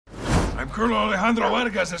I'm Colonel Alejandro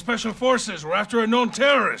Vargas of Special Forces. We're after a known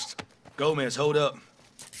terrorist. Gomez, hold up.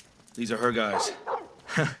 These are her guys.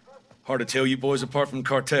 Hard to tell you boys apart from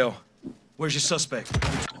cartel. Where's your suspect?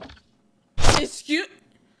 Excuse...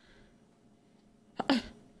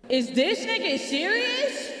 Is this nigga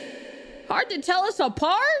serious? Hard to tell us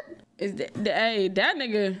apart? Hey, that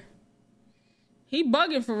nigga... He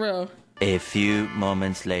bugging for real. A few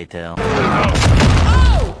moments later.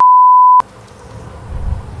 Oh!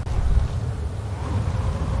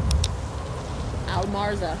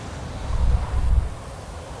 Almarza.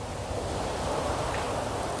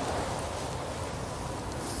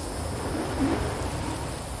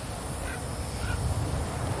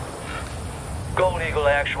 Gold Eagle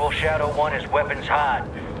actual, Shadow 1 is weapons hot.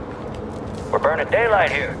 We're burning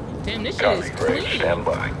daylight here. Damn, this shit is clean. Stand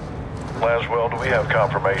by. Laswell, do we have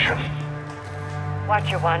confirmation?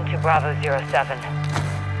 Watcher 1 to Bravo 07.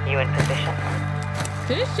 You in position?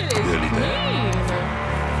 This shit is clean.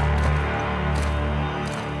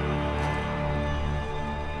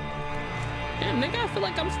 Damn, nigga, I feel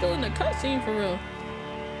like I'm still in the cutscene for real.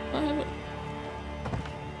 What happened?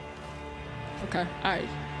 Okay, alright.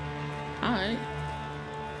 Alright.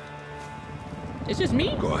 It's just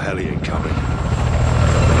me? Got a heli incoming.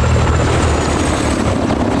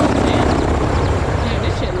 Damn,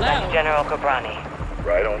 this shit loud. I'm General Cabrani.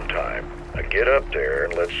 Right on time. Now get up there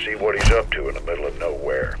and let's see what he's up to in the middle of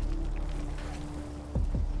nowhere.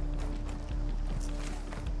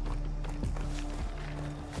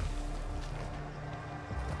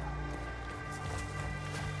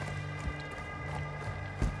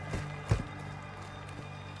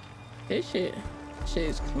 This shit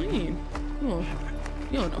is clean.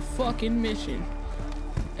 You're on a fucking mission.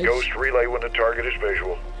 Ghost relay when the target is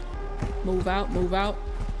visual. Move out, move out.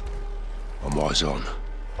 I'm eyes on.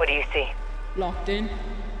 What do you see? Locked in.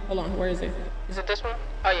 Hold on, where is it? Is it this one?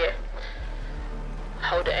 Oh yeah.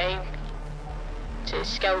 Hold the aim to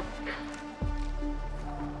scope.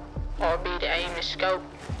 Or be the aim to scope.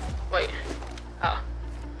 Wait. Oh.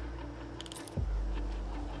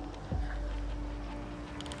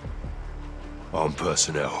 Armed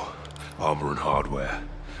personnel, armor and hardware,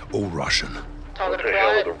 all Russian. What the hell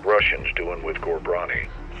are the Russians doing with Gorbrani?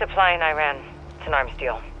 Supply in Iran. It's an arms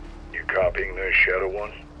deal. You copying this, Shadow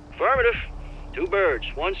 1? Affirmative. 2 birds,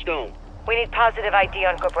 1 stone. We need positive ID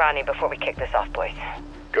on Gobrani before we kick this off, boys.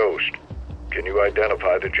 Ghost, can you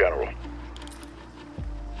identify the general?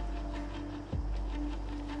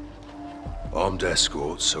 Armed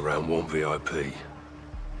escorts around 1 VIP.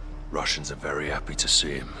 Russians are very happy to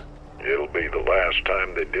see him. It'll be the last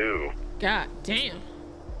time they do. God damn.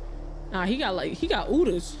 Nah, he got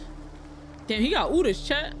Udas. Damn, he got Udas,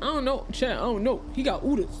 chat. I don't know, chat. I don't know. He got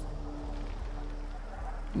Udas.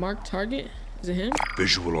 Mark target. Is it him?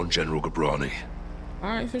 Visual on General Gabrani. All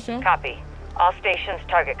right, for sure. Copy. All stations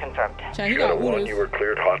target confirmed. Chat, he got Shadow 1, Udas. you were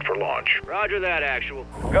cleared hot for launch. Roger that, actual.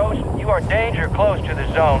 Ghost, you are danger close to the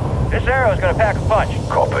zone. This arrow is gonna pack a punch.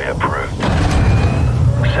 Copy approved.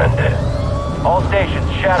 Send it. All stations,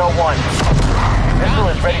 Shadow 1. Missile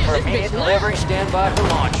is ready for This bitch immediate loud. delivery. Stand by for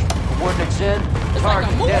launch. Coordinates in. It's like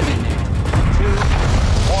a movie. designated. 2,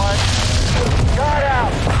 1. Got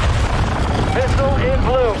out. Missile in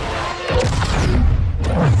blue.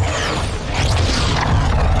 Good.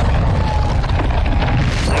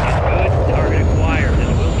 Target acquired. This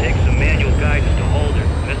will take some manual guidance to hold her.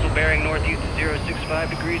 Missile bearing northeast of 065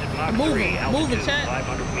 degrees at Mach 3. Moving, Altitude chat.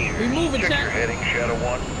 500 meters. We moving, Check your chat. heading, Shadow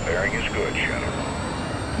 1. Bearing is good, Shadow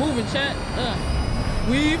 1. Moving, chat.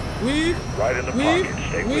 Weave. Right in the Weave. pocket.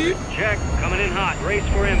 Stay Weave. with it. Check. Coming in hot. Race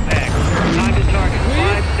for impact. Time to target.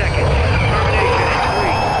 5 seconds. Termination in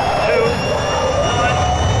 3, 2,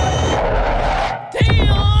 1.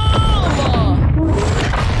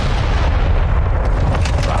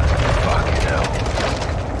 Fucking hell.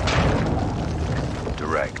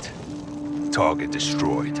 Direct. Target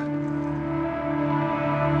destroyed.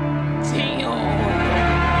 Damn.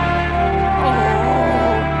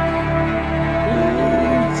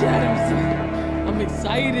 I'm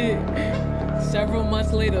excited. Several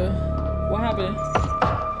months later. What happened?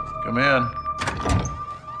 Come in.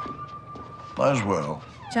 Laswell.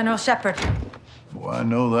 General Shepard. Boy, I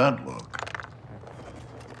know that look.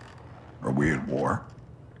 Are we at war?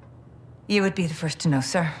 You would be the first to know,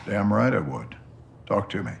 sir. Damn right I would. Talk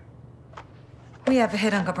to me. We have a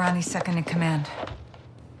hit on Gabrani's second in command.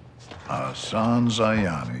 Hassan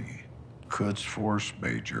Zayani, Quds Force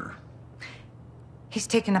Major. He's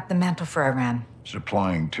taken up the mantle for Iran.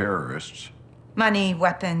 Supplying terrorists. Money,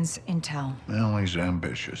 weapons, intel. Well, he's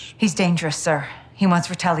ambitious. He's dangerous, sir. He wants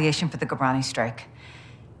retaliation for the Gabrani strike.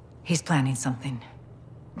 He's planning something.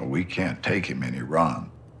 Well, we can't take him in Iran.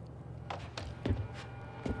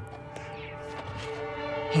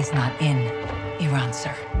 He's not in Iran,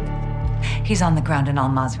 sir. He's on the ground in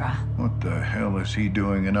Al-Mazrah. What the hell is he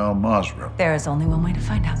doing in Al-Mazrah? There is only one way to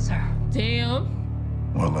find out, sir. Damn.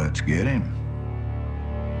 Well, let's get him.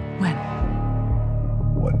 When?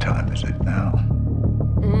 What time is it now?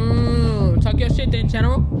 Talk your shit then,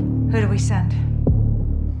 General. Who do we send?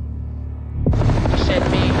 Send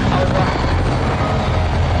me over.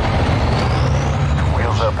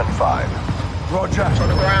 Wheels up in 5. Roger. On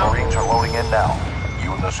the ground. Marines are loading in now.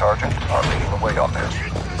 You and the sergeant are leading the way on this.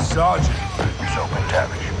 Sergeant. Soap and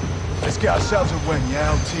Tavish. Let's get ourselves a win,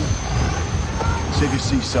 yeah, LT?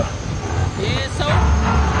 CVC, sir. Yeah, so.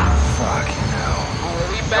 Fucking hell.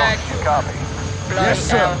 We back. You copy? Yes,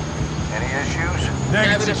 sir. Any issues?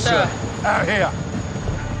 Negative, sir. Out here.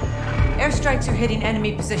 Airstrikes are hitting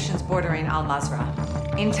enemy positions bordering Al-Mazrah.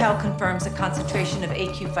 Intel confirms a concentration of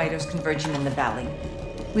AQ fighters converging in the valley.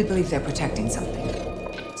 We believe they're protecting something.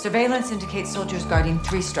 Surveillance indicates soldiers guarding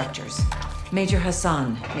 3 structures. Major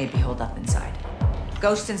Hassan may be holed up inside.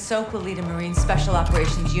 Ghost and Soap will lead a Marine Special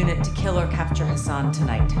Operations unit to kill or capture Hassan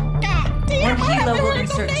tonight. One Hilo will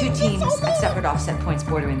insert 2 teams at separate offset points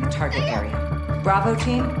bordering the target area. Bravo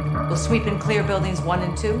team will sweep and clear buildings 1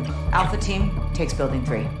 and 2. Alpha team takes building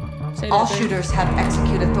 3. All shooters have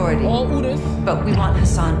execute authority, but we want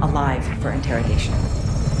Hassan alive for interrogation.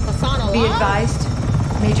 Hassan alive? Be advised,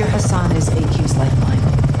 Major Hassan is AQ's lifeline.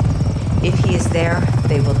 If he is there,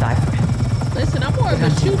 they will die for him. Listen, I'm more of a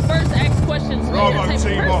shoot first, ask questions later Bravo type of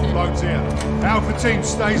team person. offloads here. Alpha team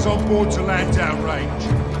stays on board to land down range.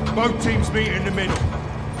 Both teams meet in the middle.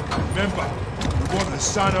 Remember, we want the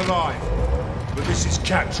son alive. But this is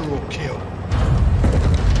capture or kill.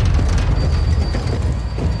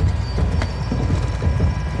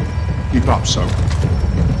 Keep up, Soap.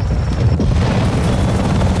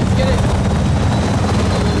 Let's get it.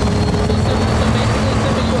 So basically,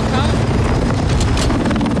 Simba, you a cop?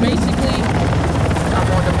 Basically, I'm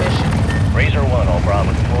on the mission. Razor 1, all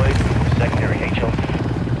Bravo deployed. Secondary HO.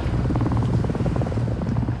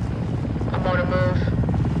 I'm on the move.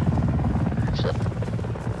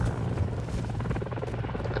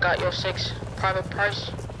 I got your 6, Private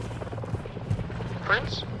Price.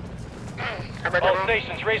 Prince? I'm ready to All move.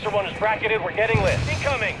 stations, Razor 1 is bracketed. We're getting lit.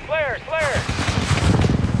 Incoming! Flares! Flares!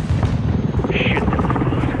 Shit.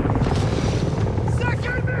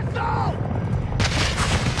 Second missile!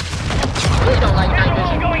 Really don't like night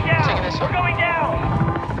vision. We're going down! Taking this We're going down!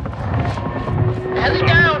 Heli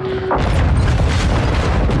down!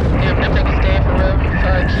 Damn, them niggas dead for real.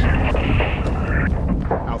 Fudge.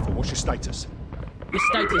 Alpha, what's your status? Your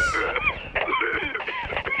status.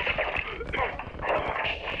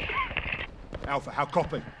 Alpha, how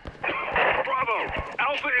copy? Bravo!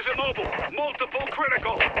 Alpha is immobile. Multiple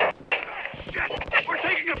critical. Shit! We're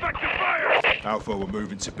taking effective fire! Alpha, we're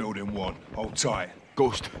moving to building 1. Hold tight.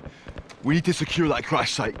 Ghost, we need to secure that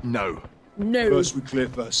crash site now. No. First we clear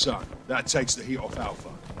first sun. That takes the heat off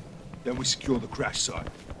Alpha. Then we secure the crash site.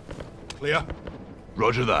 Clear?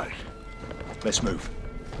 Roger that. Let's move.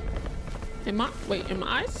 Am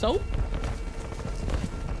I Soap?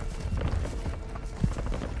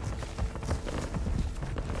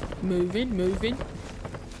 Moving.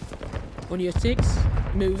 On your 6,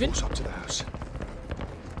 moving. What's up to the house?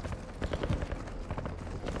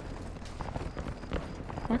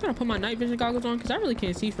 I gotta put my night vision goggles on because I really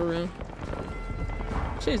can't see for real.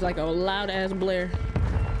 Shit is like a loud ass blare.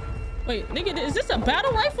 Wait, nigga, is this a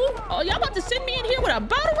battle rifle? Oh, y'all about to send me in here with a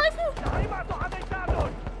battle rifle?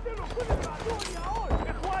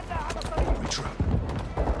 Retro.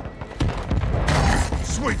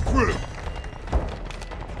 Sweet crew!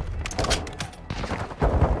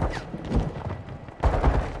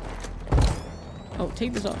 Oh,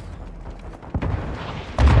 take this off.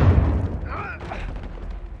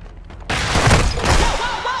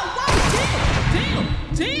 Whoa!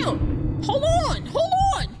 Damn! Hold on!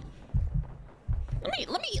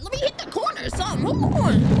 Let me hit the corner or something. Hold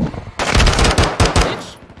on,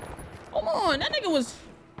 bitch. Hold on, that nigga was.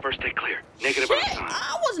 First day clear. Negative Shit, outside.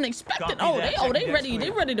 I wasn't expecting.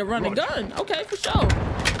 They ready to run a gun. Okay, for sure.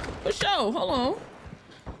 Hold on.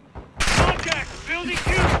 Contact! Building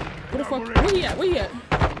 2! Where the fuck? Where he at? Where you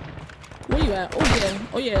at?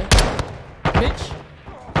 Oh yeah. Bitch.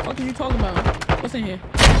 What are you talking about? What's in here?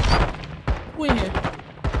 Who in here?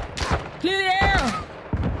 Clear the air!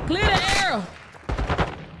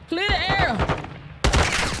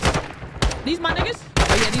 These my niggas?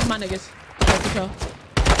 Oh yeah, these my niggas. Okay, for sure.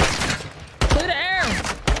 Clear the air!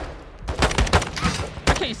 I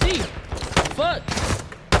can't see. Fuck.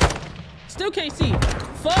 Still can't see.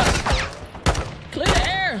 Fuck. Clear the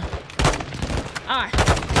air. Alright.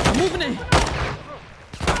 I'm moving in.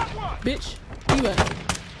 Bitch. Where you at?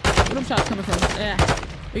 Where them shots coming from? Yeah.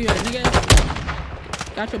 Where you at,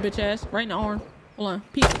 nigga? Got your bitch ass right in the arm. Hold on.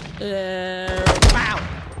 Peek. Wow.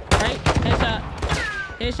 Right? Headshot.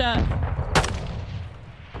 Headshot.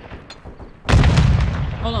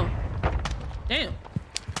 Hold on. Damn.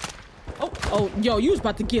 Oh, yo, you was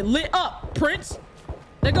about to get lit up, Prince.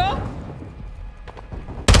 There go.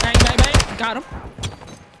 Bang, bang, bang. Got him.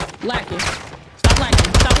 Lacking. Stop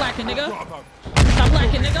lacking. Stop lacking, nigga. Stop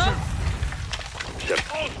lacking, nigga.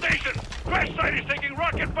 All stations! Crash site is taking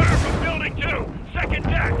rocket fire from building 2. Second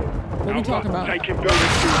deck. What are we talking about? Taking building 2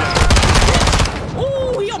 down.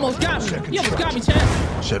 Ooh, he almost got me. He almost got me, Chad.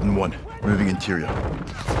 7-1. Moving interior.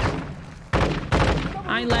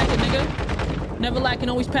 I ain't lacking, nigga. Never lacking,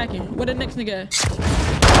 always packing. Where the next nigga at?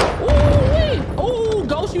 Ooh-wee. Ooh,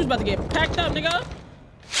 Ghost, you was about to get packed up, nigga.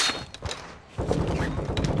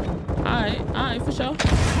 Alright, for sure.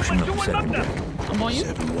 Pushing up to second deck. I'm on you.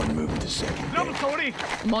 7-1 moving to second deck. I'm on you.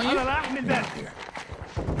 I'm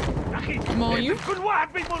on you.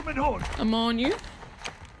 I'm on you.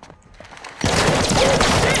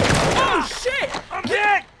 Oh shit! I'm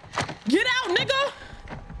dead! Get out, nigga!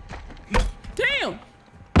 Damn!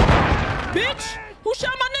 Bitch! Who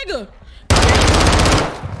shot my nigga?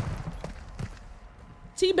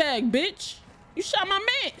 Teabag, bitch! You shot my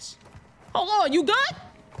mans! Hold on, you good?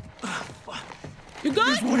 You good?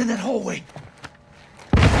 There's one in that hallway.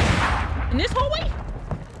 In this hallway?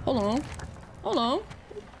 Hold on. Hold on.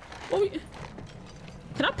 What we...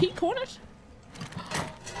 Can I peek corners?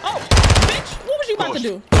 Oh, bitch! What was you about to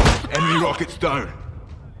do? Enemy rockets down.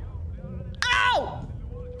 Ow!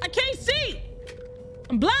 I can't see!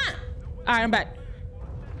 I'm blind! Alright, I'm back.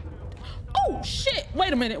 Oh, shit!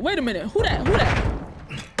 Wait a minute, Who that?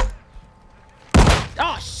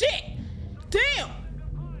 Oh, shit! Damn!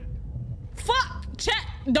 Fuck! Chat,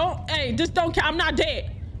 just don't count. I'm not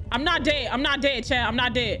dead. I'm not dead, chat. I'm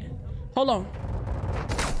not dead. Hold on.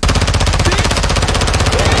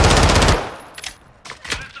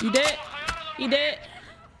 You dead? He dead?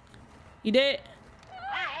 You dead?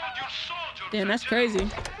 Damn, that's crazy.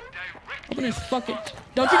 Open this fucking...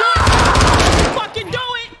 Don't you do it! Don't fucking do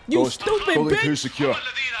it! You Ghost, stupid building bitch! 2 secure.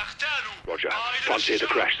 Roger. Can't see the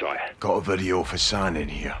crash site. Got a video for San in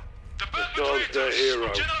here. The dog's the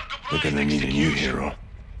hero. They're gonna need a new hero.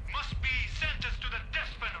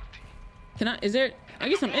 Can I... Is there... I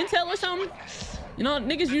get some intel or something? You know,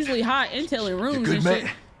 niggas usually hide intel in rooms Good and mate.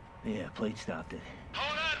 shit. Yeah, Plate stopped it.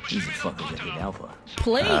 These are fuckers that hit Alpha.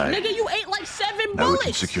 Plate? Aye. Nigga, you ate like 7 Now we can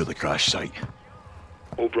bullets! secure the crash site.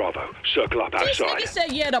 All Bravo. Circle up This outside. nigga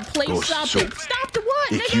said, yeah, the plate Ghost, stopped so- it. Stop the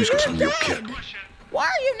what? AQ's Nigga, got some you're real dead. kit. Why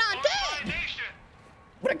are you not dead?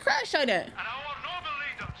 Where the crash site at?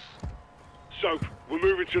 Soap, we're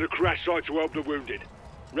moving to the crash site to help the wounded.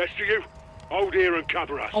 Rest of you, hold here and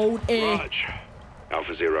cover us. Old air. Raj.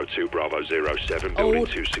 Alpha 02, Bravo 07, building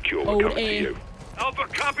 2 secure. We're coming to you. Alpha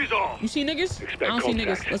copies all. You see niggas? Expect I don't see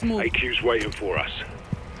contact. niggas. Let's move. AQ's waiting for us.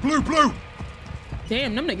 Blue!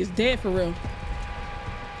 Damn, them niggas dead for real.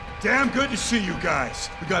 Damn good to see you guys.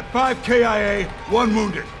 We got 5 KIA, 1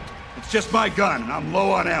 wounded. It's just my gun, and I'm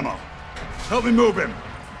low on ammo. Help me move him.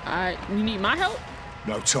 Alright, you need my help?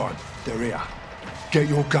 No time. They're here. Get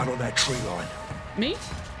your gun on that tree line. Me?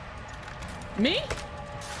 Me?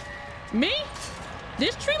 Me?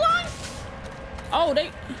 This tree line? Oh,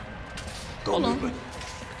 they... Got Hold on. movement.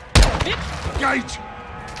 Bitch! Gage!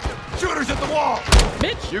 Shooters at the wall!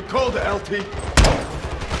 Bitch! You called it, LT.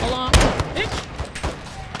 Hold on. Bitch!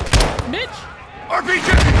 Bitch! RPG!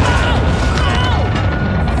 Oh!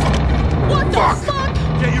 What the fuck?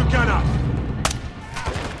 Get your gun up!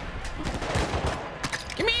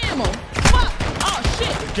 Give me ammo! Fuck! Oh,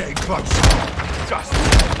 shit! They're getting close. Just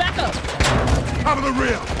Back up! cover the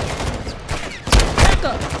rear! Back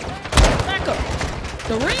up! Back up!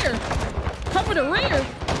 The rear! Cover the rear!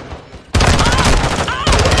 Oh!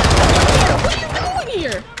 What are you doing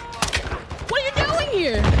here? What are you doing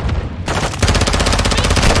here?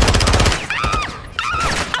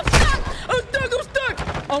 I'm stuck!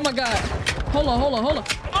 Oh my god. Hold on.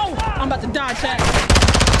 Oh! I'm about to die, chat.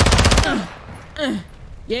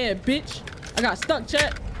 Yeah, bitch. I got stuck,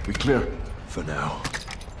 chat. We clear. For now.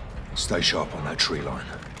 Stay sharp on that tree line.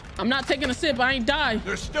 I'm not taking a sip. I ain't died.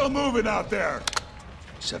 They're still moving out there.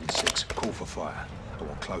 7-6, call for fire. I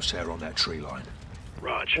want close air on that tree line.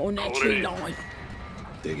 Raj, On that hold tree it. line.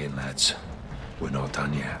 Dig in, lads. We're not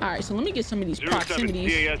done yet. Alright, so let me get some of these 07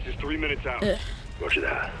 proximities. CAS is 3 minutes out. Ugh. Roger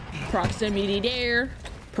that. Proximity there.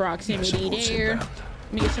 Proximity Support's there. inbound.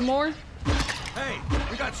 Let me get some more. Hey,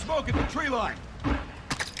 we got smoke at the tree line.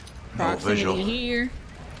 Proximity visual. here.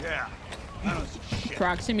 Yeah. I don't see shit.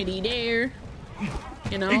 Proximity there.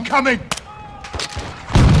 You know. Incoming!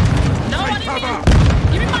 No, I didn't mean.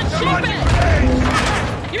 Give me my shit back.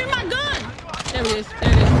 Give me my gun. There it is.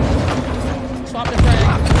 There it is. Swap the frag.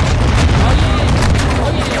 Oh yeah.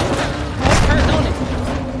 Oh yeah. Oh, hurt, don't it?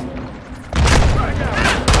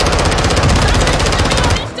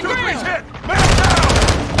 Instagram. Hit. Man down.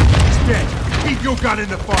 He's dead. Keep your gun in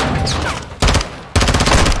the fire.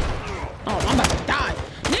 Oh, I'm about to die.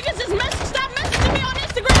 Niggas is stop messaging me on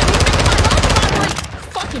Instagram. You making my phone vibrate.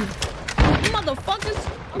 Fucking motherfuckers.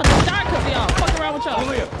 I'm about to die because y'all. Fuck around with y'all.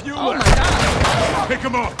 Only a few oh left. My god. Pick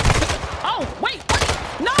him up. Oh, wait.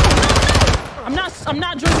 No. I'm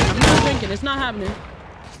not drinking. It's not happening.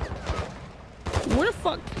 Where the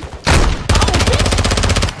fuck? Oh,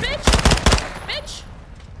 bitch.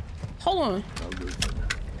 Hold on.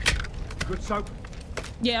 Good soap?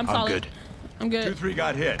 Yeah, I'm solid. I'm good. 2-3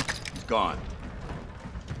 got hit. He's gone.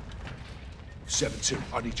 7-2,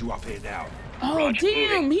 I need you up here now. Oh,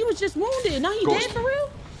 damn. He was just wounded. Now he dead for real?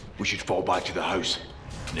 We should fall back to the house.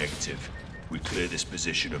 Negative. We clear this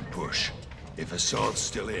position and push. If Hassan's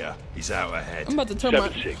still here, he's out ahead. I'm about to turn my...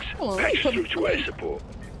 7-6. Patch through to air support.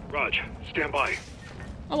 Raj, stand by.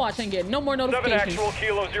 My watch ain't getting no more notifications. 7 actual,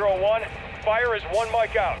 Kilo 01. Fire is 1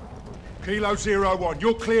 mic out. Kilo 01,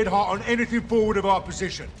 you're cleared hot on anything forward of our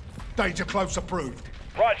position. Danger close approved.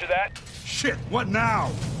 Roger that. Shit, what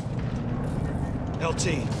now?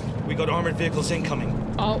 LT, we got armored vehicles incoming.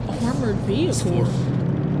 Oh, armored vehicles.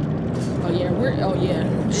 Oh yeah,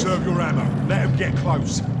 Conserve your ammo. Let him get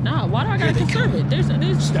close. Nah, why do I gotta conserve it? There's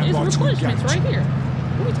replenishments right here.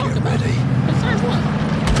 What are we talking about? Conserve what?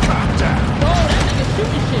 Calm down. Oh, that nigga's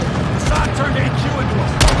shooting shit. Hassan turned HQ into a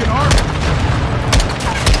fucking army.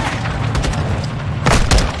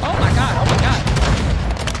 Oh my god.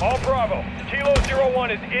 All Bravo, Kilo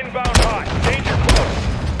 01 is inbound hot. Danger close.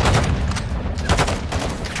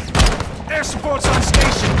 Air support's on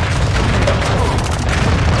station.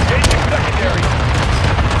 Engaging secondary.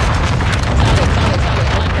 Solid.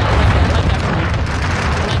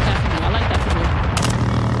 I like that for me.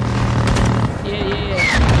 Yeah.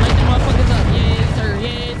 Light them motherfuckers up. Yeah,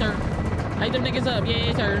 sir. Light them niggas up.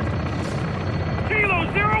 Yeah, sir. Kilo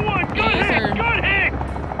 01, good hit.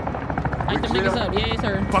 Light them niggas up. Yeah,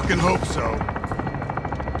 sir. Fucking hope so.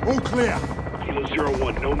 All clear. Kilo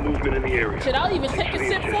 01, no movement in the area. Shit, I'll even take a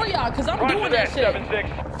sip for y'all, because I'm doing that shit.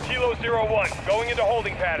 7-6. Kilo 01, going into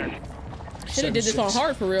holding pattern. Should have did this on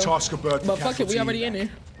hard for real. Task bird, but fuck it, we already in there.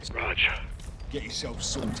 Raj. Get yourself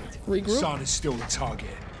sorted. Regroup. Sun is still the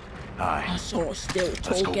target. Aye. So still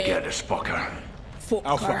Let's go get this fucker.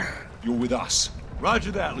 Alpha, you're with us.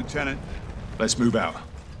 Roger that, Lieutenant. Let's move out.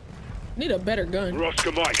 Need a better gun.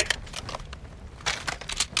 Roscoe Mike.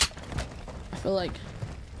 I feel like...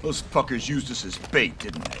 Those fuckers used us as bait,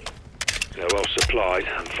 didn't they? They're well supplied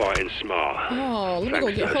and fighting smart. Oh, let me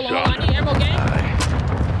go get... Hold on, I need ammo, gang.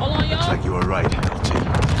 Hold on, y'all. Looks like you were right, LT.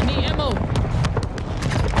 I need ammo.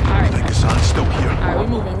 I think Hassan's still here. Alright,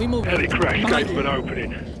 we moving. Heavy crash gate's been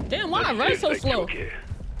opening. Damn, why I run so slow?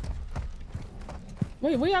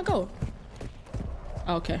 Wait, where y'all go?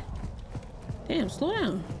 Okay. Damn, slow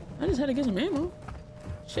down. I just had to get some ammo.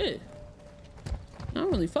 Shit. Not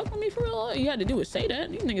really fuck with me for real. All you had to do was say that.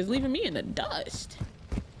 These niggas leaving me in the dust.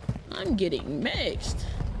 I'm getting mixed.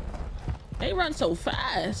 They run so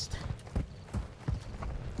fast.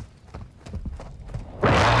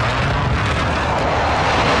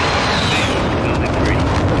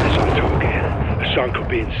 Hassan could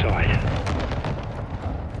be inside.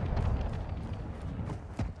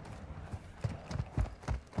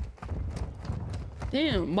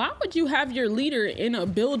 Damn, why would you have your leader in a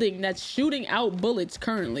building that's shooting out bullets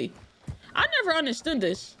currently? I never understood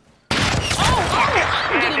this. Oh,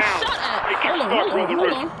 I'm getting shot at.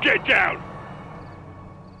 Hold on. Get down.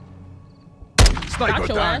 Got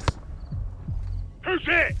your ass. Who's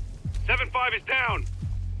hit? 7-5 is down.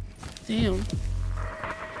 Damn.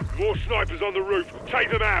 More snipers on the roof.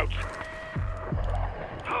 Take them out.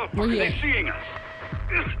 Oh, fuck, are they seeing us?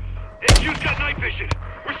 HQ's got night vision.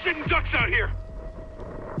 We're sitting ducks out here.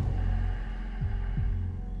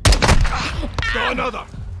 Got another.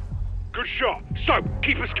 Good shot. So,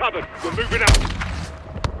 keep us covered. We're moving out.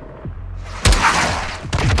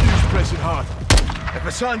 He's pressing hard. If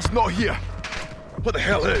Hassan's not here, what the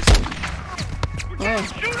hell is? Shoot up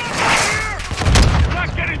here! We're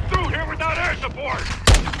not getting through here without air support.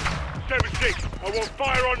 7-6, I want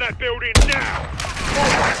fire on that building now.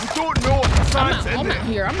 We don't know if Hassan's in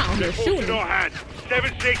there. I'm out here shooting.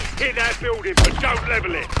 7-6, hit that building, but don't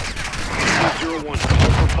level it. 01, call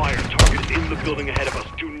for fire. Target is in the building ahead of us.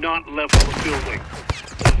 Do not level the building.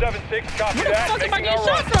 7-6, copy Where the that. fuck am I getting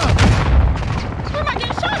shot from? Where am I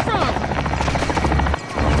getting shot from?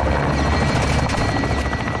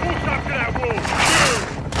 Full stop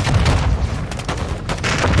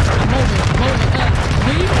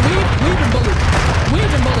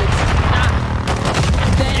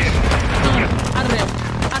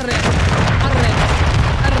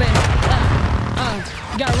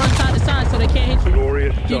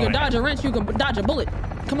dodge a wrench, you can dodge a bullet.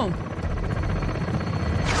 Come on.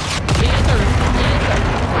 Yes, sir. Yes, sir.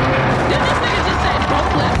 Did this nigga just say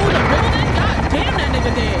don't level the building? God damn, that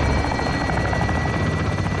nigga dead.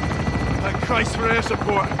 Thank Christ for air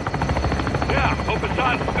support. Yeah, hope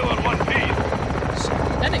Hassan's still in one piece.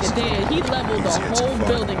 That nigga dead. He leveled the whole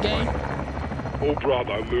building, gang. Oh,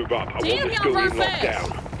 Bravo, move up. I Damn, want this y'all run building locked fast.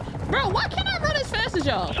 down. Bro, why can't I run as fast as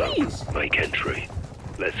y'all? Please. Make entry.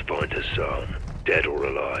 Let's find Hassan, dead or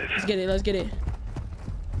alive. Let's get it. Let's get it.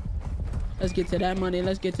 Let's get to that money.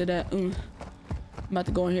 Let's get to that. I'm about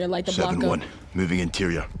to go in here, light the block up. 7-1, moving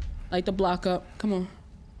interior. Light the block up. Come on.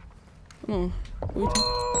 Come on.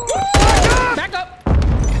 Back up.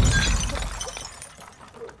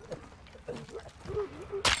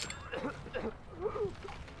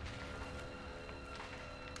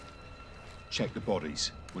 Check the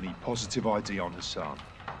bodies. We need positive ID on Hassan.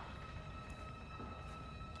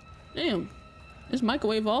 Damn. This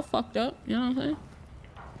microwave all fucked up. You know what I'm saying?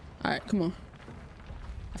 All right, come on.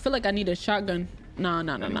 I feel like I need a shotgun. Nah.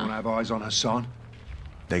 Anyone have eyes on Hassan?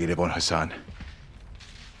 Negative on Hassan.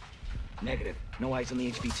 Negative. No eyes on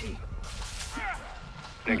the HVT.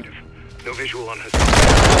 Negative. No visual on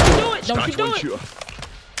Hassan. Don't you do it! Don't you do it!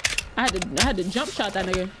 I had to jump shot that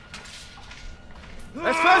nigga.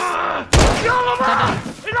 Let's first.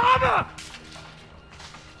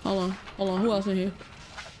 Hold on. Who else in here?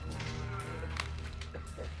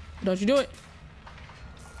 Don't you do it?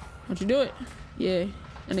 Don't you do it? Yeah,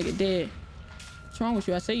 that nigga dead. What's wrong with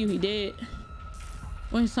you? I say he dead.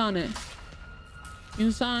 Where's his sign at? You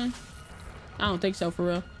his sign? I don't think so, for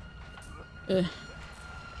real.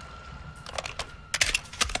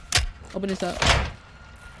 Open this up.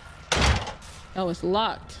 Oh, it's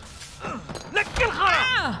locked.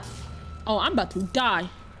 Ah! Oh, I'm about to die.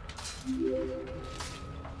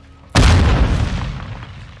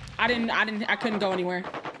 I couldn't go anywhere.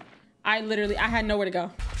 I had nowhere to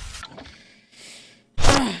go.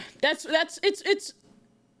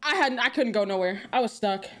 I couldn't go nowhere. I was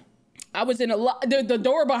stuck. I was in the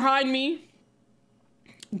door behind me.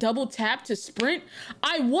 Double tap to sprint.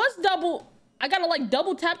 I gotta like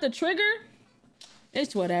double tap the trigger.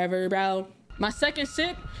 It's whatever, bro. My second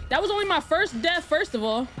sip. That was only my first death, first of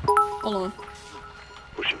all. Hold on.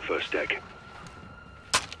 Pushing first deck.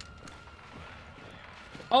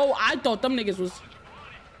 Oh, I thought them niggas was...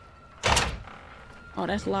 Oh,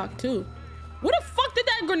 that's locked too. Where the fuck did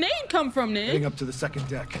that grenade come from, then? Heading up to the second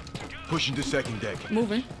deck. Pushing to second deck.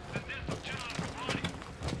 Moving.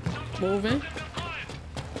 Moving.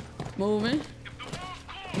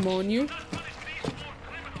 I'm on you.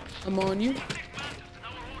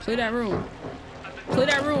 Clear that room. Ooh.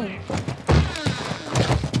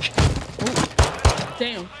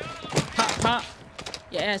 Damn. Pop.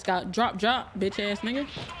 Your ass got drop, bitch ass nigga.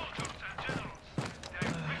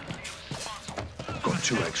 Got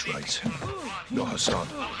 2 X-rays. No Hassan.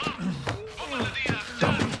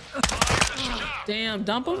 Dump him. Damn,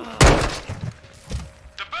 dump him.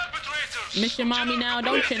 Miss your mommy now,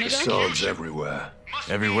 don't you, nigga? Hassan's everywhere.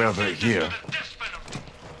 Everywhere but here.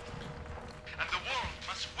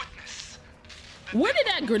 Where did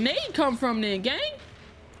that grenade come from then, gang?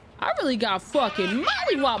 I really got fucking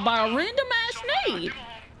mollywopped by a random ass nade.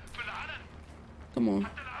 Come on.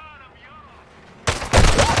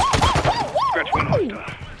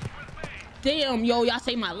 Damn, yo, y'all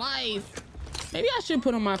saved my life. Maybe I should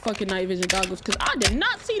put on my fucking night vision goggles because I did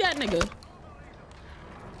not see that nigga.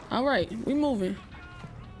 All right, we moving.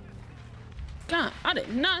 God, I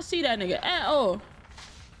did not see that nigga at all.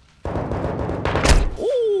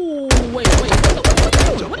 Ooh, wait.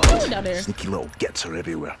 What are you doing down there? Sneaky little gets her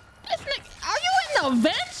everywhere. This nigga, are you in the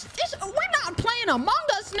vents? We're not playing Among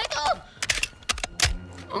Us, nigga.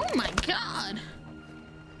 Oh my God.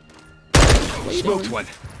 Smoked one.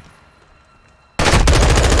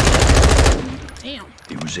 Damn.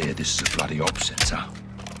 He was here. This is a bloody op center.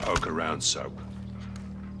 Poke around, Soap.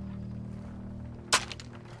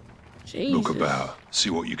 Jesus. Look about. See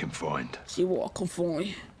what you can find. See what I can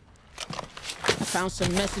find. I found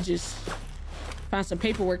some messages. Found some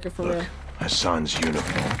paperwork for real. Hassan's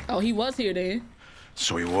uniform. Oh, he was here then.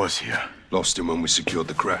 So he was here. Lost him when we secured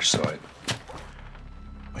the crash site.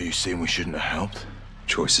 Are you saying we shouldn't have helped?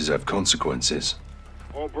 Choices have consequences.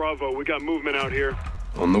 All Bravo, we got movement out here.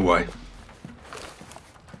 On the way.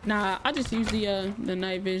 Nah, I just use the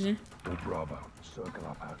night vision. All Bravo, circle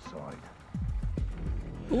up outside.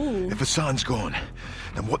 Ooh. If Hassan's gone,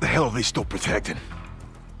 then what the hell are they still protecting?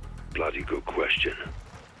 Bloody good question.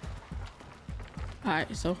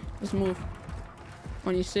 Alright, so let's move.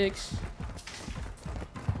 26.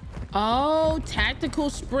 Oh, tactical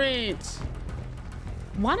sprint.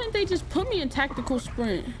 Why didn't they just put me in tactical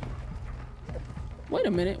sprint? Wait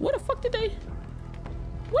a minute. Where the fuck did they?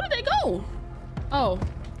 Where did they go? Oh.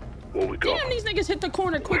 What we got? Damn, these niggas hit the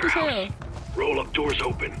corner quick as hell. Roll up doors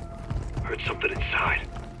open. Heard something inside.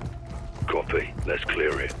 Copy. Let's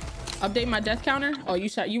clear it. Update my death counter. Oh, you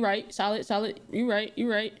right. Solid. You right.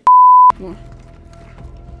 Come on.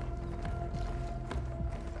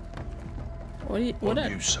 What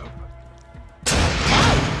on you, Soap.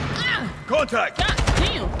 Contact! God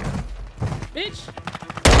damn! Bitch!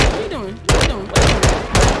 What are you doing? Why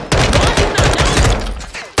are you not down?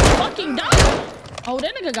 Fucking down! Oh,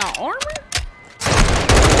 that nigga got armor?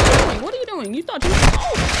 What are you doing? You thought you was...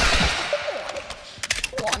 Oh,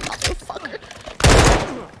 motherfucker.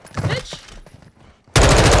 Bitch!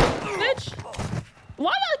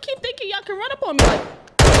 Why do I keep thinking y'all can run up on me like...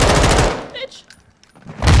 Bitch!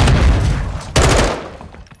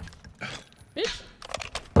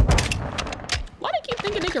 Why do they keep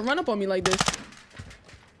thinking they can run up on me like this?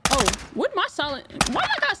 Oh, where'd my silent... Why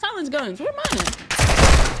I got silence guns? Where mine at?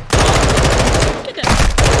 Get that.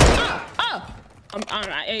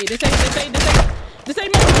 Hey, this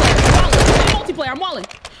ain't multiplayer. I'm walling.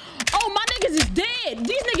 Oh, my niggas is dead.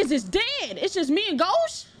 These niggas is dead. It's just me and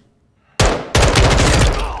Ghost.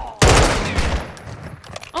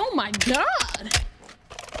 Oh my God.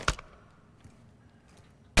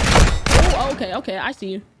 Oh, okay. I see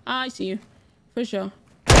you. For sure.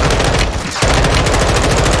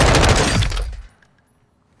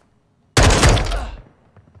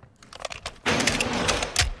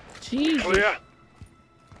 Jesus. Clear?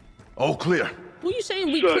 All clear. Who you saying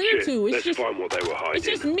we clear to? Let's find what they were hiding. It's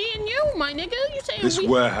just me and you, my nigga. You saying This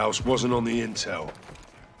warehouse wasn't on the intel.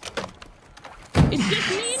 It's just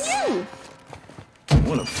me and you.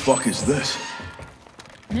 What the fuck is this?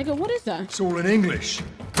 Nigga, what is that? It's all in English.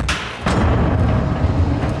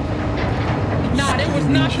 Nah, there was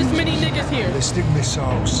not this many niggas here. Ballistic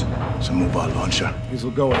missiles. It's a mobile launcher. These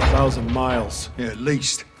will go 1,000 miles. Yeah, at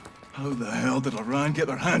least. How the hell did Iran get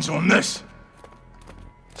their hands on this?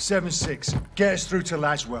 7-6. Get us through to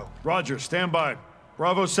Laswell. Roger, stand by.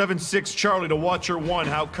 Bravo 7-6 Charlie to Watcher 1.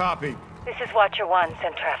 How copy? This is Watcher 1,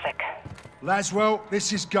 send traffic. Laswell,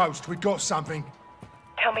 this is Ghost. We got something.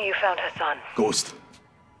 Tell me you found Hassan. Ghost.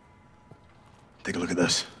 Take a look at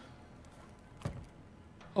this.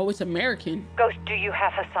 Oh, it's American. Ghost, do you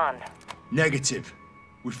have Hassan? Negative.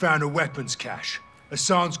 We found a weapons cache.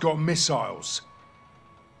 Hassan's got missiles.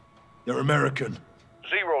 They're American.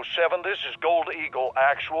 07, this is Gold Eagle.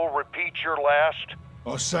 Actual, repeat your last.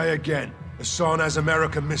 I'll say again. Hassan has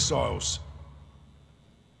American missiles.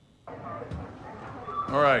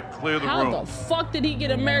 All right, clear the room. How the fuck did he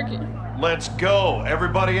get American? Let's go.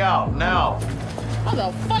 Everybody out, now. How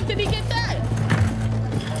the fuck did he get that?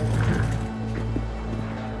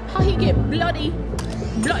 How he get bloody?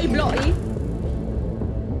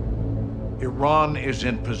 Iran is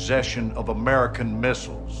in possession of American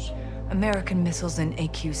missiles. American missiles in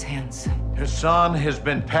AQ's hands. Hassan has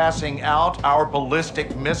been passing out our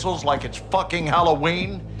ballistic missiles like it's fucking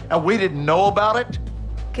Halloween, and we didn't know about it?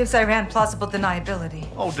 Gives Iran plausible deniability.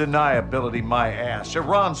 Oh, deniability my ass.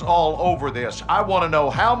 Iran's all over this. I want to know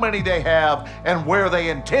how many they have and where they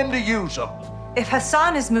intend to use them. If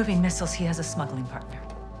Hassan is moving missiles, he has a smuggling partner.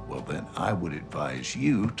 Well, then I would advise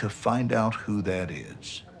you to find out who that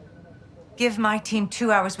is. Give my team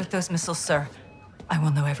 2 hours with those missiles, sir. I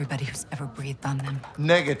will know everybody who's ever breathed on them.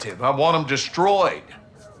 Negative. I want them destroyed.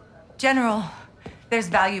 General, there's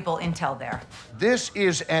valuable intel there. This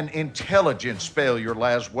is an intelligence failure,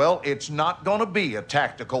 Laswell. It's not going to be a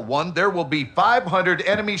tactical one. There will be 500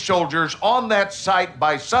 enemy soldiers on that site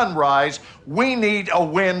by sunrise. We need a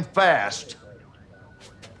win fast.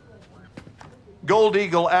 Gold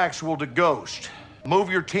Eagle actual to Ghost. Move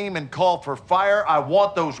your team and call for fire. I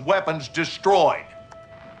want those weapons destroyed.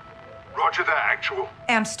 Roger that, actual.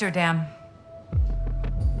 Amsterdam.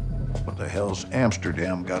 What the hell's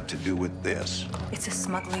Amsterdam got to do with this? It's a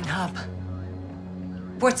smuggling hub.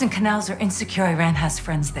 Ports and canals are insecure. Iran has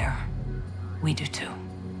friends there. We do too.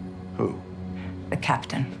 Who? The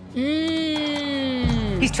captain.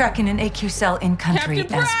 He's tracking an AQ cell in country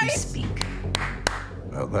as we speak.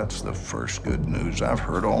 Well, that's the first good news I've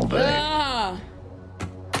heard all day.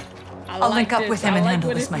 I'll link up with him and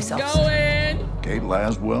handle this myself. Kate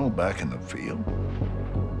Laswell back in the field.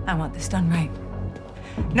 I want this done right.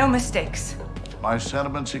 No mistakes. My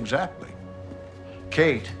sentiments exactly.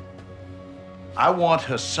 Kate, I want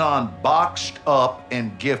Hassan boxed up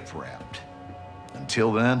and gift wrapped.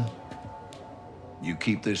 Until then, you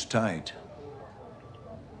keep this tight.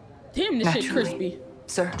 Damn, this shit crispy.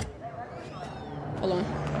 Sir. Hold on.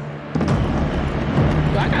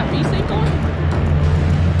 Do I got VSync on?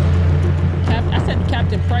 I said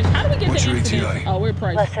Captain Price. How do we get What's to your incident? ETA? Oh, we're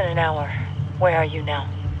Price. Less than an hour. Where are you now?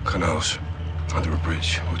 Canals. Under a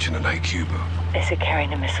bridge, watching an AQ boat. Is it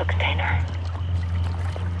carrying a missile container?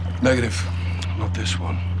 Negative. Not this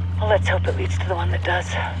one. Well, let's hope it leads to the one that does.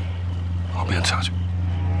 I'll be in touch.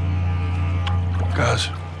 Guys,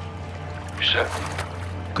 you set?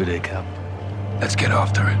 Good day, Cap. Let's get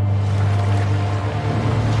after it.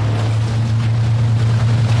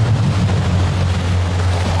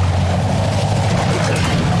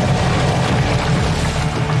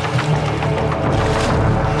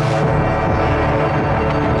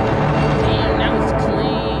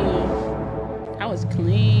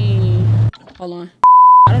 Hold on.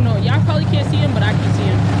 I don't know. Y'all probably can't see him, but I can see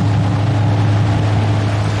him.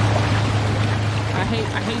 I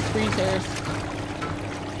hate screen tears.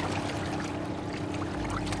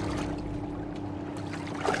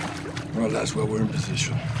 Well, that's where we're in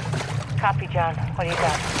position. Copy, John. What do you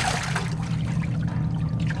got?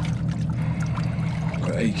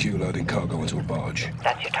 Got AQ loading cargo into a barge.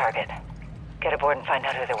 That's your target. Get aboard and find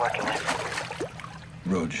out who they're working with.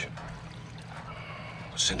 Rog.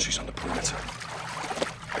 Sentries on the perimeter.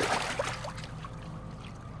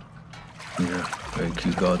 Yeah,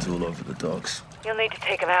 AQ guards all over the docks. You'll need to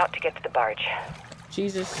take them out to get to the barge.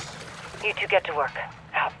 Jesus. You two get to work.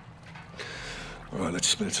 Out. All right, let's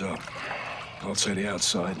split up. I'll take the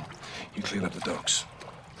outside. You clean up the docks.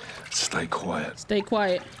 Stay quiet. Stay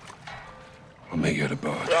quiet. I'll meet you at the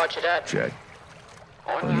barge. Roger that. Check.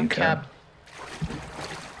 On you, Cap.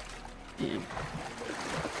 Damn.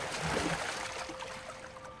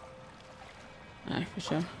 Alright, for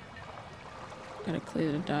sure. Gotta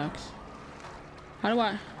clear the docks. How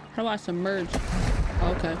do I submerge?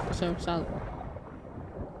 Oh, okay, for sure, solid.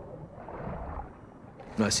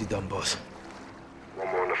 Nicely done, boss. One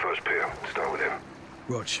more on the first pier. Start with him.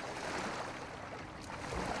 Rog.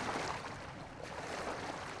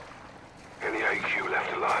 Any AQ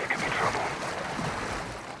left alive could be trouble.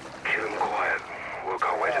 Kill him quiet. Work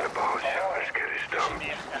our way to the barge. Let's get this done.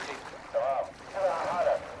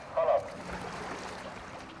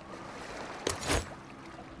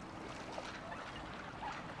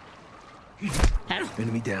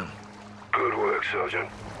 Enemy down. Good work, Sergeant.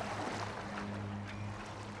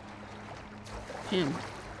 Him.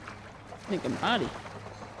 Nigga body.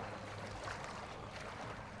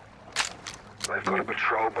 They've got a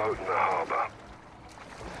patrol boat in the harbor.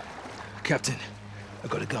 Captain, I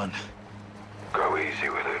got a gun. Go easy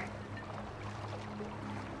with it.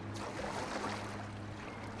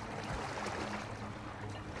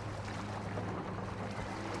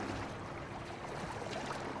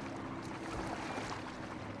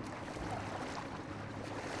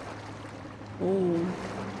 Oh.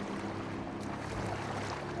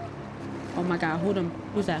 Oh my God, who's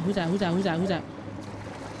that? Who's that?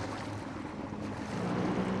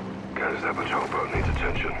 Guys, that patrol boat needs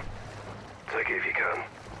attention. Take it if you can.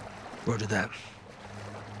 Roger that.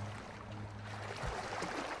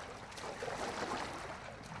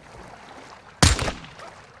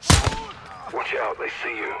 Watch out, they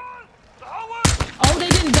see you. Oh, they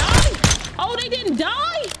didn't die? Oh, they didn't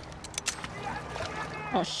die?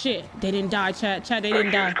 Oh shit, they didn't die, Chad, they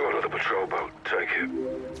didn't die. Go to the patrol boat. Take it.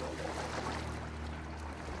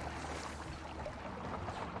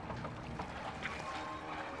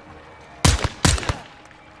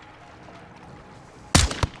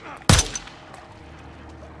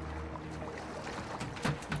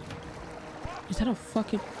 Is that a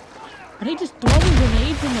fucking... Are they just throwing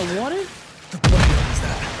grenades in the water? The bloody hell is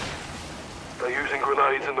that? They're using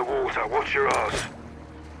grenades in the water. Watch your ass.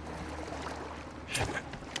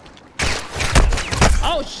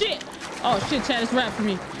 Oh shit! Oh shit, Chad, it's wrapped for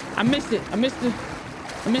me. I missed it. I missed the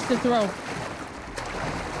throw.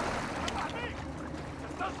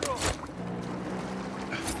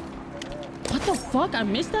 What the fuck? I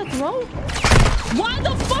missed that throw? Why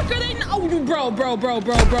the fuck are they? Oh, you bro.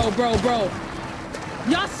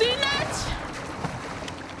 Y'all seen that?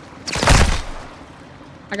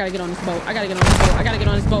 I gotta get on this boat. I gotta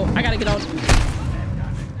get on.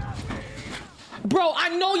 Bro, I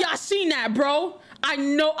know y'all seen that, bro. I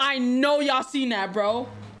know y'all seen that, bro.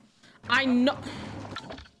 I know.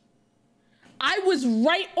 I was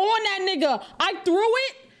right on that nigga. I threw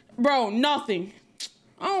it. Bro, nothing.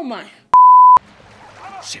 Oh my.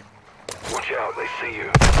 Shit. Watch out, they see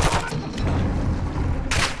you.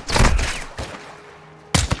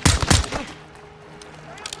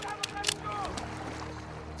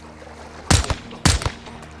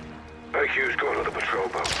 AQ's going to the patrol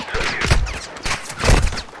boat. Take it.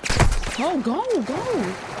 Oh, go.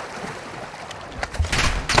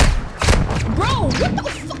 Bro, what the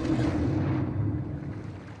fuck?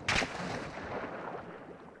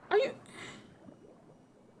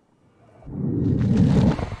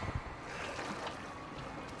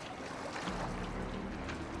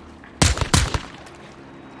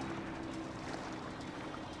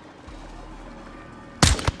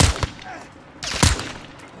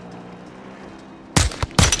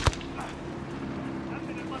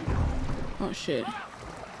 Oh shit.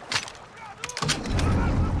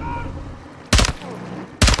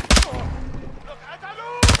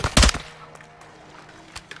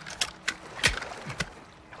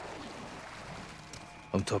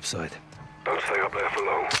 On top side. Don't stay up there for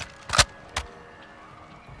long.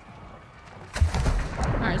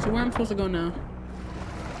 Alright, so where am I supposed to go now?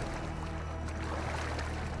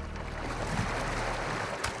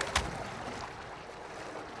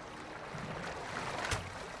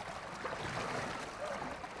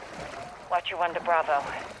 Watcher 1 to Bravo.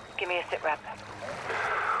 Give me a sit rep.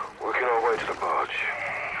 Working our way to the barge.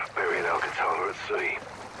 Burying Alcatala at sea.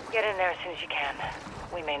 Get in there as soon as you can.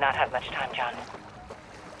 We may not have much time, John.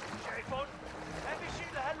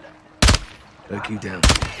 Lock you down.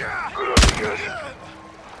 Good on you guys.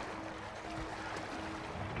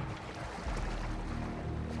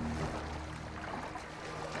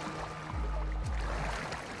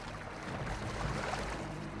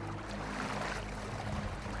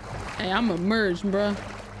 Hey, I'm emerged, bruh.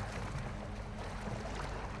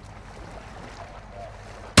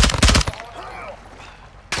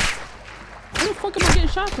 Where the fuck am I getting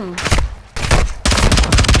shot from?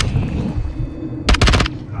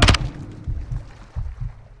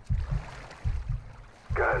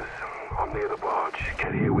 Guys, I'm near the barge.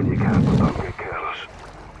 Get here when you can, but don't get careless.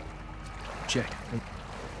 Check.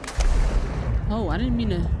 Oh, I didn't mean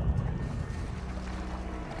to.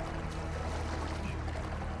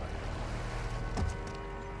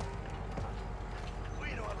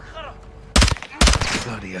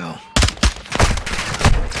 Bloody hell.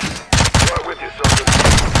 Right with you, Sergeant.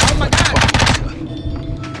 Oh my god.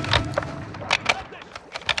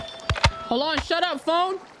 Hold on, shut up,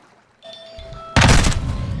 phone.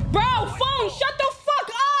 Bro, phone, shut the fuck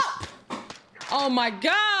up. Oh my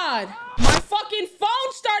god. My fucking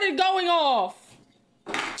phone started going off.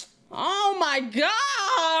 Oh my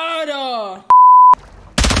god.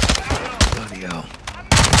 Bloody hell.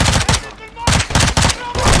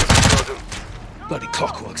 Bloody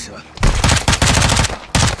clockwork, sir.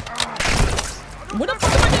 Where the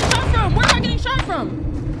fuck am I getting shot from? Where am I getting shot from?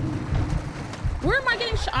 Where am I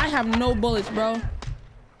getting shot? I have no bullets, bro.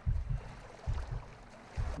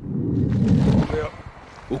 Clear.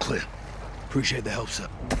 All clear. Appreciate the help, sir.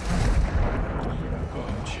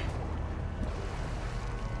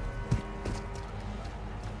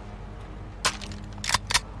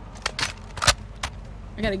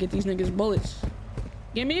 I gotta get these niggas bullets.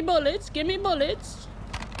 Give me bullets. Give me bullets.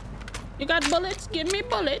 You got bullets? Give me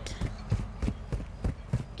bullet.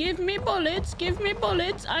 Give me bullets. Give me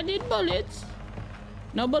bullets. I need bullets.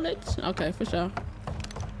 No bullets? Okay, for sure.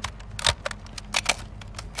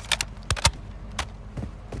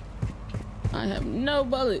 I have no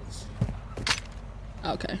bullets.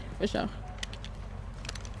 Okay, for sure.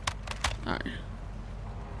 Alright.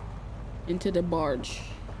 Into the barge.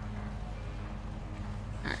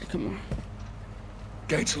 Alright, come on.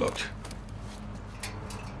 Gates locked.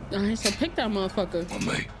 Alright, so pick that motherfucker. On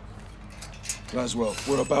me. Laswell,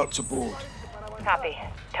 we're about to board. Copy.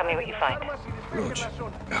 Tell me what you find. Lodge,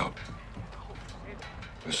 out.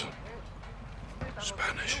 Listen.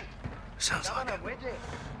 Spanish. Sounds like it.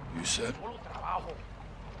 You said?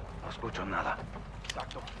 No escucho nada.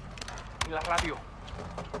 Exacto. ¿Y la radio?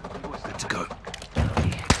 Good to go.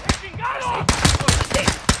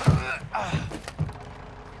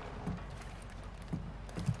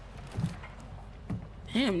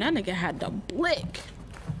 Damn, that nigga had the blick.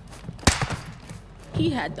 He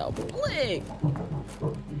had the blick.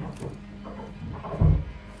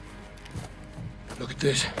 Look at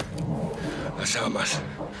this. That's Almas.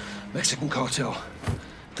 Mexican cartel.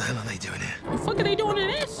 What the hell are they doing here? What the fuck are they doing in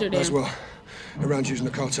Amsterdam? Laswell, around using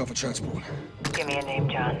the cartel for transport. Give me a name,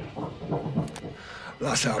 John.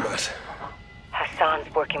 Las Almas.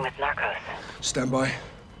 Hassan's working with narcos. Stand by.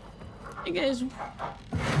 Niggas.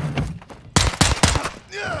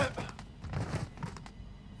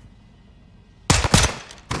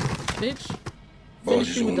 Bitch.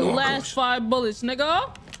 Finish you with the last 5 bullets,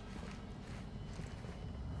 nigga.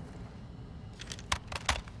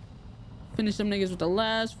 Finish them niggas with the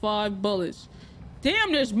last 5 bullets.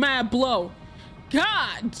 Damn, there's mad blow.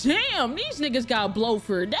 God damn, these niggas got blow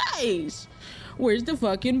for days. Where's the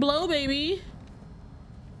fucking blow, baby?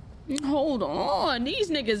 Hold on, these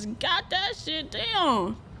niggas got that shit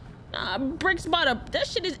down. Nah, bricks by the, that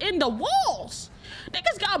shit is in the walls.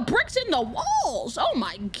 Niggas got bricks in the walls. Oh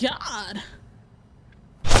my god.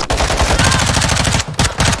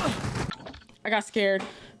 I got scared.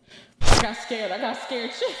 I got scared. I got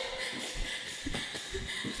scared. Shit.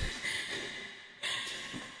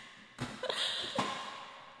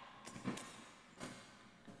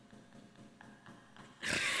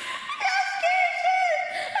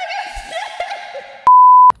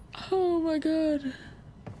 god.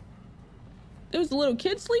 There was a little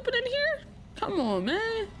kid sleeping in here? Come on,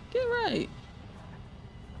 man. Get right.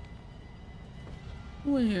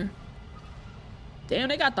 Who in here? Damn,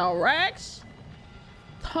 they got the racks.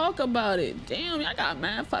 Talk about it. Damn, I got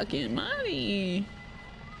mad fucking money.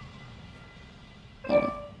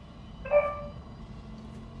 Oh.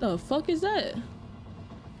 The fuck is that?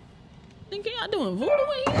 Think y'all doing voodoo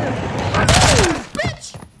in here? Oh,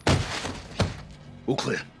 bitch! All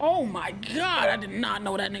clear. Oh my god, I did not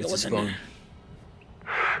know that nigga was in there.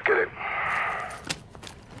 Get it.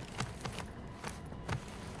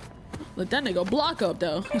 Let that nigga block up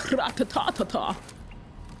though. Rat-ta-ta-ta-ta.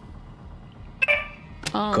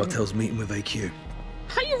 Cartel's meeting with AQ.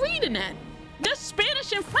 How you reading that? That's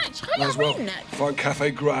Spanish and French. How y'all reading that? Find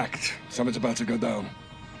Cafe Gracht. Something's about to go down.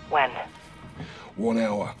 When? 1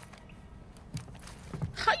 hour.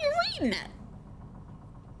 How you reading that?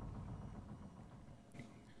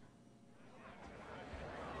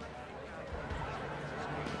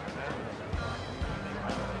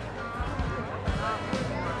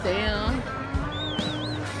 Damn.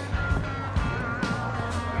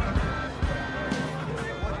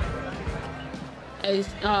 Hey,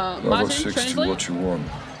 Level 6 to translate? what you want.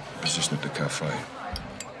 Position at the cafe.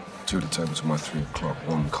 2 of the tables to my 3 o'clock.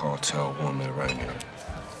 1 cartel, 1 Iranian.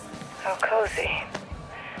 How cozy.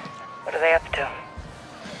 What are they up to?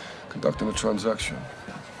 Conducting a transaction.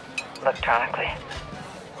 Electronically.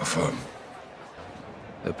 Affirm.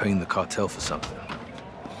 They're paying the cartel for something.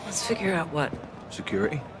 Let's figure out what.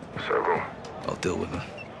 Security? Several. I'll deal with them.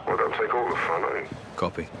 Well, don't take all the fun, eh?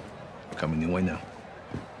 Copy. Coming your way now.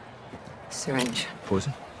 Syringe.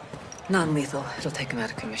 Poison? Non-lethal. It'll take him out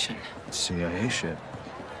of commission. CIA shit.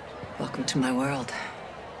 Welcome to my world.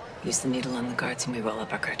 Use the needle on the guards and we roll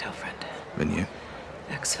up our cartel friend. Then you?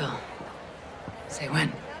 Exfil. Say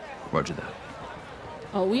when. Roger that.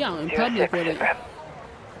 Oh, we out in public with it.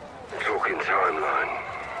 Talking timeline.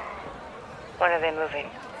 When are they moving?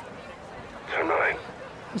 Tonight.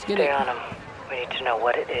 Let's get Stay it. on them. We need to know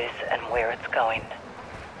what it is and where it's going.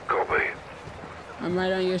 Copy. I'm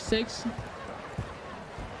right on your 6.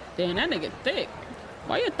 Damn, that nigga thick.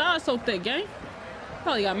 Why your thighs so thick, gang?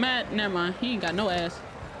 Probably got mad. Never mind. He ain't got no ass.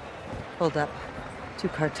 Hold up. 2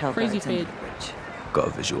 cartel Crazy guards under fit. the bridge. Got a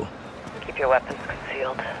visual. Keep your weapons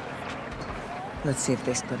concealed. Let's see if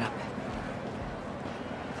they split up.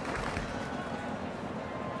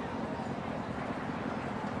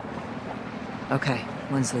 Okay,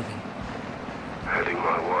 one's leaving. Heading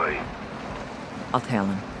my way. I'll tail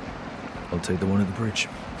him. I'll take the one at the bridge.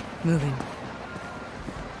 Moving.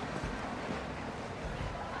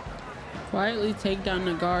 Quietly take down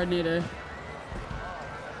the guard knitter.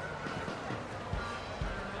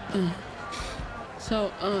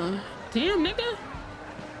 Damn, nigga.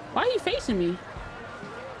 Why are you facing me?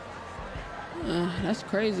 That's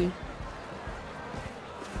crazy.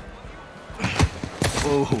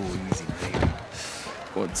 Oh, easy, baby.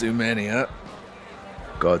 One too many, huh?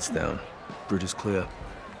 Guards down. Bridge is clear.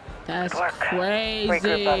 That's Regroup on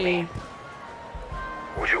crazy. me.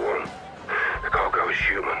 What you want? The cargo is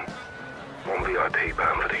human. 1 VIP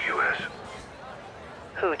bound for the US.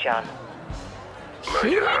 Who, John?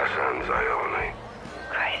 Major Hassan Zayoni.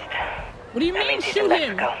 Christ. What do you That mean, means he's in shoot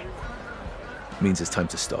him? Mexico. Means it's time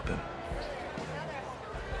to stop him.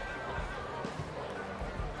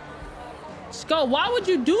 Skull, why would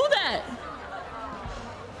you do that?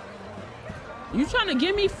 You trying to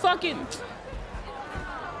give me fucking...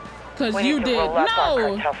 Cause We you need to did. roll up our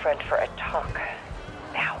No! cartel friend for a talk.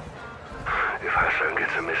 Now. If Hassan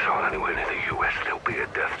gets a missile anywhere near the US, there'll be a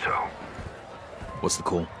death toll. What's the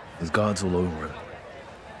call? There's guards all over it.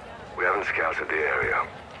 We haven't scouted the area.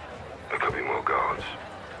 There could be more guards.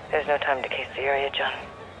 There's no time to case the area, John.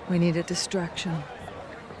 We need a distraction.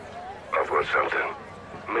 I've got something.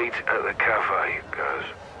 Meet at the cafe, guys.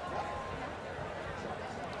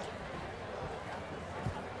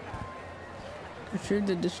 Retrieve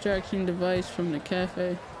the distraction device from the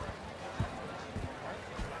cafe.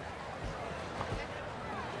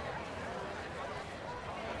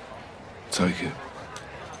 Take it.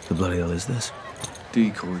 The bloody hell is this?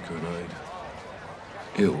 Decoy grenade.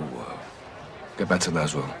 It'll work. Get back to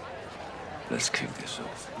Laswell. Let's kick this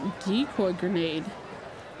off. Decoy grenade.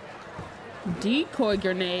 Decoy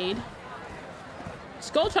grenade.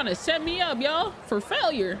 Skull trying to set me up, y'all, for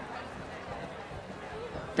failure.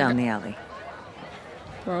 Down the alley.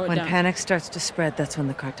 Throw it When down. panic starts to spread, that's when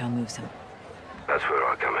the cartel moves him. That's where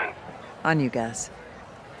I come in. On you guys.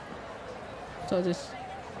 So just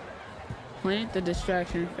plant the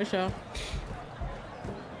distraction for sure.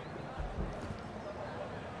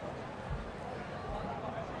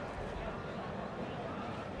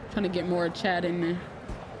 Trying to get more chat in there.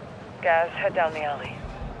 Guys, head down the alley.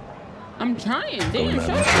 I'm trying. Damn,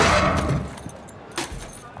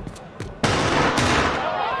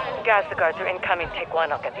 Guys, the guards are incoming. Take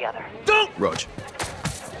one, I'll get the other. Don't! Roger.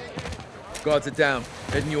 Guards are down.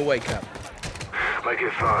 Heading your way, Cap. Make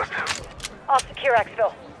it fast. I'll secure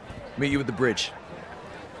Xville. Meet you at the bridge.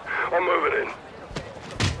 I'm moving in.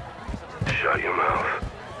 Shut your mouth.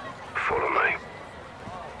 Follow me.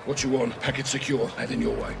 What you want? Package secure. Heading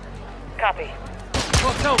your way. Copy.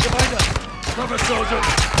 Cartel, behind Cover, soldier.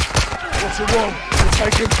 What's wrong? We're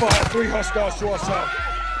taking fire. 3 hostiles to our south.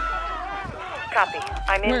 Copy.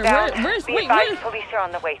 I'm inbound. Be advised, police are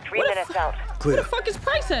on the way. 3 minutes out. Where the fuck is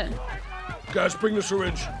Price at? Guys, bring the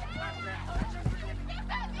syringe.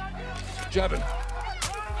 Jabbing.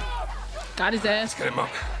 Got his ass. Get him up.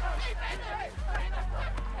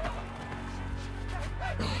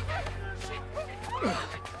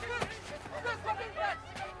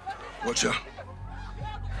 Watch out.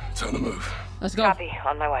 Time to move. Let's go. Copy.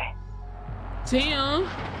 On my way. Damn.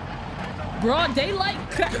 Broad daylight.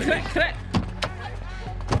 Crack, crack, crack.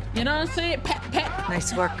 You know what I'm saying? Pat, pat.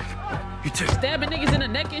 Nice work. You too. Stabbing niggas in the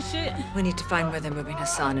neck and shit. We need to find where they're moving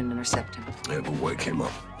Hassan and intercept him. Yeah, but wake him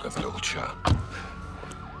up. Have a little chat.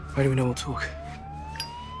 Why do we know we'll talk?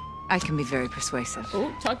 I can be very persuasive.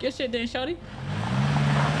 Oh, talk your shit then, shorty.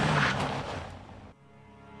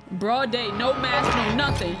 Broad day, no mask, no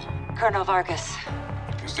nothing. Colonel Vargas.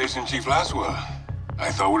 Station Chief Laswell.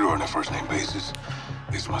 I thought we were on a first-name basis.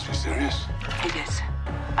 This must be serious. It is.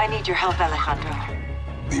 I need your help, Alejandro.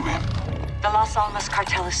 Dime. The Las Almas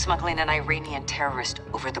cartel is smuggling an Iranian terrorist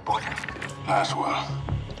over the border. Laswell.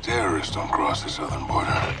 Terrorists don't cross the southern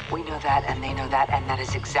border. We know that, and they know that, and that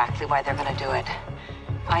is exactly why they're gonna do it.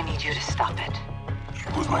 I need you to stop it.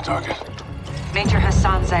 Who's my target? Major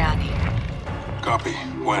Hassan Zayani. Copy.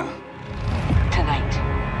 When? Tonight.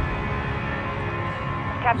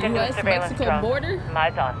 Captain, US surveillance Mexico drone. border?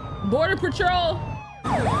 Eyes on. Border patrol.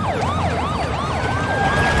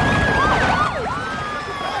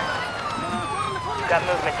 Got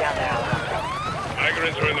movement down there, Alejandro.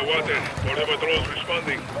 Migrants are in the water. Border patrol's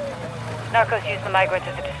responding. Narcos use the migrants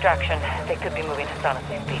as a distraction. They could be moving Hassan as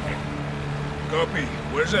we speak. Copy.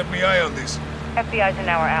 Where's FBI on this? FBI's an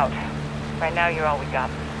hour out. Right now, you're all we got.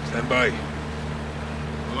 Stand by.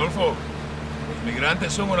 Rodolfo, los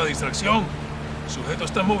migrantes son una distracción. El sujeto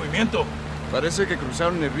está en movimiento. Parece que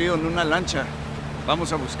cruzaron el río en una lancha.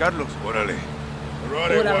 Vamos a buscarlos. Órale.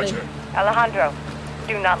 Órale, Watcher. Alejandro,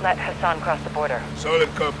 do not let Hassan cross the border. Solid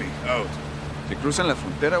copy. Out. Si cruzan la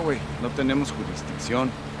frontera, güey, no tenemos jurisdicción.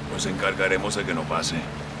 Nos encargaremos de que no pase.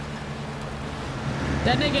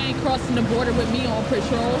 That nigga ain't crossing the border with me on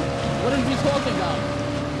patrol. What are you talking about?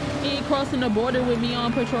 He ain't crossing the border with me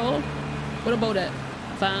on patrol. What about that?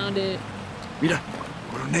 Found it. Mira,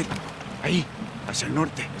 coronel. Ahí, hacia el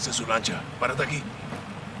norte. Esa es su lancha. Párate aquí.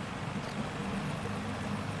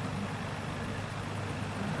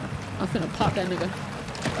 I'm finna pop that nigga.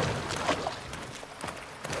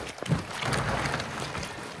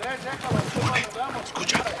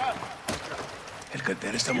 Escucha. El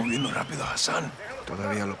cartel está moviendo rápido a Hassan.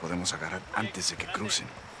 Todavía lo podemos agarrar antes de que crucen.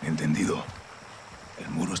 Entendido. El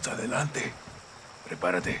muro está adelante.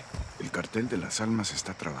 Prepárate. El cartel de las almas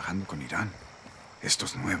está trabajando con Irán. Esto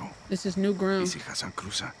es nuevo. This is new ground. Y si Hassan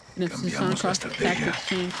cruza, And if Hassan cambiamos la crosses, estrategia. tactics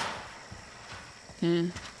change.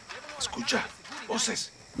 Damn. Escucha.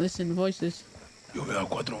 Voces. Listen, voices. Yo veo a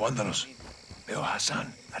 4 vándalos. Veo a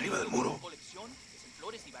Hassan arriba del muro.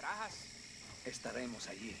 Estaremos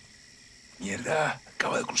allí. Mierda.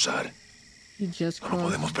 Acaba de cruzar. He just No lo crossed.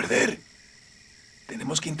 podemos perder.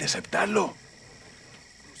 Tenemos que interceptarlo.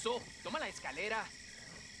 Cruzó. Toma la escalera.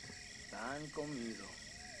 Tan comido.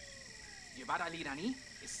 Llevar al iraní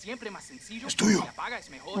es siempre más sencillo. Es tuyo. Si la paga es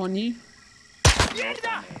mejor. Oni.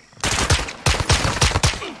 ¡Mierda!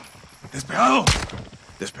 Despejado.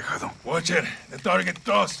 despejado. Watcher, the target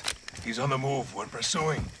crossed. He's on the move. We're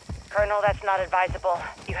pursuing. Colonel, that's not advisable.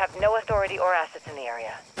 You have no authority or assets in the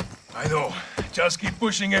area. I know. Just keep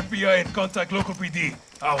pushing FBI and contact local PD.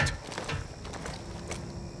 Out.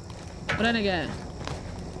 What that nigga at?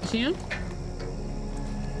 You see him?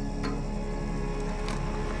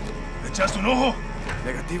 ¿Le echaste un ojo?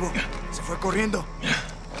 Negativo. Se fue corriendo.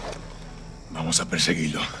 Vamos a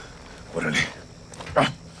perseguirlo. Órale.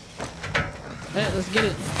 Hey, let's get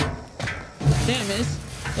it. Damn,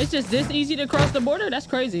 it's just this easy to cross the border? That's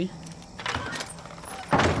crazy.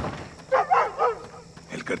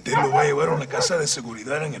 El cartel lo va a llevar a una casa de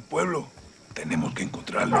seguridad en el pueblo. Tenemos que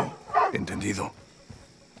encontrarlo. Entendido.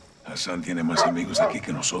 Hassan tiene más amigos aquí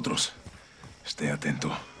que nosotros. Esté atento.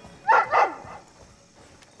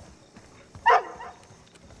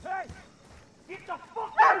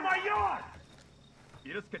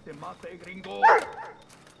 ¿Quieres que te mate, gringo?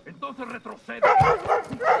 Entonces retrocede.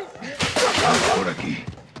 Por aquí.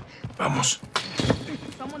 Vamos.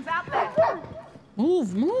 Someone's out there.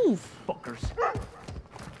 Move, move. Fuckers.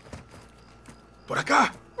 Por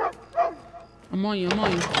acá. I'm on you, I'm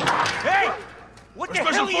on you. Hey! What the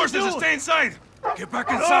Special hell are you forces doing? stay inside. Get back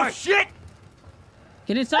inside. Oh, shit!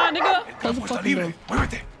 Get inside, nigga. Close the Está fucking door. libre.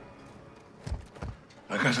 Muévete.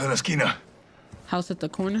 La casa de la esquina. House at the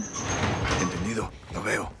corner. Entendido. Lo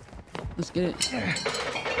veo. Let's get it.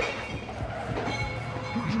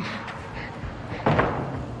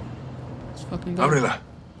 Let's fucking go. Ábrela.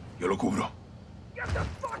 Yo lo cubro.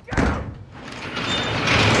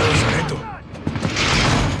 Sargento.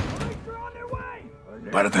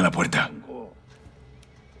 Párate en la puerta.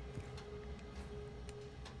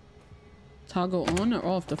 Toggle on or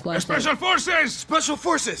off the flashlight? Special forces! Special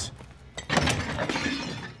forces.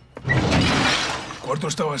 Cuarto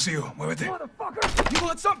está vacío. Muévete. You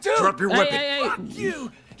want some too? Drop your weapon. Hey. Fuck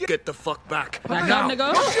you! Get the fuck back. Back now. up,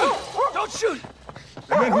 nigga. Don't shoot! Don't shoot!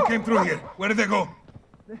 The men who came through here, where did they go?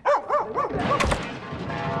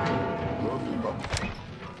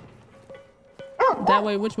 That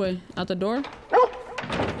way, which way? Out the door?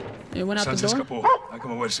 It went out the Sans door? escapó. Hay que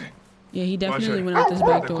moverse. Yeah, he definitely Watcher, went out this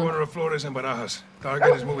back the door. corner of Flores and Barajas.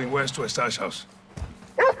 Target is moving west to a stash house.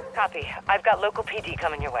 Copy. I've got local PD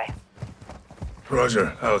coming your way.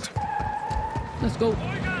 Roger, out. Let's go.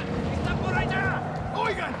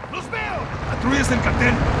 Oigan, los veo. Patrullas del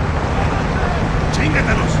cartel.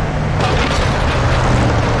 Chíngatelos.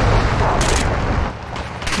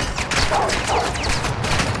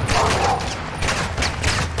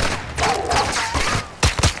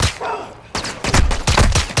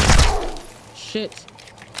 Shit.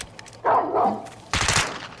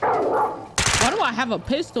 Why do I have a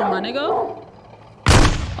pistol, my nigga?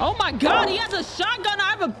 Oh my god, he has a shotgun.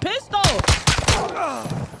 I have a pistol.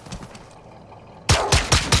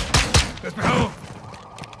 Despejado.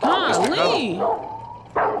 Golly.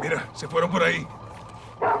 Mira, se fueron por ahí.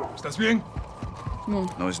 ¿Estás bien? Come on.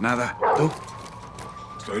 No es nada. ¿Tú?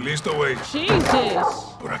 Estoy listo, güey.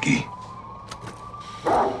 Jesus. Por aquí.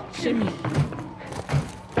 Shimmy.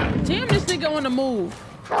 Damn, this nigga on the move.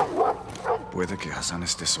 Puede que Hassan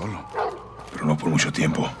esté solo. Pero no por mucho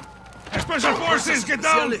tiempo. Special forces, get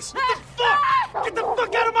down! What the fuck? Get the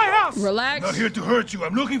fuck out of my house! Relax. Not here to hurt you.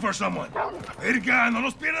 I'm looking for someone. Verga, no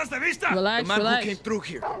los pierdas de vista. Relax, relax. through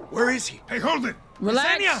here. Where is he? Hey, hold it.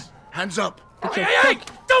 Relax. Hands up. Hey, hey!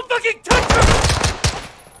 Don't fucking touch her!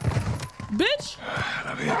 Bitch.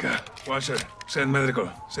 La verga. Watcher, send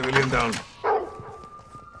medical. Civilian down.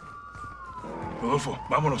 Rodolfo,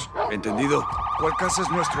 vámonos. Entendido. ¿Cuál casa es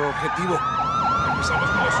nuestro objetivo? Empezamos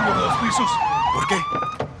con la suba de 2 pisos. ¿Por qué?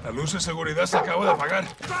 La luz de seguridad se acaba de apagar.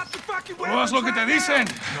 No haz lo que te dicen.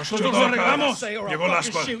 Nosotros lo arreglamos. Llegó el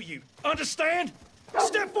aspa. Understand?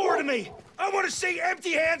 Step forward to me. I want to see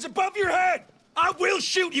empty hands above your head. I will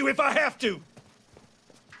shoot you if I have to.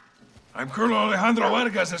 I'm Colonel Alejandro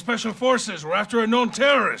Vargas of Special Forces. We're after a known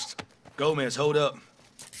terrorist. Gomez, hold up.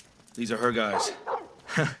 These are her guys.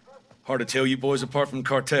 Hard to tell you boys apart from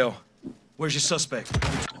cartel. Where's your suspect?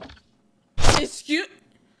 Excuse.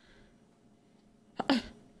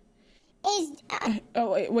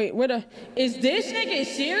 Oh wait, what a? Is this nigga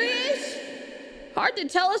serious? Hard to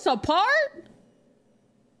tell us apart?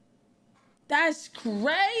 That's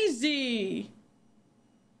crazy.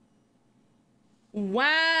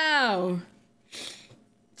 Wow.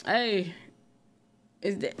 Hey,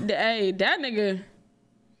 hey, that nigga,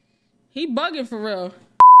 he bugging for real.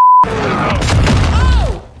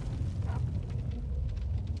 Oh!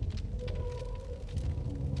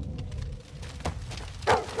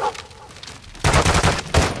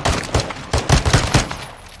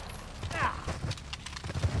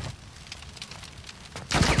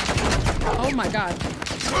 Oh my god.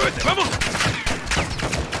 ¡Muévete, vamos!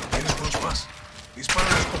 Tienes unos más.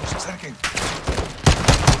 Dispárales cuando se acerquen.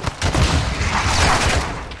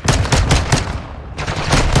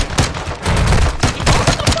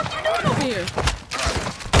 Over here.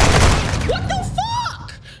 What the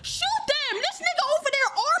fuck? Shoot them! This nigga over there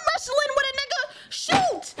arm wrestling with a nigga.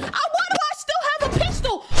 Shoot! Why do I still have a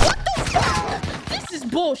pistol? What the fuck? This is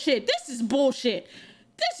bullshit. This is bullshit.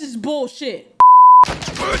 This is bullshit.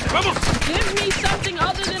 ¡Vamos! Give me something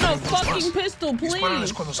other than a fucking pistol, please.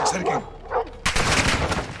 Dispárales cuando se acerquen.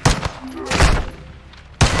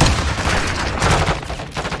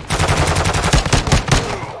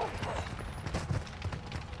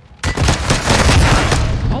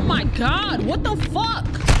 Oh my god, what the fuck?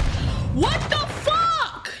 What the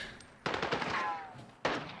fuck?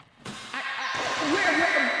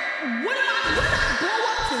 What did I blow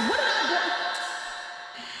up to? What did I blow?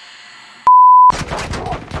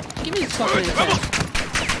 Please fucking attack.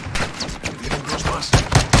 Vienen dos más.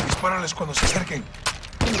 Dispárales cuando se acerquen.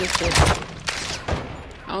 Give me this shit.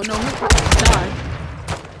 I don't know who. Die.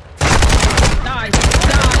 Die.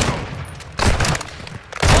 Die.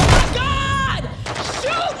 Oh my god!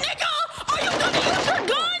 Shoot, nigga! Are you gonna use your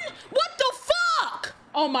gun? What the fuck?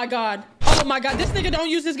 Oh my god. Oh my god. This nigga don't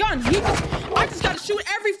use his gun. I just gotta shoot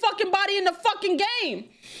every fucking body in the fucking game.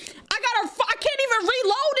 I can't even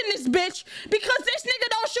reload in this bitch because this nigga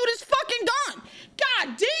don't shoot his fucking gun.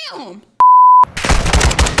 God damn.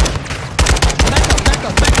 Back up, back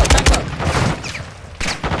up, back up, back up.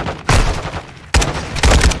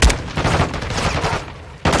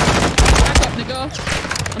 Back up, nigga.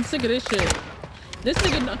 I'm sick of this shit. This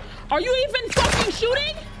nigga, are you even fucking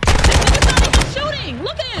shooting? This nigga's not even shooting.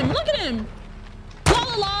 Look at him, look at him. La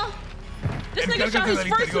la la. This nigga shot his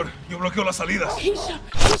first. Yo bloqueo las salidas. He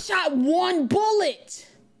shot one bullet.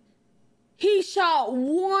 He shot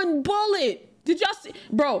one bullet. Did y'all see?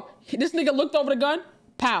 Bro, this nigga looked over the gun,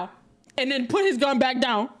 pow, and then put his gun back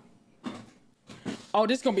down. Oh,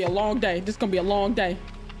 this is gonna be a long day. This is gonna be a long day.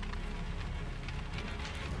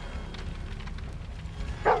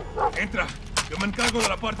 Entra. Yo me encargo de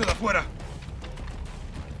la parte de afuera.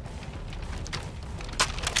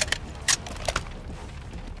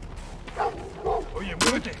 Oye,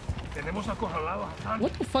 muévete. Tenemos acorralado a Hassan.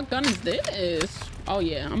 What the fuck gun is this? Oh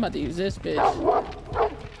yeah, I'm about to use this bitch.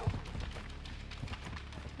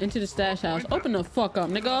 Into the stash house. Open the fuck up,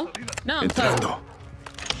 nigga. Now I'm tight.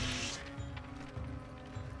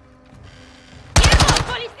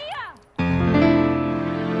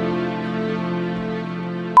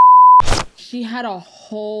 She had a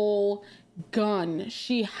whole gun.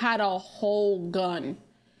 She had a whole gun.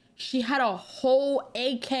 She had a whole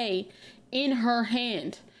AK in her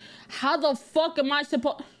hand. How the fuck am I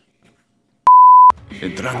supposed?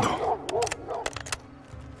 Entrando.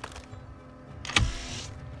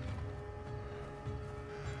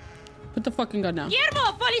 Put the fucking gun down.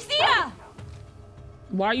 Guillermo, policía!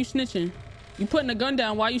 Why are you snitching? You putting the gun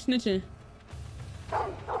down. Why are you snitching?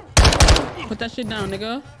 Put that shit down,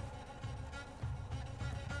 nigga.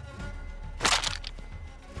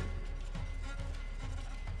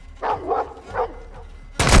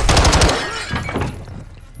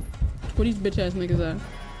 Where these bitch ass niggas at?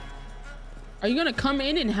 Are you gonna come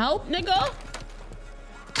in and help, nigga?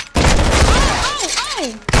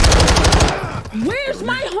 Oh! Where's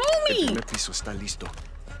my homie? El piso está listo.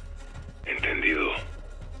 Entendido.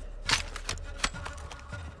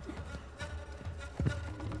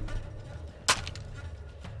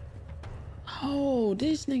 Oh,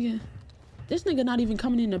 this nigga not even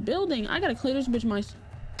coming in the building. I gotta clear this bitch myself.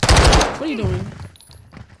 What are you doing?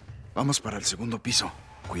 Vamos para el segundo piso.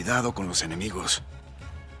 Cuidado con los enemigos.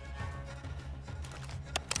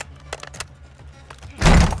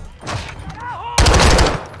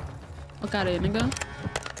 Fuck out of here, nigga.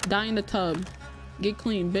 Die in the tub. Get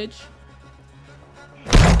clean, bitch.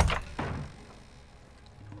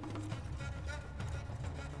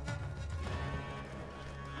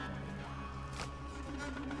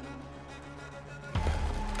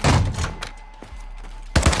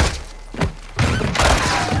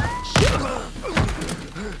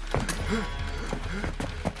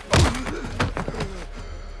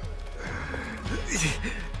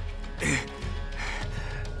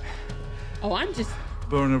 Oh, I'm just...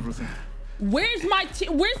 Burn everything. Where's the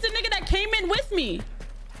nigga that came in with me?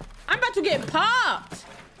 I'm about to get popped.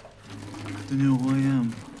 Do you know who I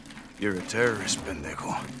am? You're a terrorist,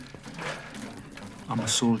 pendejo. I'm a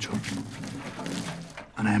soldier.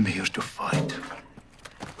 And I am here to fight.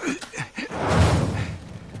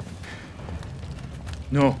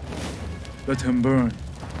 No. Let him burn,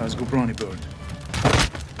 as Gobrani burned.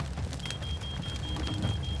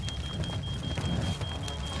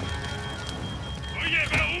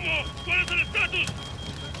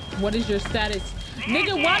 What is your status?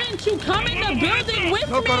 Nigga, why didn't you come in the building with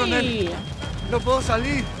me? Coronel. No puedo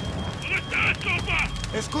salir.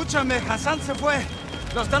 Escúchame, Hassan se fue.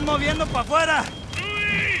 Lo están moviendo para afuera.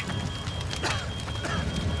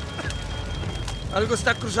 Algo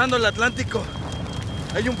está cruzando el Atlántico.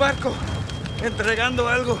 Hay un barco entregando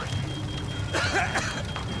algo.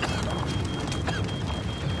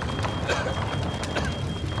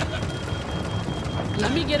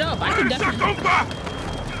 Let me get up. I can definitely...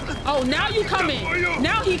 Oh, now you come in.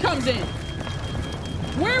 Now he comes in.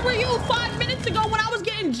 Where were you 5 minutes ago when I was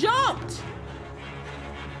getting jumped?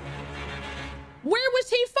 Where was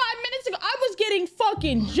he 5 minutes ago? I was getting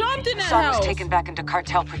fucking jumped in that house. Was taken back into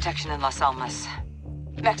cartel protection in Las Almas.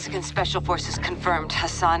 Mexican Special Forces confirmed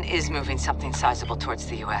Hassan is moving something sizable towards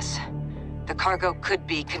the U.S. The cargo could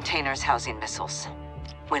be containers housing missiles.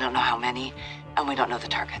 We don't know how many, and we don't know the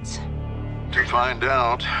targets. To find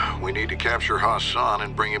out, we need to capture Hassan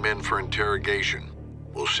and bring him in for interrogation.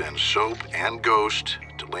 We'll send Soap and Ghost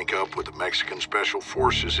to link up with the Mexican Special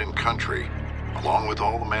Forces in country, along with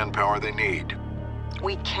all the manpower they need.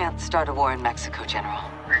 We can't start a war in Mexico, General.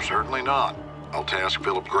 Certainly not. I'll task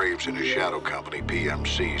Philip Graves and his shadow company,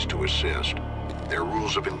 PMCs, to assist. Their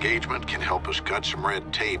rules of engagement can help us cut some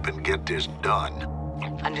red tape and get this done.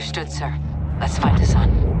 Understood, sir. Let's find Hassan.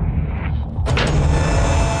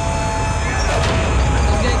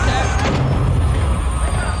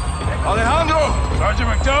 Alejandro! Sergeant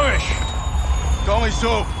McTavish! Call me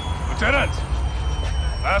Soap. Lieutenant!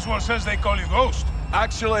 Last one says they call you Ghost.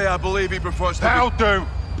 Actually, I believe he prefers to That'll do.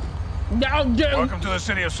 That'll do. Welcome to the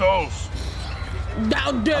City of Souls.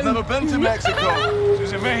 That'll do. I've never been to Mexico. This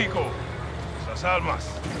is in Mexico. Las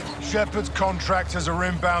Almas. Shepard's contractors are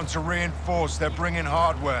inbound to reinforce. They're bringing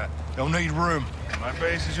hardware. They'll need room. My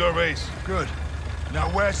base is your base. Good. Now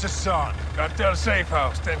where's Hassan? Cartel safe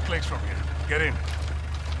house, 10 clicks from here. Get in.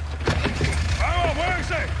 Vamos,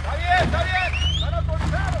 muévense! Está bien, están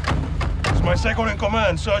autorizados. It's my second in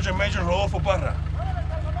command, Sergeant Major Rodolfo Parra.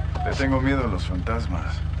 Le tengo miedo a los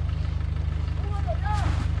fantasmas.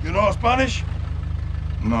 You know Spanish?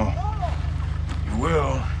 No. You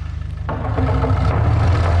will.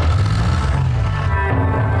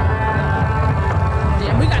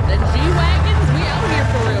 Damn, we got the G-Wagons. We out here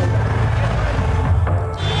for real.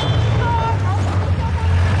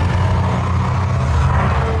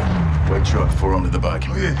 White truck, 4 under the back.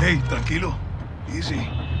 Oh, yeah. Hey, tranquilo. Easy.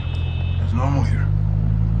 It's normal here.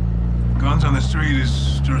 Guns on the street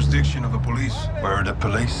is jurisdiction of the police. Where are the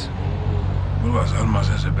police? Well, Las Almas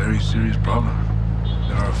has a very serious problem.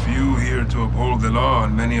 There are few here to uphold the law,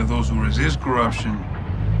 and many of those who resist corruption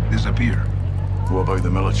disappear. What about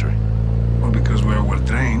the military? Well, because we're well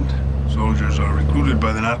trained, soldiers are recruited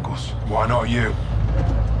by the narcos. Why not you?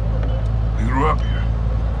 We grew up here.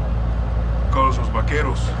 Call us los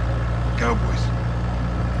vaqueros, cowboys.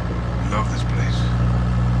 We love this place,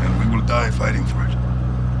 and we will die fighting for it.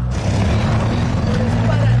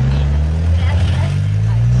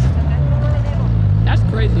 That's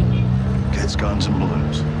crazy. Kids, guns, and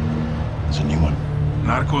balloons. There's a new one.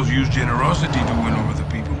 Narcos use generosity to win over the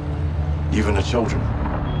people. Even the children.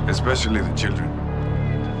 Especially the children.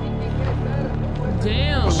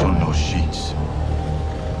 Damn. What's on those sheets?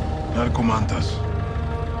 Narcomantas.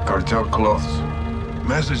 Cartel cloths.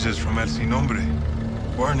 Messages from El Sin Nombre.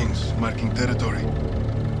 Warnings marking territory.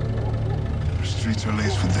 Our streets are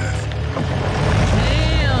laced with death.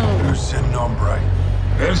 Damn. Who's Sin Nombre?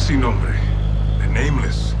 El Sin Nombre. The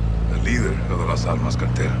nameless. The leader of the Las Almas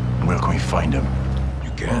cartel. Where can we find him?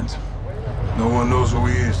 You can't. No one knows who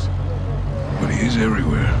he is. But he is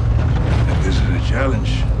everywhere. And this is a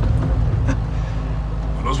challenge.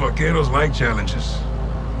 Los vaqueros like challenges.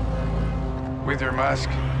 With your mask,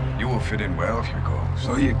 you will fit in well if you go.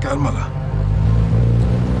 Oye, cálmala.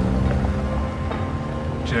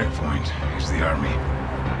 Checkpoint is the army.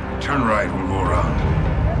 Turn right, we'll go around.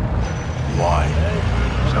 Why?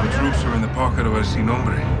 Some troops are in the pocket of El Sin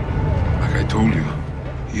Nombre. Like I told you,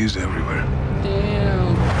 he is everywhere.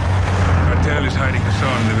 Damn. Cartel is hiding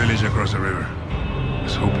Hassan in the village across the river.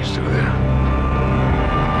 Let's hope he's still there.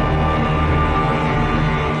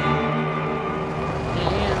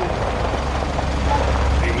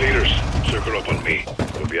 Team leaders, circle up on me.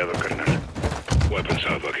 Copiado, carnal. Weapons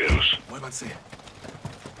out, vaqueros. Muévanse.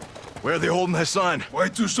 Where are they holding Hassan?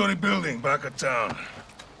 White two-story building back of town.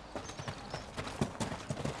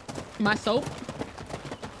 My soap?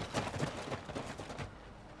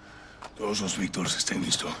 Todos los Víctores estén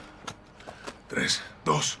listos. 3,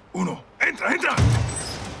 2, 1. ¡Entra, entra!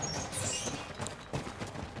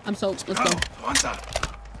 I'm soap. Let's go. Avanza.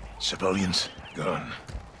 Civilians. Gone.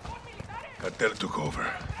 Cartel took over.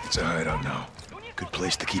 It's a hideout now. Good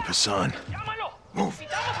place to keep Hassan. Move.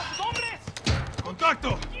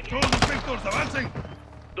 Contacto. Todos los Víctores, avancen.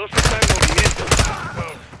 Dos están en movimiento.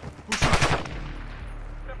 Push up.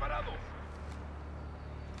 Preparados.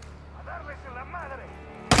 A darles en la madre.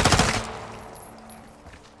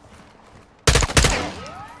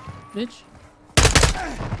 Bitch.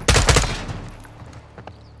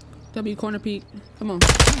 W corner peek. Come on.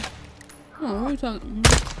 Come on, what are you talking?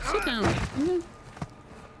 Sit down. Okay.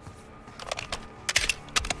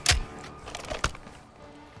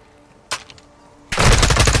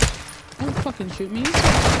 Don't fucking shoot me.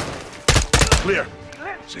 Clear.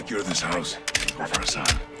 Secure this house. Go for Hassan.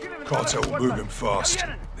 Cartel will move him fast.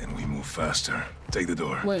 Then we move faster. Take the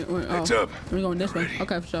door. Wait. Heads Oh. up. We're going this way. Ready.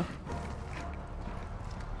 Okay, for sure.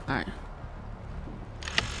 Alright.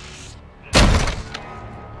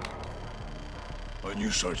 On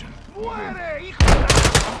you, Sergeant.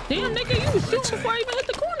 Damn, nigga, you was shooting before I even hit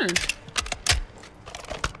the corner.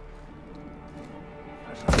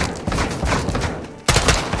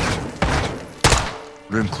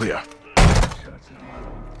 Room clear.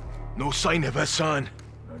 No sign of Hassan.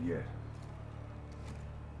 Not yet.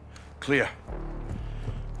 Clear.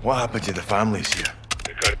 What happened to the families here?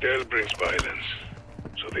 The cartel brings violence,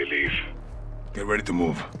 so they leave. Get ready to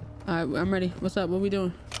move. All right, I'm ready. What's up? What we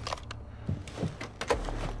doing?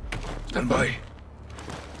 Stand by.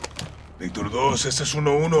 Víctor 2, este es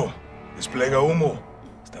 1-1. Desplega humo.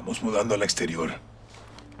 Estamos mudando al exterior.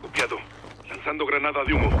 Copiado. Lanzando granada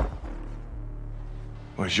de humo.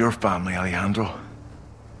 Where's your family, Alejandro?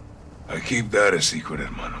 I keep that a secret,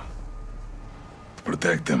 hermano. To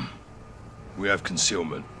protect them. We have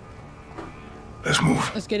concealment. Let's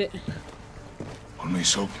move. Let's get it. On me,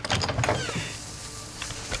 Soap.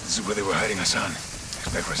 This is where they were hiding Hassan.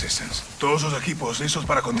 Expect resistance. Todos los equipos listos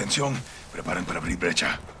para contención. Preparen para abrir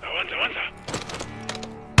brecha. Avanza, avanza.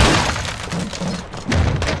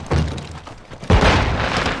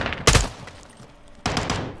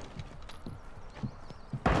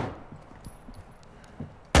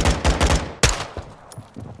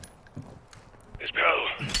 Despejado.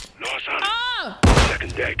 No Hassan. Ah!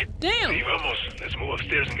 Second deck. Damn. Sí, vamos. Let's move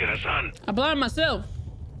upstairs and get Hassan. I blinded myself.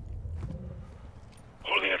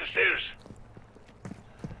 Holding at the stairs.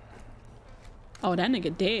 Oh, that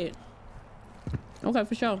nigga dead. Okay,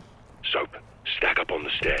 for sure. Soap, stack up on the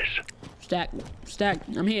stairs. Stack.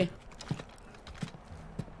 I'm here.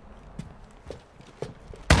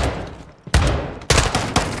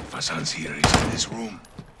 Hassan's here. He's in this room.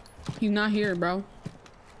 He's not here, bro.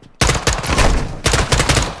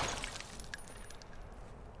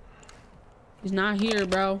 He's not here,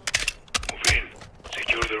 bro. Move in.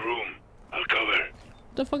 Secure the room. I'll cover.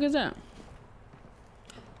 What the fuck is that?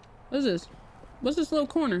 What is this? What's this little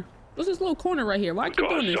corner? What's this little corner right here? Why I keep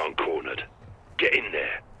doing this? Hassan cornered. Get in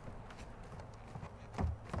there.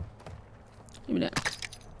 Give me that.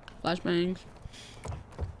 Flashbangs.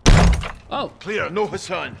 Oh. Clear, no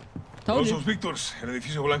Hassan. Told you. Los Víctors. El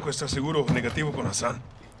edificio blanco está seguro. Negativo con Hassan.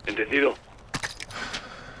 Entendido.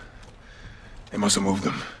 They must have moved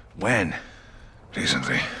them. When?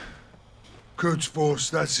 Recently. Quds Force,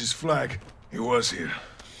 that's his flag. He was here.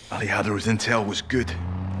 Alejandro's intel was good.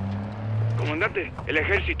 Comandante, el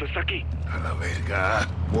ejército está aquí. A la verga.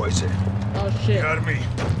 What is it? Oh shit. The army.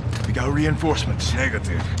 We got reinforcements.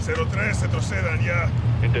 Negative. 03, retrocedan ya.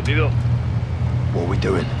 Entendido. What are we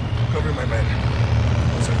doing? Cover my men.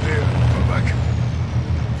 Once I'm there, fall back.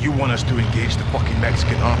 You want us to engage the fucking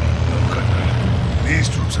Mexican army? No, Colonel. These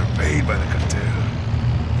troops are paid by the cartel.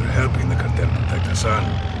 They're helping the cartel protect Hassan.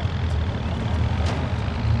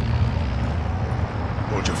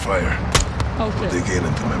 Hold your fire. Oh shit. Dig in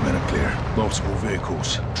until my men are clear. Multiple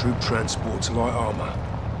vehicles, troop transports, light armor.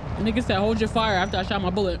 The nigga said, hold your fire after I shot my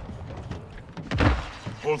bullet.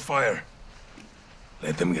 Hold fire.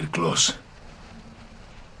 Let them get close.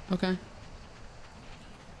 Okay.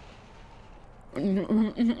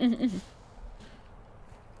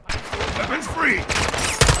 Weapons free!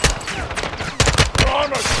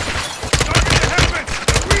 Armor! Target the helmets!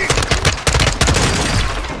 They're weak!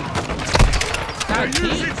 They're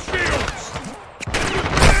using shields!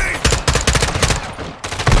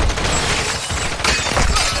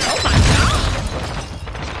 Oh my god!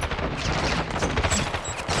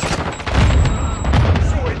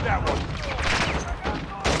 Sorted that one!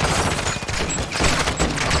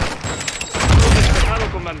 Despejado,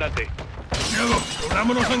 comandante. Cielo,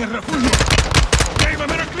 unámonos en el refugio. Okay, my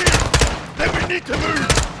men are clear. Then we need to move.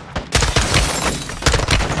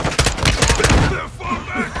 Fall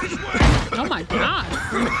back this way. Oh my god!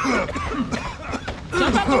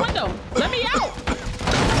 Jump out the window! Let me out!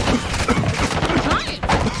 I'm trying!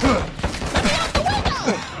 Let me out the window!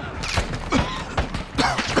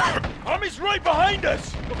 Army's right behind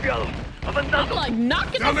us! Copiado. I'm Avanzando. like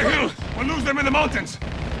knocking Down the the hill. We'll lose them in the mountains.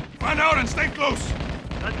 Find out and stay close.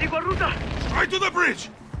 Antigua ruta. Straight to the bridge.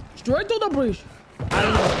 Straight to the bridge.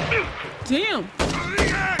 Damn.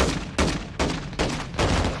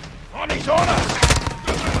 Army's on us.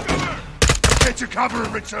 Get your cover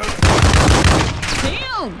and return.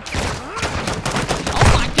 Damn. Oh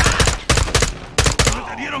my god.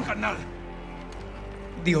 Te dieron, carnal.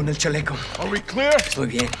 Dio en el chaleco. Are we clear? Estoy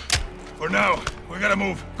bien. For now, we gotta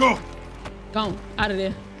move. Go. Gone. Out of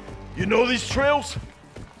there. You know these trails?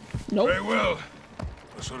 Nope. Very well.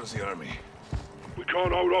 But so does the army. We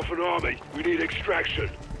can't hold off an army. We need extraction.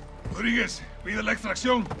 Rodriguez, pide la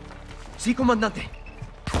extracción. Sí, comandante.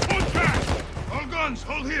 Hold fast. All guns,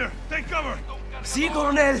 hold here. Take cover. Sí,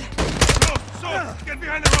 coronel. So, get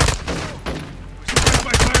behind the rocks.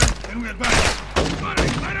 Then we advance. Light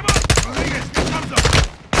him up! Rodriguez, get thumbs up!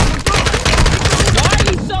 Why are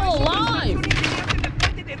you so alive?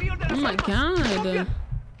 Oh my god.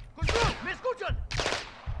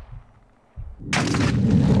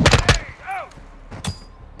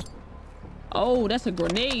 Oh, that's a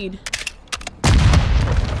grenade.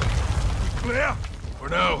 Clear? For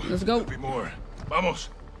now. Let's go. There'll be more. Vamos.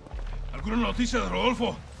 ¿Alguna noticia de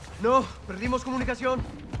Rodolfo? No, perdimos comunicación.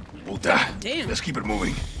 Puta. Damn. Let's keep it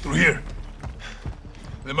moving. Through here.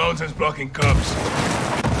 The mountain's blocking Cubs.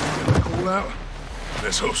 Can we cool out?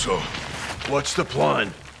 Let's hope so. What's the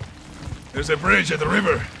plan? There's a bridge at the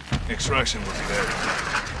river. Extraction will be there.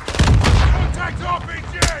 Contact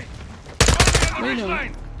RPG! On the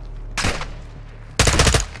line!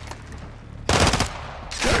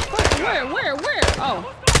 Where? Oh.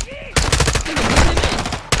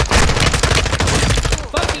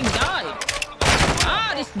 Fucking died.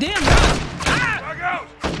 Ah, this damn rock. Ah!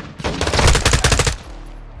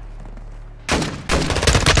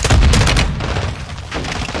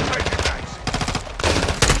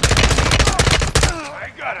 I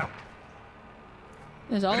got him.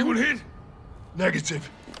 That's all. Anyone hit? Negative.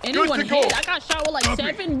 Anyone hit? I got shot with like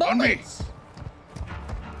 7 bullets.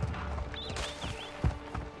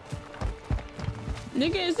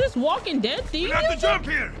 Nigga, is this Walking Dead thing? We have to jump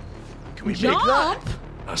here. Can we jump? Make that?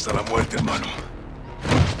 Hasta la muerte, hermano.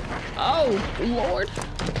 Oh, Lord.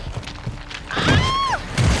 Ah!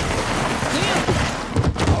 Damn.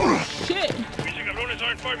 Oh, shit. These cabrones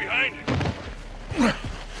aren't far behind.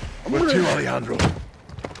 Where to, Alejandro?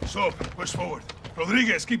 So, push forward.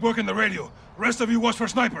 Rodriguez, keep working the radio. Rest of you watch for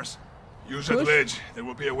snipers. Use that ledge. There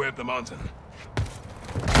will be a way up the mountain.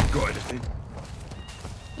 Go ahead, Steve.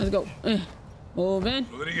 Let's go. Move in.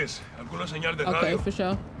 Rodriguez, ¿alguna señal de radio? Okay, for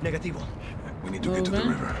sure. Negativo. We need to get to the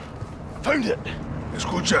river. Found it.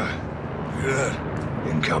 Escucha. Hear that?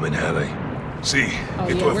 Incoming heli. See,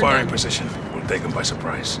 get to a firing position. We'll take them by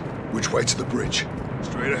surprise. Which way to the bridge?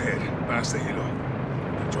 Straight ahead, past the hilo.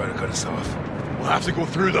 They'll try to cut us off. We'll have to go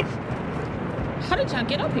through them. How did y'all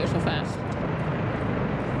get up here so fast?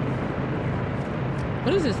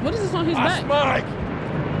 What is this? What is this on his back? Mike!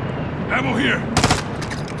 Ammo here.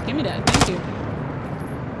 Give me that. Thank you.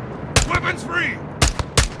 Weapons free!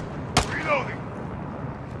 Reloading.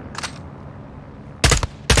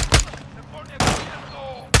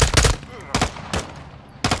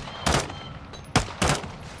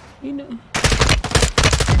 You know.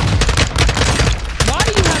 Why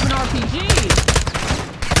do you have an RPG?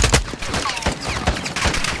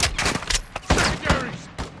 Secondaries.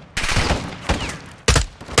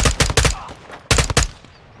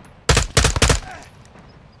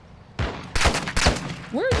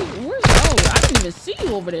 Where's oh, I didn't even see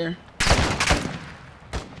you over there.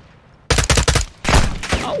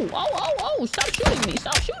 Oh, stop shooting me.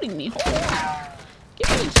 Stop shooting me. Hold on. Give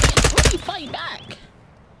me a chance. Let me fight back.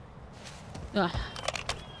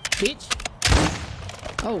 Bitch.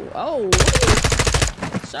 Oh.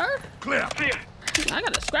 Sir? Clear. I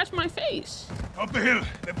gotta scratch my face. Up the hill.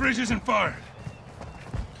 The bridge isn't far.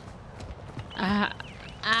 In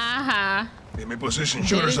my position.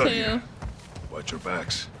 Shooters out here. Watch your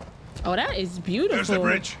backs. Oh, that is beautiful. There's the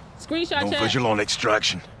bridge. Screenshot no chat. visual on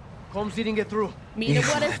extraction. Comms didn't get through. Me the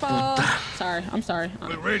waterfall. Sorry, I'm sorry.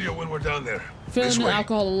 We'll radio when we're down there. Feeling the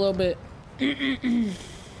alcohol a little bit.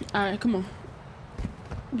 All right, come on.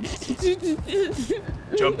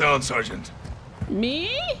 Jump down, Sergeant.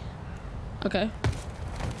 Me? Okay.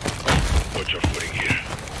 Watch your footing here.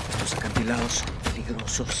 Estos acantilados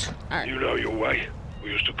peligrosos. Right. You know your way.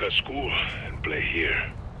 We used to cut school and play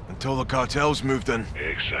here. Until the cartels moved in.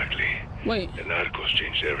 Exactly. Wait. The narcos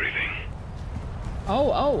changed everything.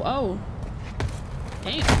 Oh.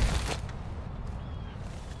 Damn.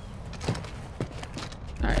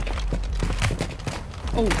 Alright.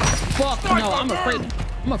 Oh, fuck no, I'm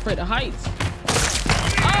afraid of heights.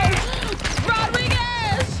 Oh,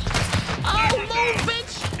 Rodriguez! Oh, move,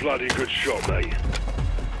 bitch! Bloody good shot, mate.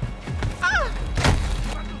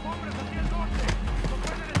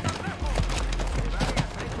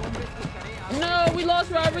 No, we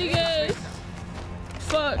lost Rodriguez.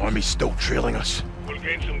 Fuck. Army's still trailing us. We'll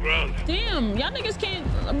gain some ground. Damn, y'all niggas can't,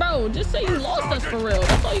 bro. Just say you lost us for real.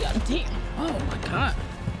 That's all you got. Damn. Oh my god.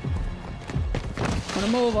 On the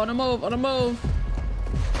move.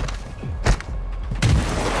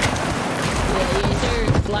 Yeah, sir.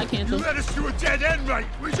 Fly cancel. You led us to a dead end, mate.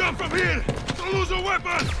 We jump from here. Don't lose a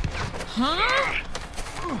weapon. Huh?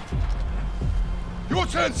 Your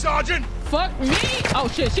turn, Sergeant. Fuck me. Oh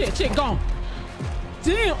shit, gone.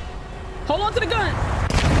 Damn. Hold on to the gun.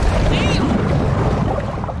 Damn.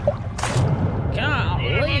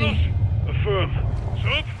 Golly. Affirm.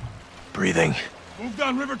 Soap? breathing. Move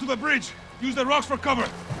downriver to the bridge. Use the rocks for cover.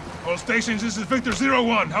 All stations, this is Victor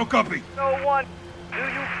 01. How copy? 01. Do you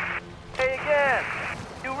say again?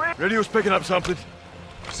 You Radio's picking up something.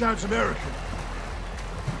 Sounds American.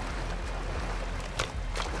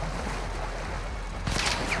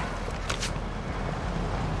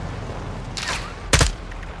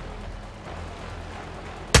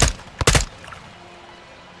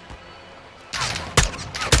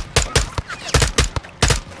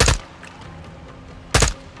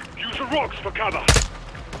 Use the rocks for cover.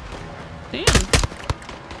 Damn.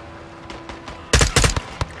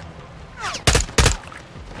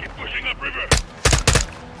 Keep pushing upriver.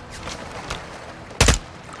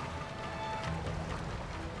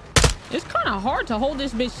 It's kind of hard to hold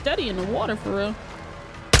this bitch steady in the water, for real.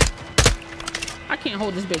 I can't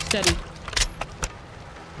hold this bitch steady.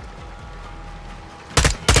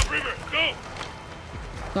 Upriver, go.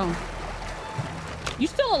 Go. You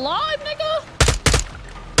still alive, nigga?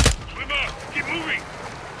 Swim up. Keep moving.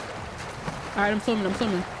 All right, I'm swimming. I'm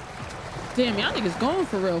swimming. Damn, y'all niggas going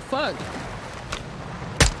for real. Fuck.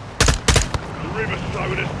 The river's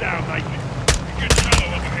slowing us down, mate. You get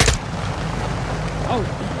shallow up ahead. Oh,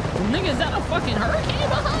 nigga, is that a fucking hurricane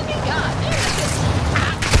behind me? God damn, that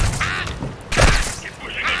shit. Keep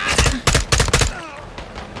pushing upriver, go.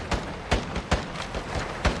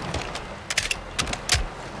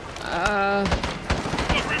 Oh.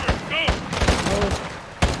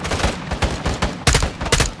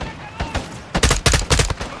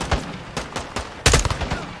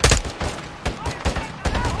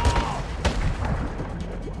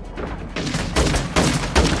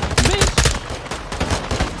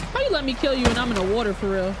 Let me kill you and I'm in the water for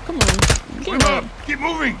real. Come on. Swim up. Keep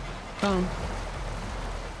moving. Come.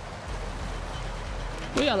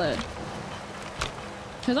 Where y'all at?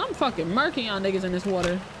 Cause I'm fucking murking y'all niggas in this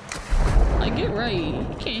water. Like, get right.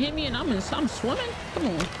 You can't hit me and I'm swimming? Come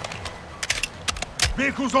on.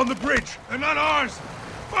 Vehicles on the bridge. They're not ours.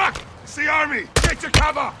 Fuck. It's the army. Get to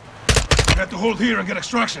cover. We have to hold here and get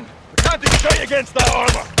extraction. We can't do straight against that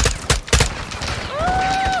armor.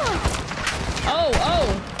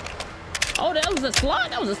 Oh, that was a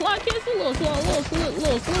slide? That was a slide cancel? Little cancel?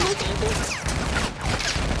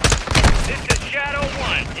 This is Shadow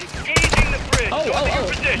 1, engaging the bridge. Over your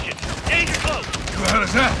position. Danger close. What the hell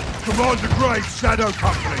is that? Commander Graves, Shadow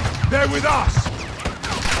Company. They're with us.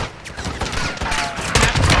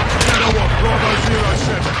 Shadow 1, Bravo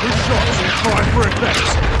 07. Good shots and try for effect.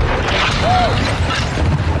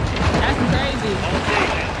 That's crazy. All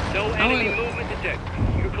stations, no enemy movement detected.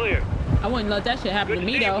 You're clear. I wouldn't let that shit happen to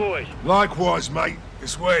me, though. Boys. Likewise, mate.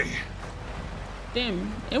 This way.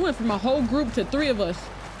 Damn, it went from a whole group to 3 of us.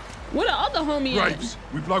 Where the other homie Graves,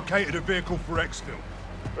 we've located a vehicle for exfil.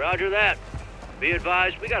 Roger that. Be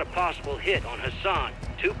advised, we got a possible hit on Hassan,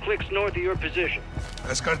 2 clicks north of your position.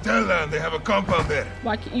 That's cartel land. They have a compound there.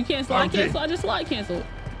 Why you can't slide cancel? I just slide cancel.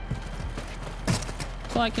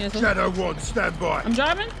 Slide cancel. Shadow 1, stand by. I'm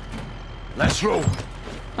driving? Let's roll.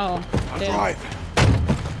 Oh, I'll drive.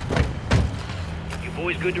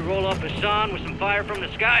 Boys good to roll off Hassan with some fire from the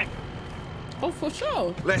sky? Oh, for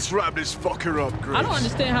sure. Let's wrap this fucker up, Graves. I don't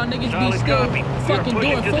understand how niggas Solid be still copy. fucking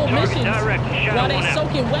doing full missions while they out.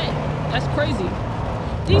 soaking wet. That's crazy.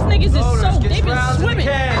 These niggas is soaked. They've been swimming.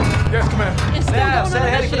 Yes, Commander. And still Now, going set on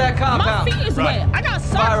ahead that for shit. that compound. My feet is wet. I got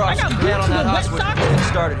socks. I got boots with wet socks. Get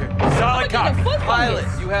started here. Solid copy. Pilot,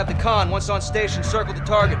 you have the con. Once on station, circle the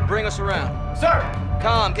target. Bring us around. Sir.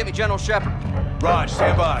 Com, get me General Shepard. Raj,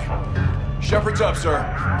 stand by. Shepard's up, sir.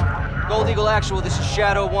 Gold Eagle Actual, this is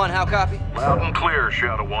Shadow 1. How copy? Loud and clear,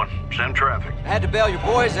 Shadow 1. Send traffic. I had to bail your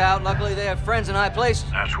boys out. Luckily, they have friends in high places.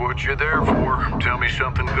 That's what you're there for. Tell me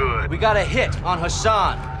something good. We got a hit on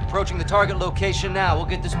Hassan. Approaching the target location now. We'll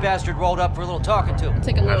get this bastard rolled up for a little talking to.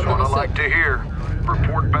 Take a little That's what I like to hear.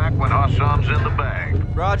 Report back when Hassan's in the bag.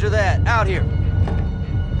 Roger that. Out here.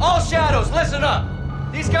 All Shadows, listen up.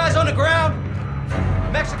 These guys on the ground,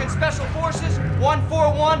 Mexican Special Forces,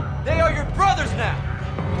 141, they are your brothers now.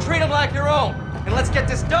 Treat them like your own. And let's get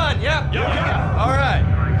this done, yeah? Yeah. All right.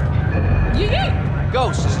 Yeah.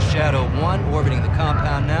 Ghost, this is Shadow 1, orbiting the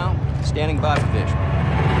compound now. Standing by for vision.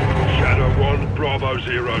 Shadow 1, Bravo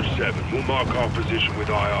 07. We'll mark our position with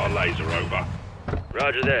IR laser, over.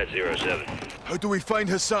 Roger that, 07. How do we find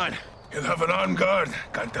Hassan? He'll have an armed guard.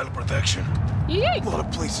 Cartel protection. Yeah. A lot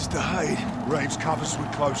of places to hide. Graves covers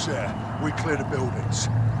with close air. We clear the buildings.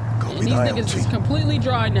 And these niggas is completely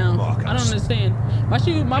dry now. I don't understand. My boots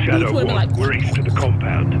would have been like... We're east of the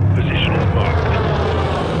compound. Position is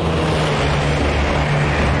marked.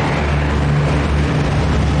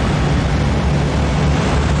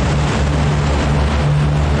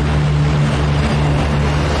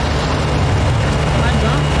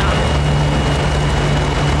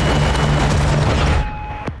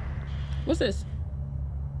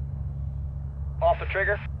 off the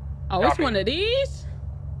trigger. Oh, it's one of these?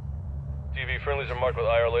 TV friendlies are marked with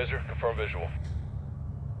IR laser. Confirm visual.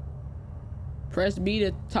 Press B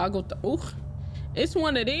to toggle the... Ooh. It's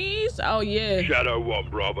one of these? Oh, yeah. Shadow 1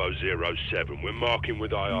 Bravo 07. We're marking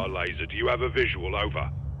with IR laser. Do you have a visual? Over.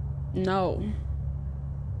 No.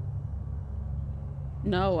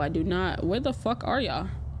 No, I do not. Where the fuck are y'all?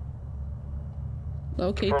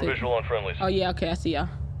 Locate Confirm visual on friendlies. Oh, yeah, okay, I see y'all.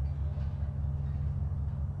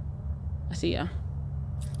 I see y'all.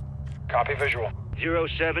 Copy visual.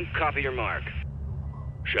 07, copy your mark.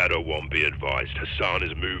 Shadow 1, be advised. Hassan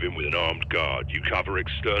is moving with an armed guard. You cover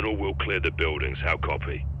external, we'll clear the buildings. How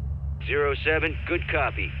copy? 07, good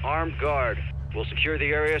copy. Armed guard. We'll secure the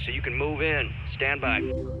area so you can move in. Stand by.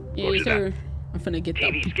 Yeah, sir. I'm finna get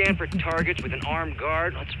TV, scan for targets with an armed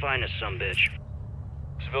guard. Let's find this sumbitch.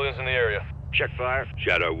 Civilians in the area. Check fire.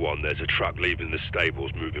 Shadow 1, there's a truck leaving the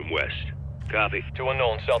stables moving west. Copy. 2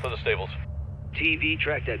 unknown south of the stables. TV,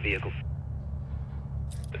 track that vehicle.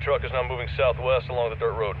 The truck is now moving southwest along the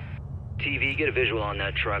dirt road. TV, get a visual on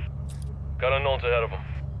that truck. Got unknowns ahead of them.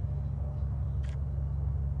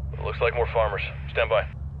 It looks like more farmers. Stand by.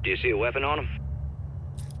 Do you see a weapon on them?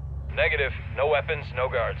 Negative. No weapons, no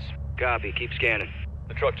guards. Copy. Keep scanning.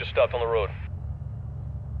 The truck just stopped on the road.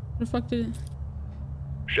 What the fuck did it?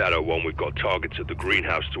 Shadow 1, we've got targets at the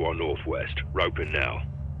greenhouse to our northwest. Roping now.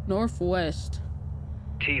 Northwest.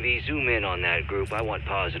 TV, zoom in on that group. I want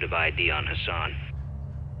positive ID on Hassan.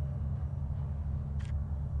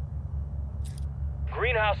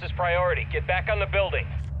 Greenhouse is priority. Get back on the building.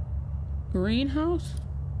 Greenhouse?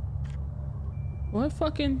 What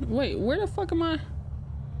fucking... Wait, where the fuck am I?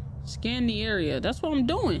 Scan the area. That's what I'm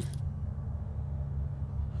doing.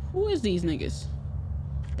 Who is these niggas?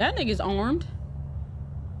 That nigga's armed.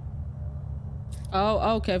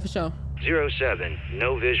 Oh, okay, for sure. 07,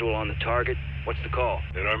 no visual on the target. What's the call?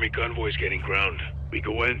 An army convoy's getting ground. We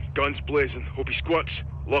go in, guns blazing. Hope he squats.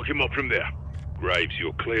 Lock him up from there. Graves,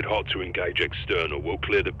 you're cleared hot to engage external. We'll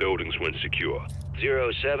clear the buildings when secure.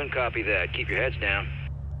 07, copy that. Keep your heads down.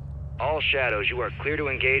 All shadows, you are clear to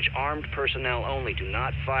engage armed personnel only. Do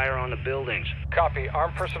not fire on the buildings. Copy.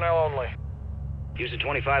 Armed personnel only. Use the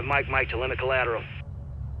 25 mic to limit collateral.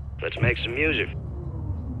 Let's make some music.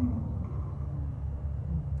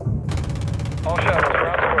 All shadows,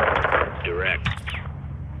 ground zero. Direct.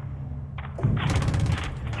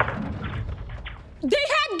 They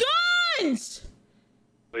had guns!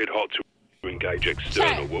 Cleared hot to engage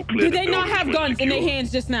external. We'll clear Did they not have guns in their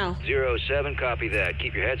hands just now? 07, copy that.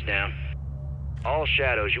 Keep your heads down. All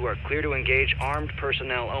shadows, you are clear to engage armed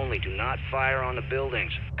personnel only. Do not fire on the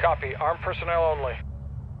buildings. Copy. Armed personnel only.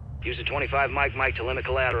 Use the 25 mic to limit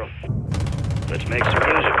collateral. Let's make some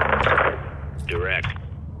music. Direct.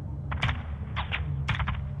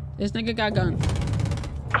 This nigga got guns.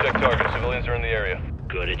 Check target. Civilians are in the area.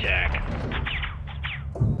 Good attack.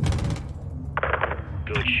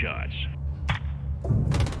 Good shots.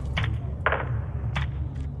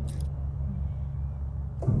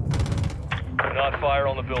 Do not fire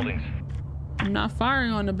on the buildings. I'm not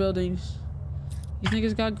firing on the buildings. These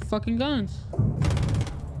niggas got fucking guns.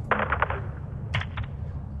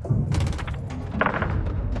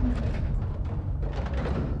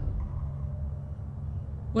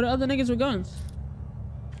 What are other niggas with guns?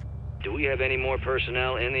 Do we have any more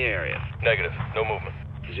personnel in the area? Negative. No movement.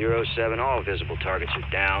 07, all visible targets are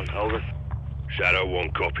down. Over. Shadow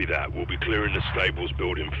 1, copy that. We'll be clearing the stables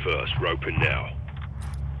building first. Roping now.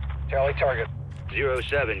 Tally target.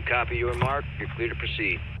 07, copy your mark. You're clear to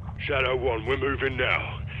proceed. Shadow 1, we're moving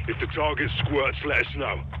now. If the target squirts, let us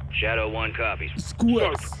know. Shadow 1 copies.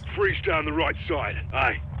 Squirts. So, freeze down the right side.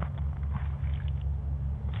 Aye.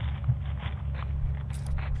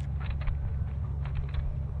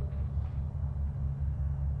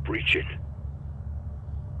 Breaching.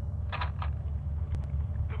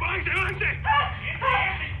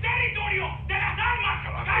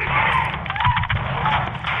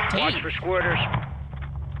 Watch for squirters.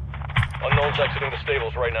 Unknowns exiting the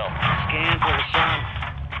stables right now. Scan for Hassan.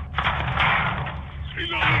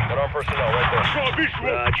 Got our personnel right there.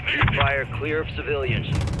 Roger. Keep fire clear of civilians.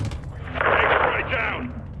 Right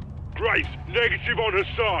down. Graves, negative on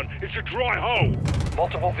Hassan. It's a dry hole.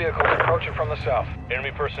 Multiple vehicles approaching from the south.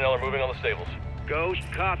 Enemy personnel are moving on the stables. Ghost,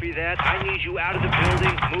 copy that. I need you out of the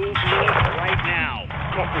building. Move right now.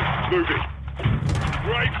 Copy. Moving.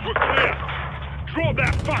 Graves, we're clear. Drop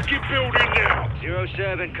that fucking building now.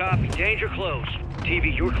 07, copy. Danger close.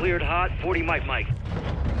 TV, you're cleared hot. 40 mic.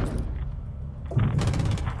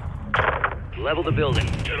 Level the building.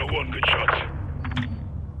 Shadow 1, good shots.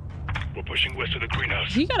 We're pushing west of the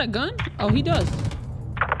greenhouse. He got a gun? Oh, he does.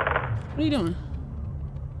 What are you doing?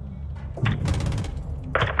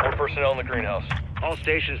 More personnel in the greenhouse. All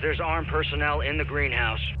stations, there's armed personnel in the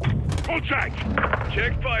greenhouse. Contact!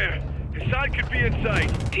 Check fire. Hassan could be inside.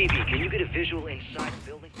 TV, can you get a visual inside the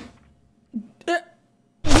building?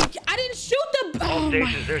 I didn't shoot the... All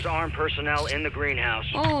stations, there's armed personnel in the greenhouse.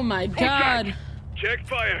 Oh my God. Check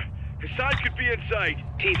fire. Hassan could be inside.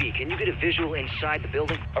 TV, can you get a visual inside the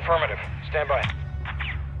building? Affirmative. Stand by.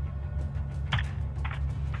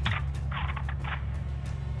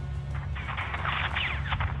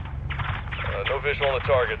 No visual on the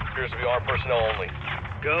target. Appears to be armed personnel only.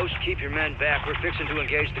 Ghost, keep your men back. We're fixing to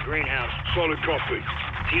engage the greenhouse. Solid copy.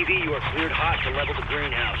 TV, you are cleared hot to level the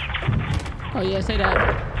greenhouse. Oh yeah, say that.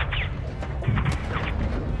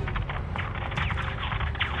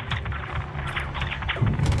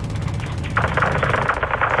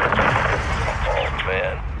 Oh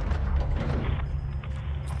man.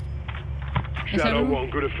 Shadow 1,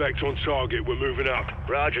 good effect on target. We're moving up.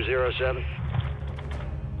 Roger, 07.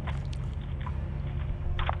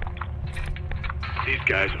 These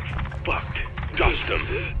guys are fucked. Dust them.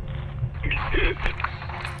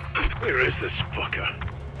 Where is this fucker?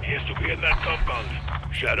 He has to be in that compound.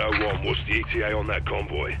 Shadow 1, what's the ETA on that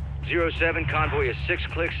convoy? 07, convoy is 6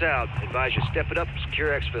 clicks out. Advise you step it up,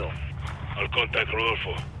 secure exfil. I'll contact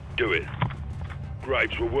Rodolfo. Do it.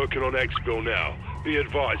 Graves, we're working on exfil now. Be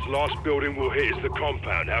advised, last building we'll hit is the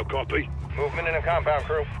compound. How copy? Movement in the compound,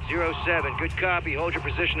 crew. 07, good copy. Hold your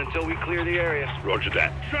position until we clear the area. Roger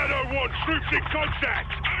that. Shadow 1, troops in contact!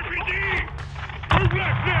 RPG! Move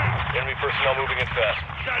left now! Enemy personnel moving in fast.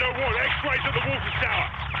 Shadow 1, X-rays at the water tower.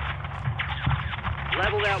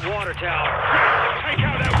 Level that water tower. Take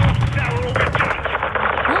out that water tower or we're done!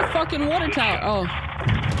 What fucking water tower? Oh.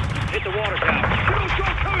 Hit the water tower. You don't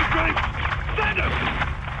stop coming, Graves! Send him!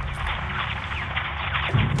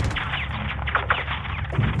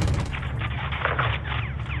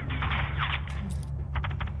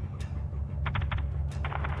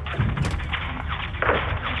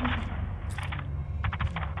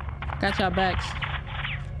 Got y'all backs.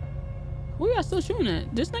 Who y'all still shooting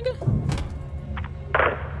at? This nigga?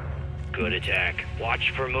 Good attack. Watch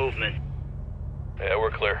for movement. Yeah, we're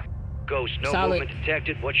clear. Ghost, no Solid. movement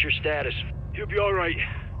detected. What's your status? You'll be alright.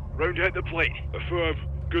 Round at the plate. Affirm.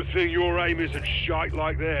 Good thing your aim isn't shite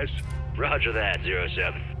like theirs. Roger that,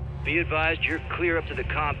 07. Be advised, you're clear up to the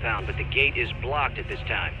compound, but the gate is blocked at this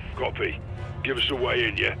time. Copy. Give us a way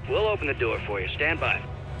in, yeah? We'll open the door for you. Stand by.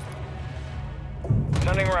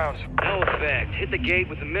 Sending rounds. No effect. Hit the gate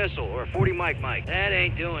with a missile or a 40 mic. That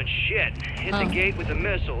ain't doing shit. Hit the gate with a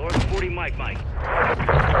missile or the 40 mic.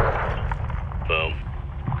 Boom.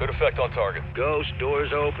 Good effect on target. Ghost,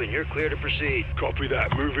 doors open. You're clear to proceed. Copy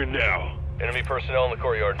that. Moving now. Enemy personnel in the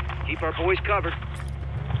courtyard. Keep our boys covered.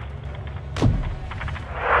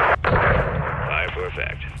 Fire for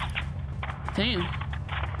effect. Damn.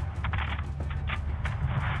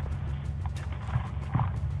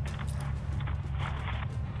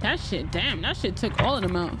 That shit, damn, that shit took all of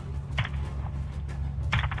them out.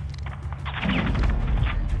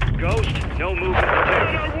 Ghost, no movement.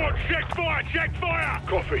 Shadow 1, check fire! Check fire!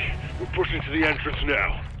 Copy. We're pushing to the entrance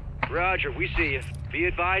now. Roger, we see you. Be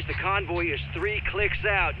advised, the convoy is 3 clicks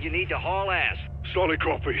out. You need to haul ass. Solid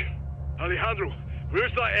copy. Alejandro,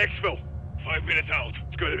 where's that exfil? 5 minutes out.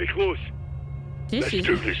 It's going to be close. Let's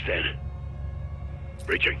do this then.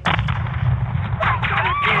 Reaching.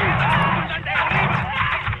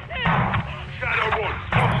 Shadow 1,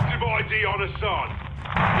 positive ID on Hassan.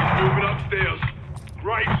 He's moving upstairs.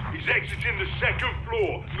 Graves, he's exiting the 2nd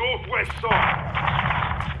floor, northwest side.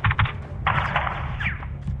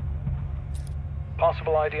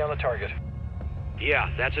 Possible ID on the target. Yeah,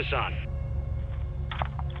 that's Hassan.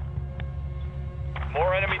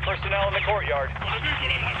 More enemy personnel in the courtyard.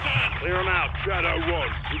 Clear him out. Shadow 1,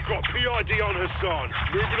 we've got PID on Hassan.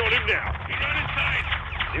 Moving on him now. He's on inside.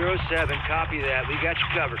 07, copy that. We got you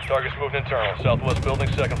covered. Target's moved internal. Southwest building,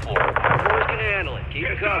 2nd floor. Boys can handle it. Keep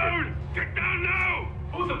it covered. Down! Get down now!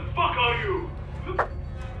 Who the fuck are you?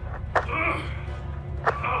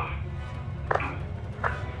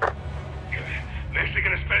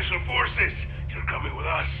 Mexican Special Forces, you're coming with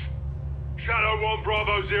us. Shadow 1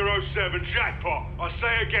 Bravo 07, jackpot. I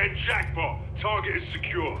say again, jackpot. Target is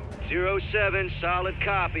secure. 07, solid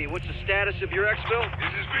copy. What's the status of your exfil?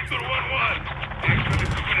 This is Victor 1-1. Exfil is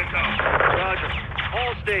 2 minutes out. Roger.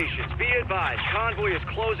 All stations, be advised. Convoy is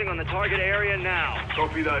closing on the target area now.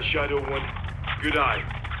 Copy that, Shadow 1. Good eye.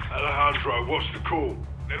 Alejandro, what's the call?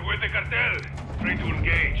 They're with the cartel. Free to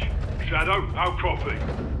engage. Shadow, how copy?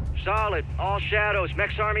 Solid. All shadows.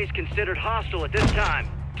 Mex Army is considered hostile at this time.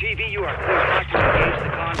 TV, you are clear not to engage the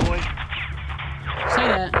convoy. Say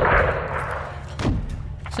that.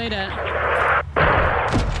 Say that.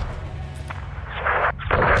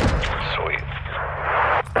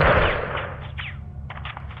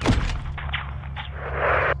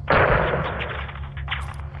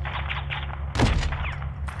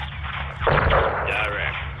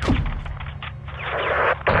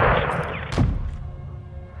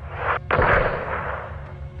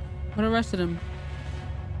 rest of them?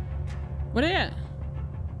 Where they at?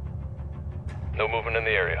 No movement in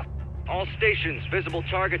the area. All stations, visible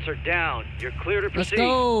targets are down. You're clear to proceed. Let's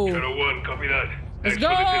go. Shadow 1, copy that. Let's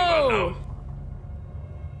go.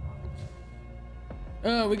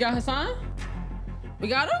 We got Hassan? We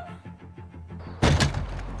got him?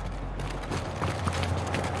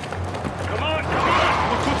 Come on,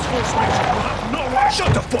 No,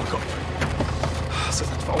 shut the fuck up. Se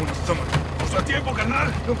satisfa uno, toma. Nuestro tiempo,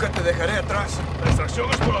 carnal. Nunca te dejaré atrás. La extracción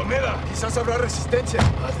es por Almeda. Quizás habrá resistencia.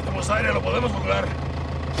 Tenemos aire, lo podemos lograr.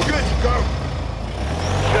 Good, go.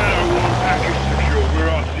 Shadow 1, package secure. We're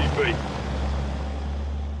RCB.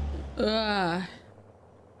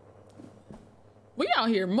 We out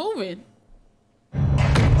here moving.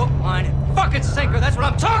 Hook, line, and fucking sinker. That's what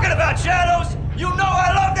I'm talking about, Shadows! You know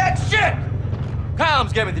I love that shit!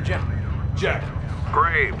 Comms, get me the gem. Jack.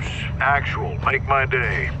 Graves, actual, make my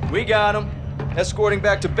day. We got him. Escorting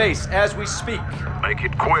back to base as we speak. Make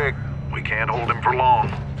it quick. We can't hold him for long.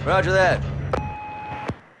 Roger that.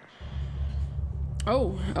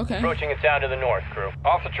 Oh, okay. Approaching a town to the north, crew.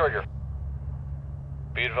 Off the trigger.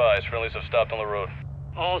 Be advised, friendlies have stopped on the road.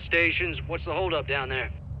 All stations, what's the holdup down there?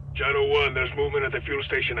 Shadow 1, there's movement at the fuel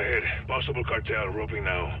station ahead. Possible cartel, roping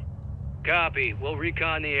now. Copy. We'll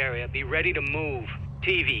recon the area. Be ready to move.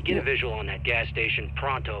 TV, get a visual on that gas station,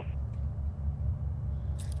 pronto.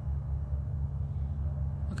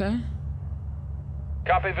 Okay.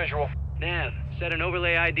 Copy visual. Nav, set an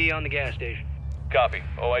overlay ID on the gas station. Copy.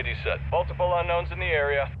 OID set. Multiple unknowns in the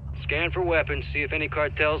area. Scan for weapons, see if any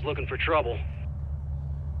cartel's looking for trouble.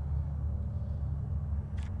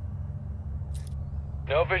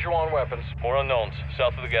 No visual on weapons. More unknowns.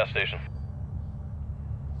 South of the gas station.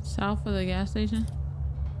 South of the gas station?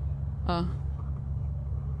 Oh.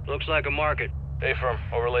 Looks like a market. A-firm.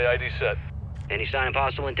 Overlay ID set. Any sign of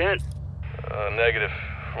hostile intent? Negative.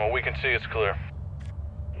 From what we can see, it's clear.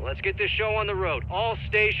 Let's get this show on the road. All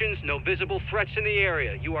stations, no visible threats in the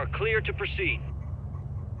area. You are clear to proceed.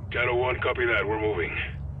 Shadow 1, copy that. We're moving.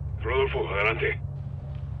 Rodolfo, adelante.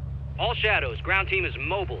 All shadows. Ground team is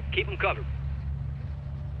mobile. Keep them covered.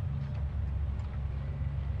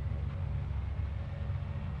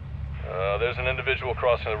 There's an individual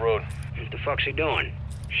crossing the road. What the fuck's he doing?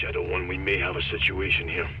 Shadow 1, we may have a situation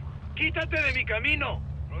here. Quítate de mi camino!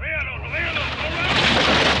 Rodéalo, rodéalo!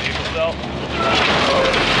 Vehicle's out.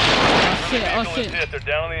 Oh shit, oh shit. They're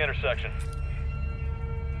down on the intersection.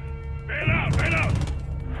 Bail out, bail out!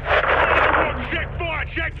 Check fire,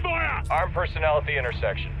 check fire! Armed personnel at the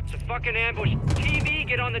intersection. It's a fucking ambush. TV,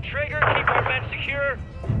 get on the trigger, keep our men secure.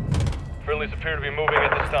 Friendlies appear to be moving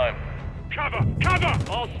at this time. Cover! Cover!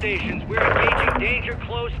 All stations, we're engaging danger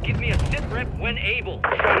close. Give me a sit rep when able.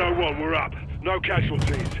 Shadow 1, we're up. No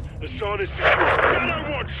casualties. The sign is secure. Shadow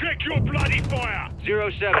 1, check your bloody fire!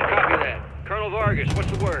 07, copy that. Colonel Vargas, what's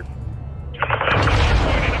the word? Shadow 1,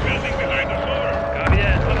 we're in a building behind us, over. Copy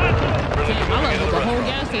that. Damn, I leveled the whole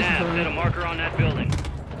gas station for Set a marker on that building.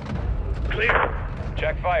 Clear.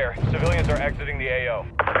 Check fire. Civilians are exiting the AO.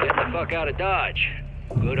 Get the fuck out of Dodge.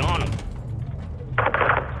 Good on them.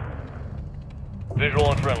 Visual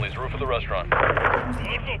on friendlies, roof of the restaurant.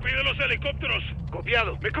 Rodolfo, pide los helicópteros.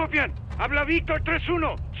 Copiado. ¿Me copian? Habla Víctor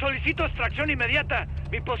 3-1. Solicito extracción inmediata.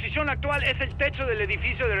 Mi posición actual es el techo del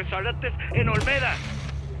edificio de restaurantes en Olmeda.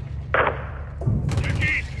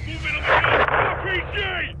 Jackie, movement on the hill.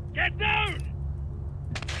 RPG! Get down!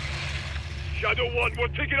 Shadow 1, we're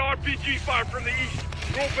taking RPG fire from the east.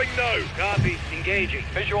 Roping now. Copy. Engaging.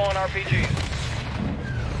 Visual on RPGs.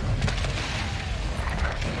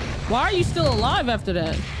 Why are you still alive after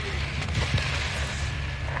that?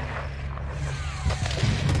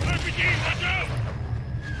 RPG, watch out!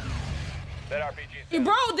 That RPG's Hey,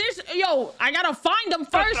 bro, yo, I gotta find them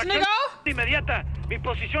first, nigga. Inmediata. Mi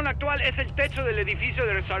posición actual es el techo del edificio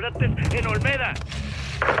de restaurantes en Olmeda.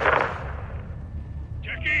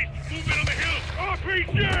 Jackie, movement on the hill.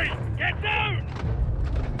 RPG! Get down!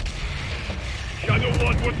 Shadow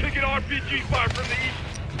 1, we're taking RPG fire from the east.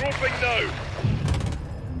 Roping now.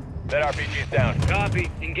 That RPG's down. Copy.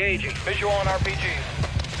 Engaging. Visual on RPGs.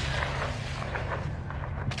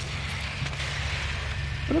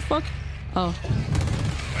 What the fuck? Oh.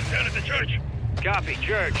 I'm down at the church. Copy.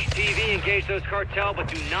 Church. TV, engage those cartel, but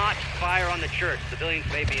do not fire on the church. Civilians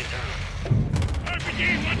may be internal.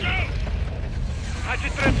 RPG, watch out!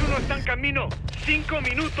 H31 está en camino. 5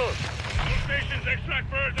 minutos. All stations, extract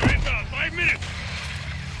birds are inbound. 5 minutes.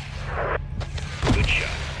 Good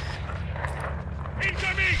shot.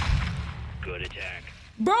 Incoming! Good attack.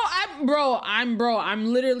 I'm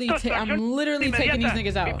literally taking these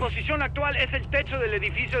niggas out. Mi posición actual es el techo del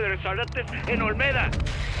edificio de restaurantes en Olmeda.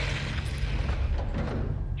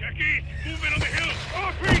 east! Movement on the hill!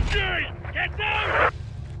 RPG! Get down!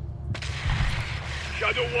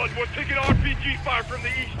 Shadow 1, we're taking RPG fire from the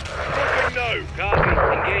east. Moving now.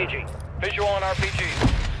 Copy. Engaging. Visual on RPG.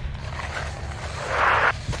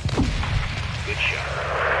 Good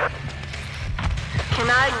shot. Can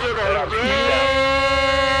I get a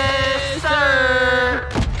yes, sir?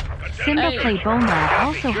 Simba play Bone Lab.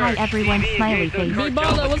 Also, hi everyone, smiley face.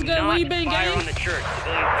 B-Baller, what's good? Where you been, gang? On the church.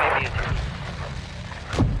 Civilians may be in.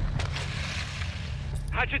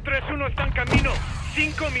 H31 está en camino.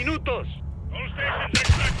 5 minutos. All stations,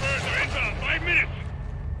 extract birds are inbound. 5 minutes.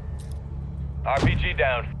 RPG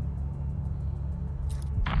down.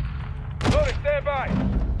 Loading, stand by.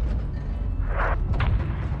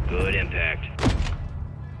 Good impact.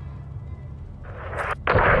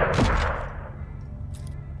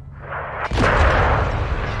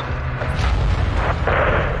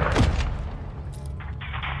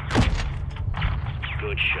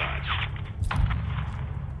 Good shots.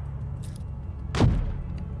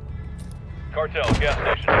 Cartel, gas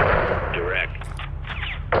station. Direct.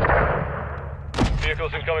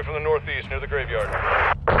 Vehicles incoming from the northeast near the graveyard.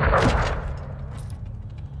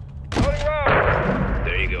 Loading round.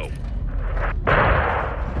 There you go.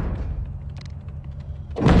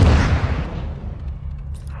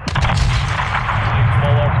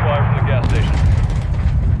 Small arms fire from the gas station.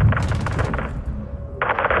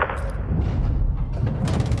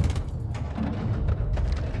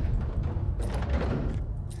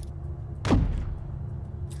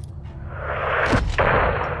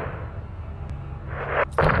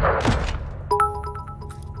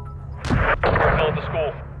 Cartel at the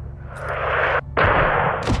school.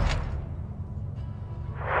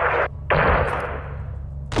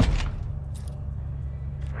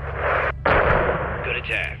 Good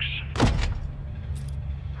attacks.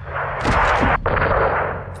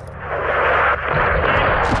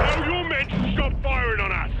 Tell your men to stop firing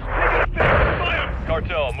on us. Fire.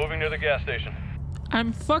 Cartel, moving near the gas station.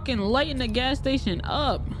 I'm fucking lighting the gas station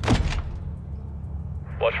up.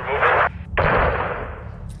 Watch for movement.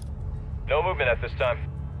 No movement at this time.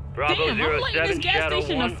 Bravo Damn, I'm lighting 07, this gas Shadow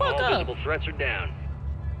station 1, the fuck all up. visible threats are down.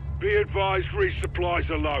 Be advised, resupplies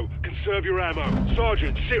are low. Conserve your ammo.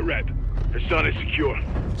 Sergeant, sit rep. Hassan is secure.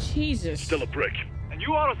 Jesus. Still a brick. And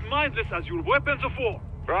you are as mindless as your weapons of war.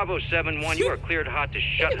 Bravo 7-1, you are cleared hot to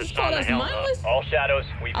shut Hassan the hell up. All shadows,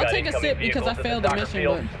 we've I'll got take a incoming sip because I vehicles in failed the the soccer mission,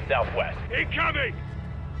 field but... southwest. Incoming!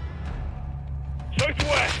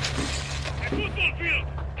 Southwest! At football field!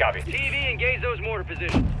 Copy. TV, engage those mortar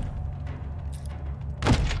positions.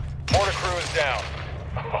 Mortar crew is down.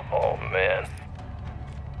 Oh, man.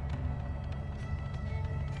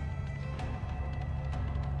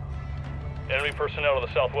 Enemy personnel to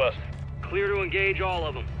the southwest. Clear to engage all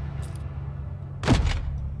of them.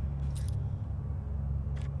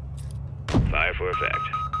 Fire for effect.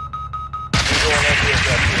 Visual on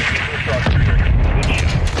NTSF, to the soccer field. Good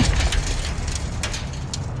shot.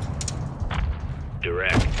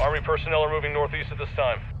 Direct. Army personnel are moving northeast at this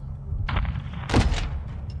time.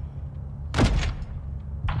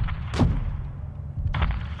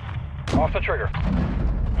 Off the trigger.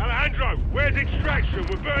 Alejandro, where's extraction?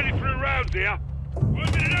 We're burning through rounds here. 1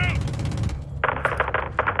 minute out!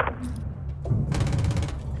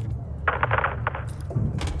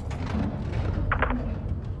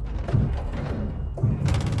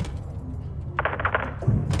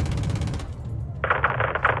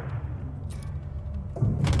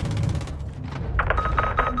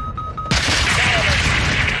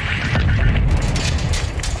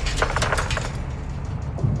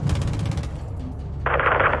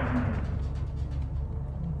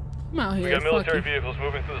 We got military vehicles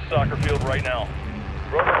moving through the soccer field right now.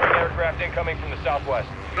 Rotor wing aircraft incoming from the southwest.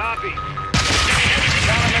 Copy.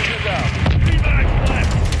 Countermeasures out. Revive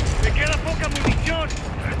left! Me queda poca munición!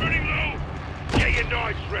 I'm running low! Get your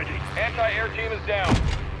knives ready! Anti-air team is down.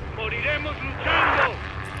 Moriremos luchando!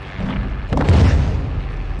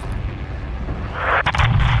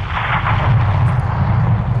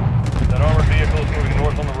 That armored vehicle is moving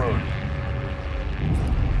north on the road.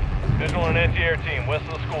 Visual and anti-air team west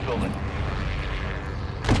of the school building.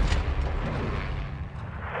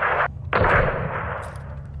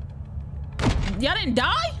 Y'all didn't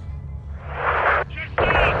die? Get locked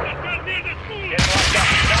up.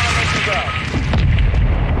 Countermeasures out.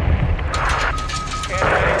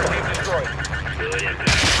 Anti-air team destroyed.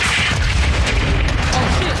 Oh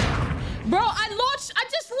shit. Bro, I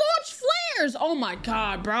just launched flares. Oh my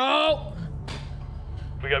god, bro.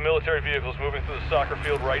 We got military vehicles moving through the soccer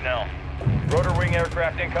field right now. Rotor wing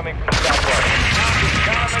aircraft incoming from the southwest.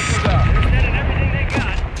 Countermeasures out. They're sending everything they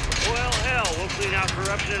got. Well, hell, we'll clean out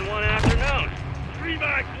corruption in one afternoon. 3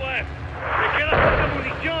 mags left. Me queda poca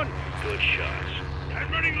munición. Good shots.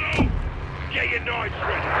 I'm running low. Get your knives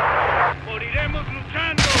ready. Moriremos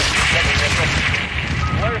luchando.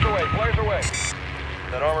 Flares away, flares away.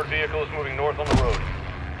 That armored vehicle is moving north on the road.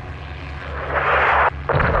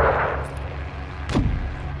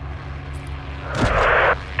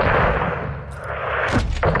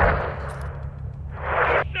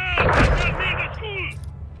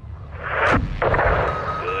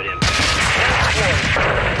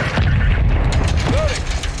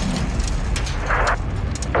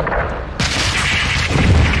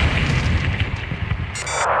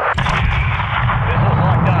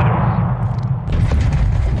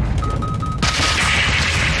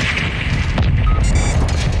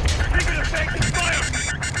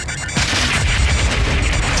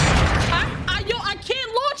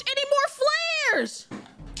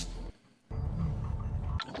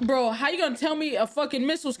 Bro, how you gonna tell me a fucking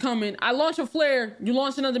missile's coming? I launch a flare, you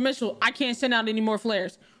launch another missile, I can't send out any more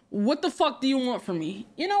flares. What the fuck do you want from me?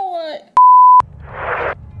 You know what?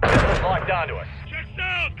 Missile's locked onto us. Check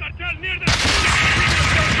out! Cartel near the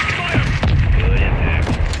fire! Good impact.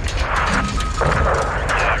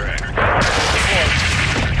 Direct.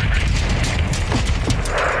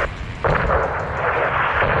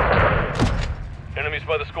 Enemies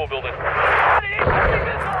by the school building.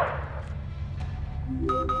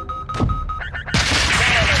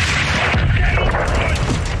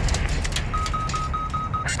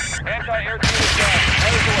 Anti-air team is down.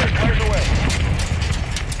 Flares away, flares away.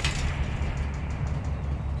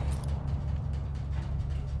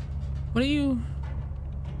 What are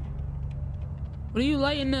you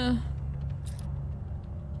lighting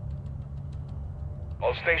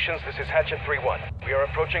All stations, this is Hatchet 3-1. We are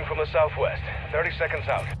approaching from the southwest. 30 seconds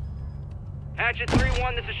out. Hatchet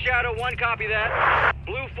 3-1, this is Shadow 1, copy that.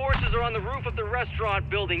 Blue forces are on the roof of the restaurant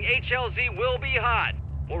building. HLZ will be hot.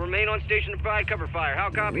 We'll remain on station to provide cover fire. How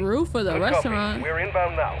copy? Roof of the Good restaurant? Copy. We're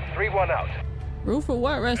inbound now. 3-1 out. Roof of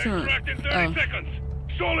what restaurant? Extract in 30 seconds.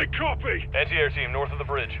 Solid copy. Anti-air team north of the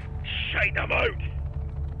bridge. Shite them out.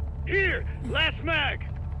 Here, last mag.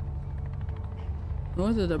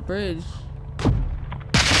 North of the bridge.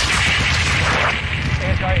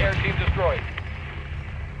 Anti-air team destroyed.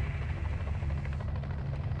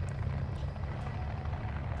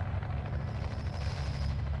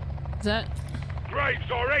 Is that? Graves,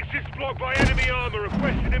 our exit's blocked by enemy armor.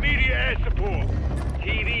 Requesting immediate air support.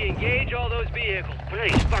 TV, engage all those vehicles. When are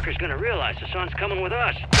these fuckers gonna realize the sun's coming with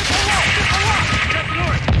us? Just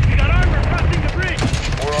north. We got armor crossing the bridge.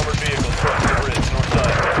 More armored vehicles crossing the bridge, north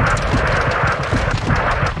side.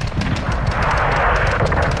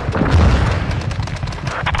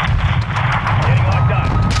 Getting locked on.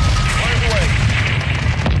 Flares away.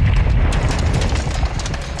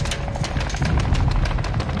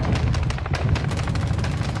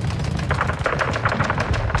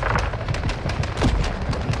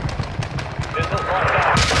 Missiles locked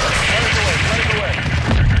on. Flares away, flares away.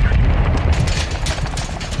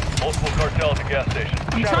 Multiple cartel at the gas station.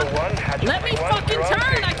 Let me fucking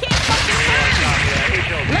turn! I can't fucking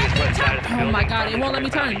turn! Let me turn! Oh my god, it won't let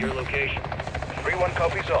me turn. Your location. 3-1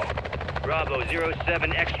 copies all. Bravo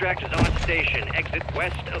 07, extract is on station. Exit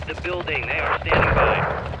west of the building. They are standing by.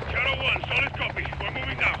 Shadow 1, solid copy. We're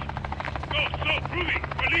moving now. Go, moving.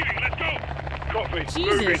 We're leaving. Let's go. Copy.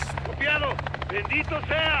 Jesus. Moving. Copiado. Bendito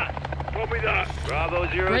sea. Copy that. Bravo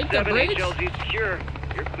 07, HLZ secure.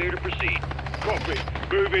 You're clear to proceed. Copy.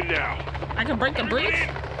 Moving now. I can break the bridge?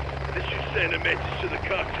 This should send a message to the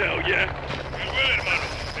cartel, yeah? We will, hermano.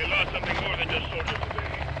 They lost something more than just soldiers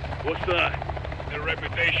today. What's that? Their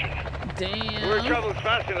reputation. Damn. We're traveling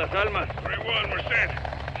fast in Las Almas. 3-1, we're set.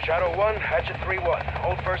 Shadow 1, Hatchet 3-1.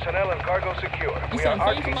 All personnel and cargo secure. You We are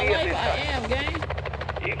fighting for my RTB at life? this I time. am, gang.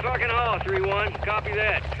 You fucking haul, 3-1. Copy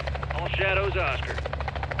that. All shadows, Oscar.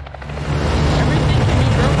 Everything can be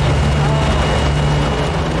broken.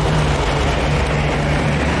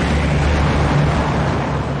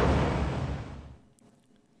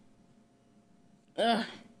 Ugh.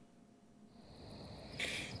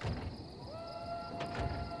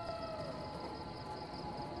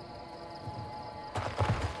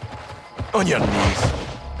 On your knees.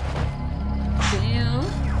 Damn.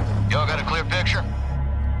 Y'all got a clear picture?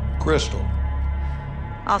 Crystal.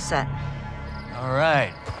 All set. All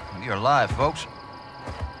right. You're alive, folks.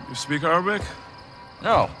 You speak Arabic?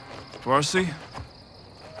 No. Farsi?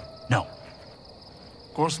 No.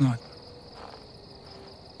 Of course not.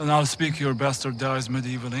 Then I'll speak your bastardized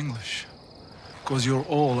medieval English. Because you're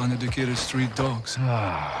all uneducated street dogs.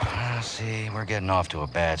 See, we're getting off to a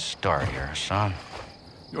bad start here, son.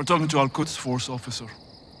 You're talking to Al-Quds Force officer.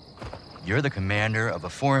 You're the commander of a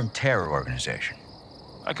foreign terror organization.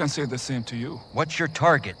 I can say the same to you. What's your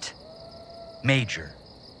target, Major?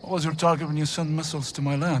 What was your target when you sent missiles to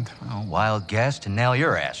my land? Oh, wild guess to nail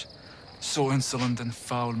your ass. So insolent and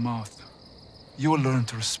foul-mouthed. You will learn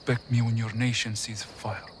to respect me when your nation sees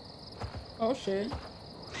fire. Oh, shit.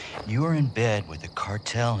 You were in bed with the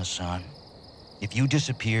cartel, Hassan. If you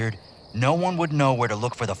disappeared, no one would know where to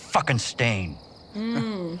look for the fucking stain.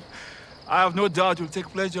 I have no doubt you'll take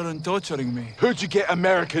pleasure in torturing me. Who'd you get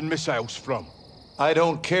American missiles from? I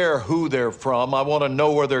don't care who they're from. I want to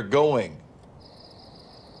know where they're going.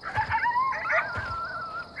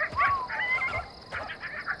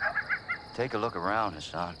 Take a look around,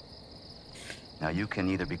 Hassan. Now you can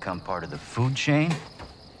either become part of the food chain,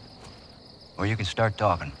 or you can start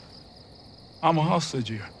talking. I'm a hostage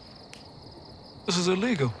here. This is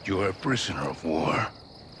illegal. You're a prisoner of war.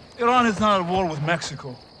 Iran is not at war with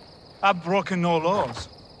Mexico. I've broken no laws.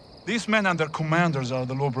 These men and their commanders are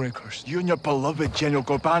the lawbreakers. You and your beloved General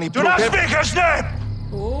Ghorbani... Do not speak his name!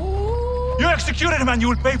 Ooh. You executed him and you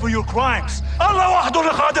will pay for your crimes. Allah wahdu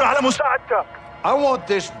qadir ala musa'adak. I want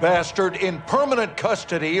this bastard in permanent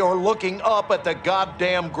custody or looking up at the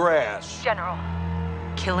goddamn grass. General,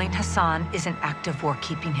 killing Hassan is an act of war.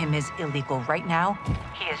 Keeping him is illegal. Right now,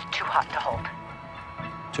 he is too hot to hold.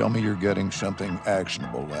 Tell me you're getting something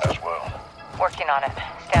actionable as well. Working on it.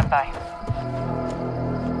 Stand by.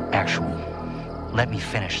 Actual. Let me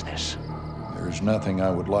finish this. There's nothing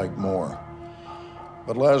I would like more.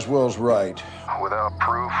 But Laswell's right. Without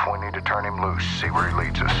proof, we need to turn him loose, see where he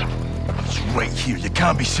leads us. It's right here. You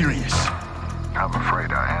can't be serious. I'm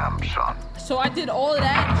afraid I am, son. So I did all of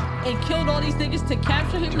that and killed all these niggas to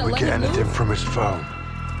capture him Did to we let get him anything loose? from his phone?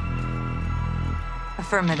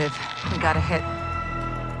 Affirmative. We got a hit.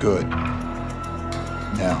 Good.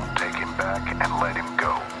 Now. Take him back and let him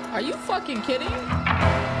go. Are you fucking kidding?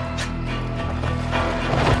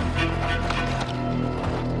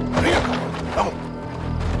 Oh.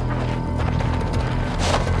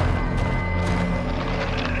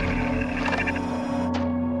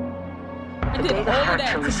 I did all of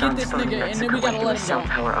that to get this nigga, and then we gotta let him cell go.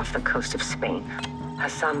 tower off the coast of Spain.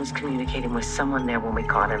 Hassan was communicating with someone there when we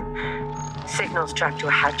caught him. Signals tracked to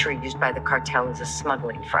a hatchery used by the cartel as a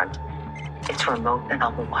smuggling front. It's remote and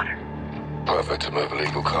on the water. Perfect to move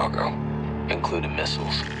illegal cargo, including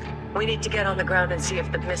missiles. We need to get on the ground and see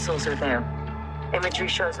if the missiles are there. Imagery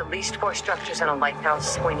shows at least 4 structures and a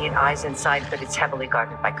lighthouse. We need eyes inside, but it's heavily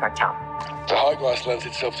guarded by cartel. The high glass lends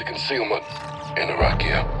itself to concealment. In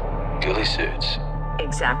Iraqia, ghillie suits.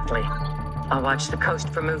 Exactly. I'll watch the coast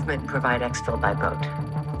for movement and provide exfil by boat.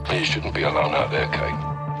 You shouldn't be alone out there, Kate.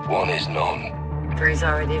 1 is none. 3's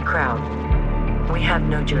already a crowd. We have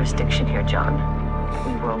no jurisdiction here, John.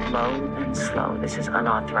 We roll low and slow. This is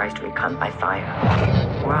unauthorized recon by fire.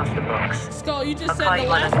 We're off the books. Skull, you just I'll said call the you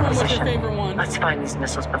last when I'm one in was your position. favorite one. Let's find these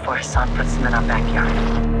missiles before Hassan puts them in our backyard.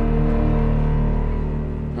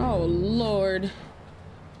 Oh, Lord.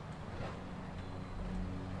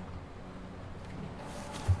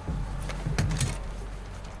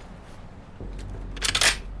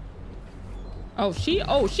 Oh, she a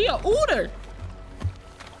ooter.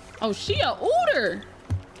 Oh, she a ooter.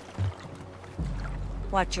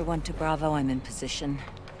 Watcher 1 to Bravo, I'm in position.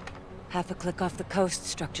 Half a click off the coast,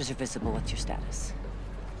 structures are visible. What's your status?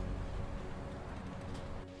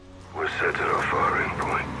 We're set at our firing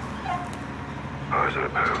point. Eyes on a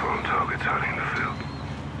pair of armed targets hiding in the field.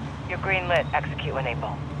 You're green lit. Execute when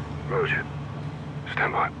able. Roger.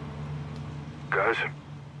 Stand by. Guys?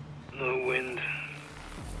 Low wind.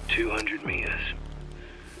 200 meters.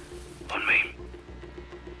 On me.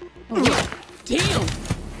 Oh, damn.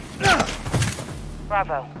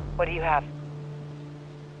 Bravo, what do you have?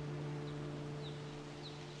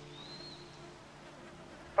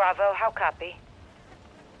 Bravo, how copy?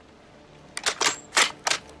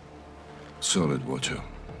 Solid, Watcher.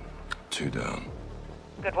 2 down.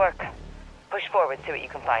 Good work. Push forward, see what you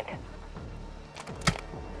can find.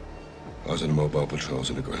 Eyes on the mobile patrols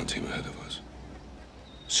and the ground team ahead of us.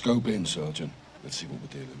 Scope in, Sergeant. Let's see what we're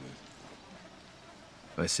dealing with.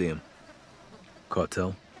 I see him.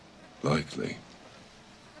 Cartel? Likely.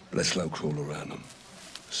 Let's slow crawl around them.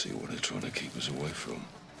 See what they're trying to keep us away from.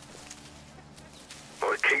 All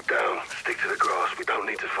right, keep down. Stick to the grass. We don't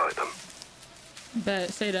need to fight them. Bet,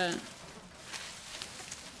 say that.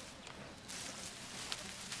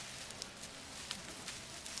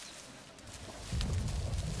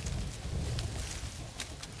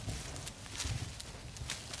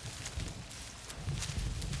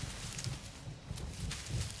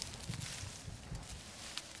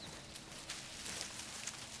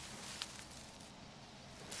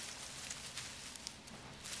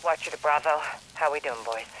 Watcher to Bravo. How we doing,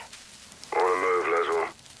 boys? On the move, Laswell.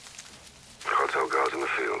 in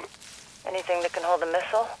the field. Anything that can hold a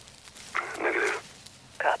missile? Negative.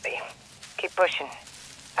 Copy. Keep pushing.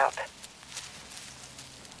 Out.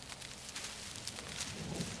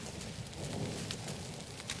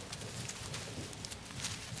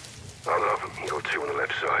 Hold up. You got two on the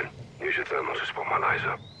left side. Use your thermal to spot my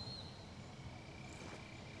laser.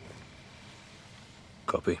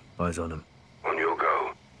 Copy. Eyes on him. On your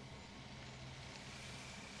go.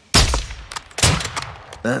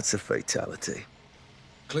 That's a fatality.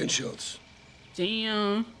 Clean shots.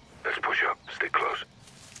 Damn. Let's push up. Stick close.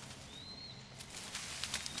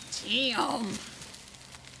 Damn.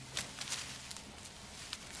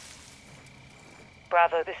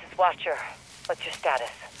 Bravo, this is Watcher. What's your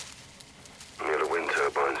status? Near the wind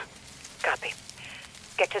turbines. Copy.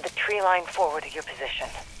 Get to the tree line forward of your position.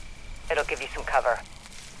 It'll give you some cover.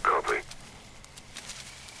 Copy.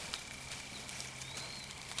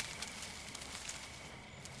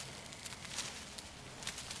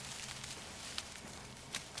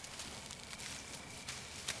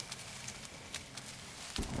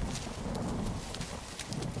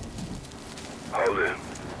 Hold it.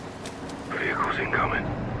 Vehicles incoming.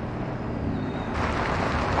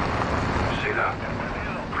 See that?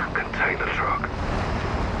 Container truck.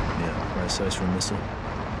 Yeah, right size for a missile.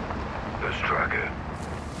 Let's track it.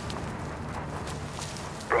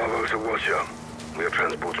 Bravo to Watcher. We have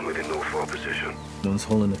transports moving north for our position. No one's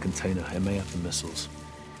hauling a container. It may have the missiles.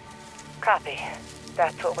 Copy.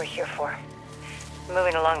 That's what we're here for.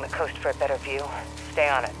 Moving along the coast for a better view. Stay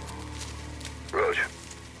on it. Roger.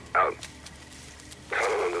 Out.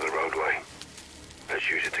 Tunnel under the roadway. Let's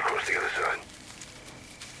use it to cross the other side.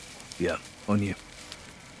 Yeah, on you.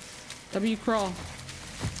 W crawl.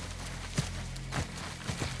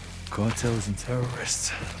 Cartels and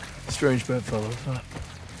terrorists. Strange bedfellows, huh?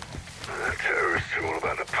 The terrorists are all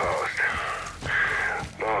about the past.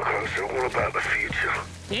 Marcos are all about the future.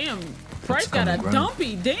 Damn, Price got a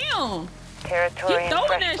dumpy. Damn. Territory Keep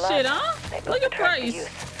throwing that blood. shit, huh? Look at Price.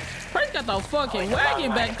 Price got the fucking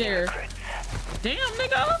wagon back there. Damn,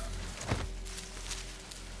 nigga.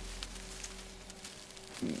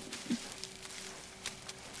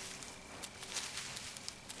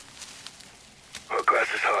 Our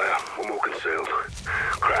glass is higher. We're more concealed.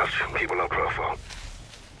 Crouch. Keep a low profile.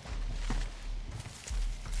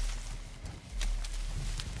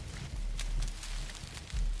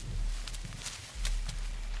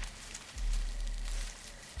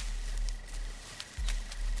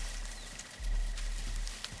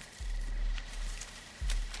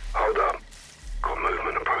 Hold up. Got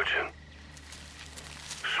movement approaching.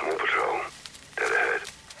 Small patrol. Dead ahead.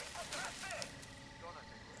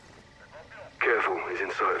 Careful, he's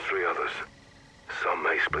inside of 3 others. Some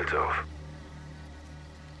may split off.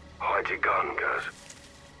 Hide your gun, guys.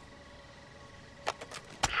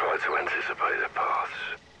 Try to anticipate their paths.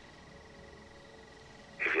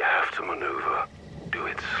 If you have to maneuver, do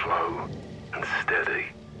it slow and steady.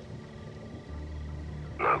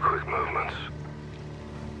 No quick movements.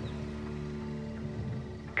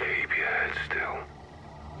 Keep your head still.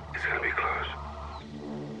 It's gonna be close.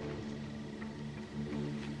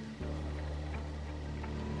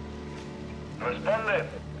 Responde.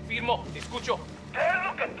 Firmo, te escucho. ¿Qué es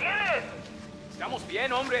lo que tienes? Estamos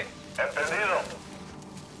bien, hombre. Entendido.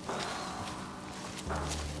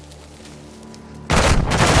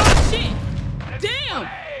 Oh, shit. Damn.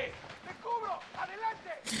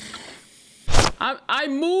 I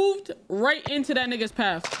moved right into that nigga's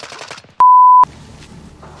path.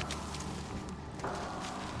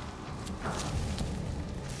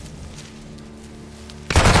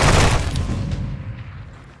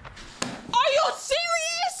 Are you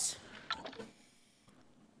serious?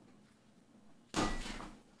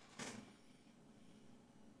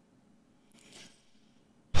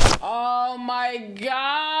 Oh my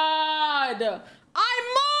God.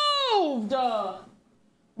 I moved.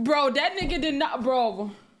 Bro, that nigga did not,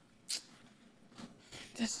 bro.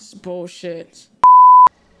 This is bullshit.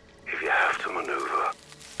 If you have to maneuver,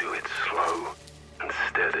 do it slow and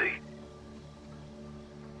steady.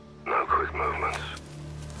 No quick movements.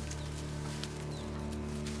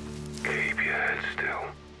 Keep your head still.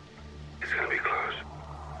 It's gonna be close.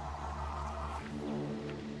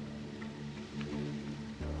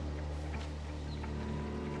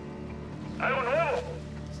 Algo nuevo.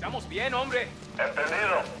 Estamos bien, hombre.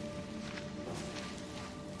 Entendido.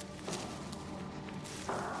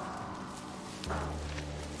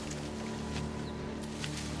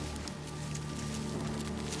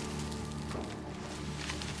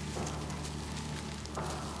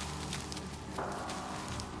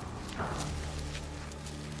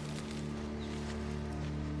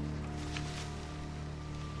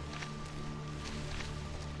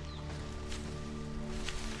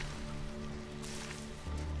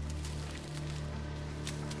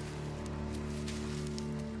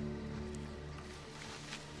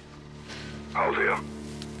 Hold here.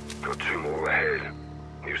 Got 2 more ahead.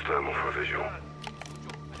 Use thermal for visual.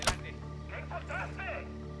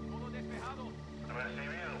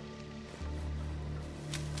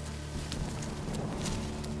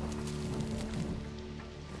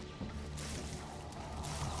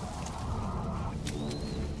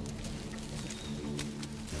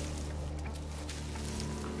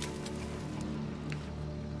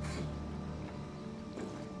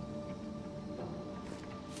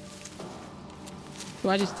 Do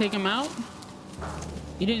I just take him out?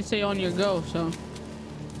 You didn't say on your go, so.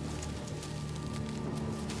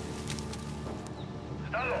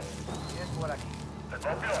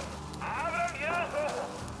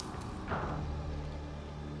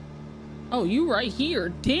 Oh, you right here.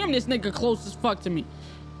 Damn, this nigga close as fuck to me.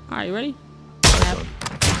 All right, you ready?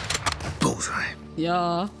 Bullseye.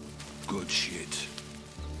 Yeah. Good shit.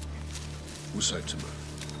 We're safe to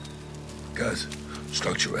move. Guys,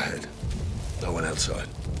 structure ahead. No one outside.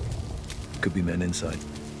 Could be men inside.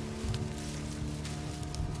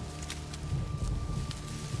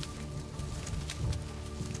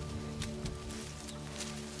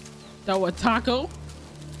 Throw a taco?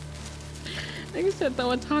 Nigga said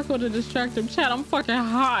throw a taco to distract him. Chat, I'm fucking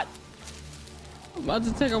hot. I'm about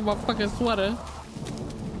to take off my fucking sweater.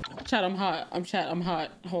 Chat, I'm hot. I'm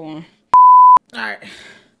hot. Hold on. Alright.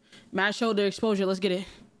 Mass shoulder exposure. Let's get it.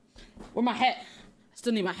 Where's my hat? I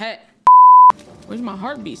still need my hat. Where's my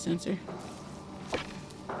heartbeat sensor?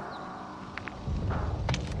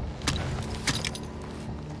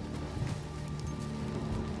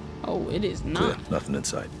 Oh, it is not. Clear. Nothing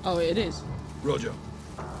inside. Oh, it is. Roger.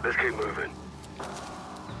 Let's keep moving.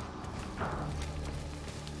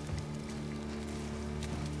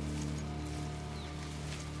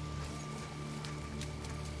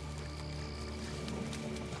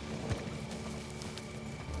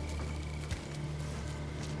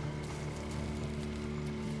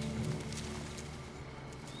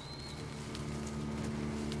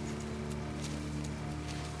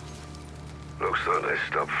 Looks like they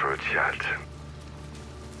stopped for a chat.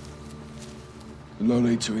 No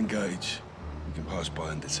need to engage. We can pass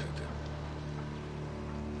by and detect it.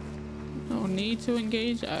 No need to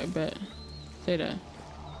engage? I bet. Say that.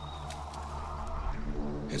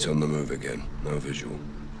 It's on the move again. No visual.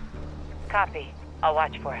 Copy. I'll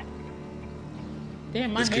watch for it.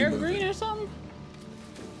 Damn, my hair green or something?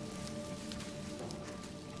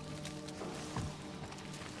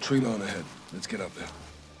 Tree line ahead. Let's get up there.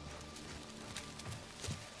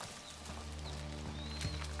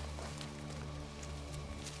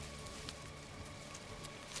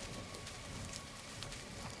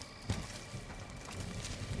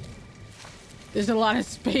 There's a lot of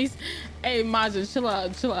space. Hey, Maja, chill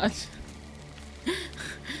out, chill out.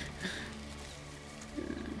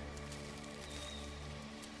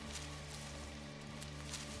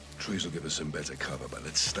 Trees will give us some better cover, but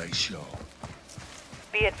let's stay sharp.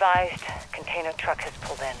 Be advised, container truck has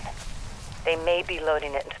pulled in. They may be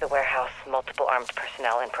loading it into the warehouse. Multiple armed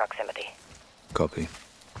personnel in proximity. Copy.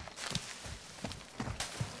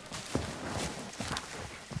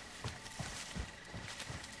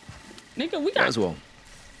 Nigga, we got as well.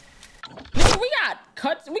 Nigga, we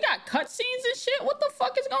got cutscenes and shit. What the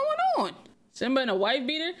fuck is going on? Simba in a wife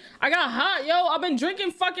beater. I got hot, yo. I've been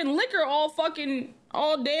drinking fucking liquor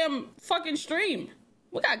all damn fucking stream.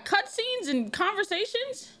 We got cutscenes and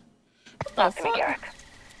conversations. What the fuck?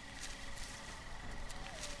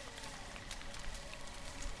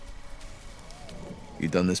 You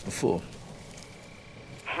done this before?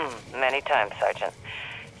 Many times, Sergeant.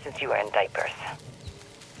 Since you were in diapers.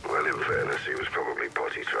 Well, in fairness, he was probably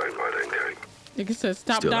potty trained by then, Kate. Nigga said,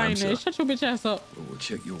 stop dying there. Shut your bitch ass up. Well, we'll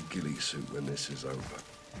check your ghillie suit when this is over.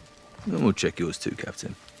 And we'll check yours too,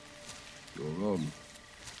 Captain. You're on.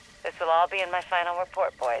 This will all be in my final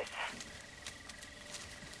report, boys.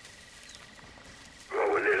 Well,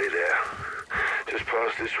 we're nearly there. Just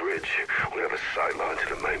past this ridge, we have a sight line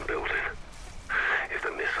to the main building. If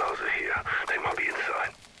the missiles are here, they might be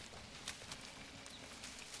inside.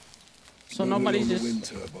 So nobody's just... wind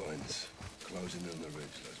turbines closing in the ridge,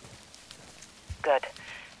 Good.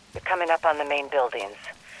 You're coming up on the main buildings.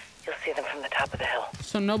 You'll see them from the top of the hill.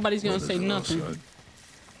 So nobody's gonna say nothing.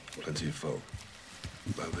 Plenty of folk.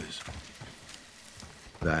 Movies.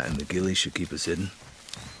 That and the ghillie should keep us hidden.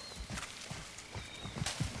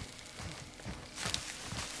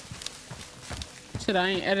 Shit, I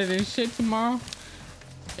ain't editing shit tomorrow.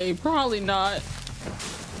 Hey, probably not.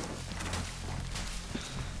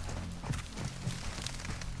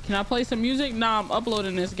 Can I play some music? Nah, I'm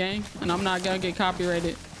uploading this, gang, and I'm not gonna get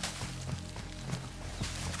copyrighted.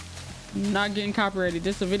 I'm not getting copyrighted.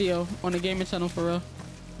 This is a video on the gaming channel for real.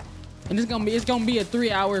 And it's gonna be a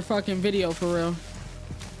 3-hour fucking video for real.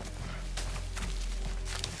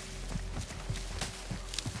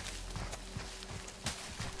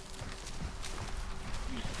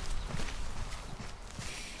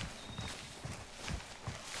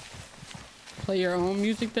 Play your own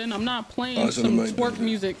music then? I'm not playing some twerk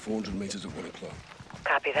music. 400 meters at 1 o'clock.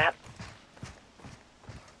 Copy that.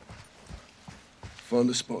 Find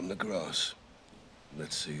a spot in the grass.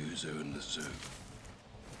 Let's see who's who in the zoo.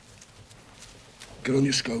 Get on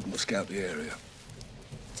your scope and we'll scout the area.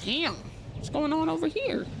 Damn, what's going on over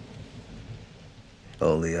here?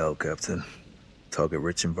 Only hell, Captain.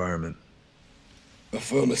 Target-rich environment.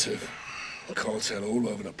 Affirmative. Cartel all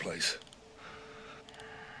over the place.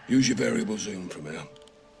 Use your variable zoom from here.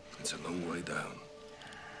 It's a long way down.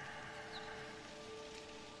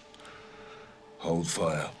 Hold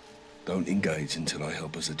fire. Don't engage until I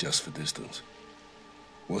help us adjust for distance.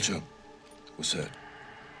 Watch up. What's that?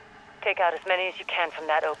 Take out as many as you can from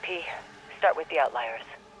that OP. Start with the outliers.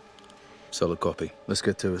 Solid copy. Let's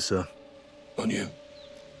get to it, sir. On you.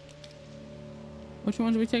 Which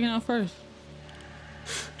ones are we taking out first?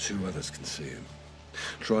 2 others can see him.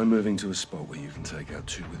 Try moving to a spot where you can take out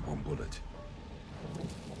 2 with 1 bullet.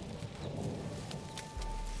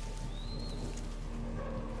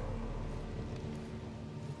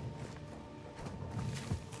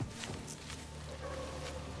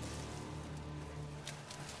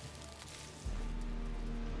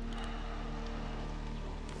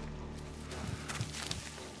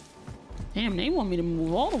 Damn, they want me to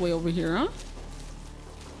move all the way over here, huh?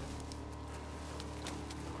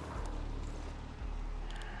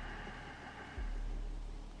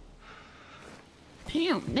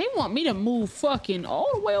 Damn, they want me to move fucking all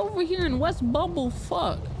the way over here in West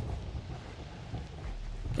Bumblefuck.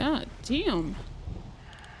 God damn.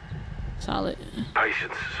 Solid.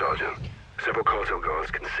 Patience, Sergeant. Several cartel guards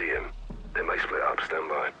can see him. They may split up. Stand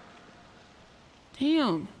by.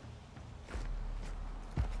 Damn.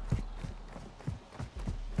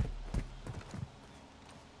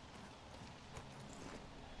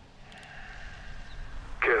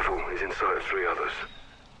 Careful, he's inside of 3 others.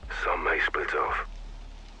 Some may split off.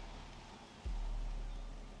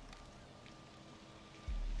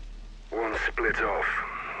 One split off.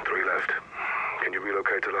 3 left. Can you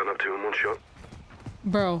relocate to line up 2 in 1 shot?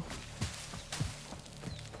 Bro.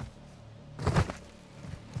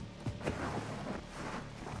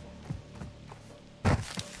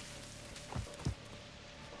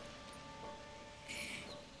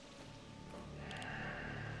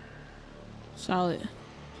 Solid.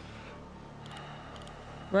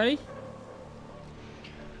 Ready?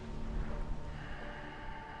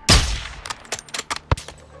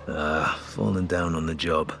 Falling down on the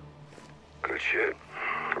job. Good shit.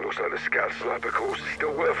 Looks like the scout sniper course is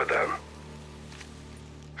still worth for them.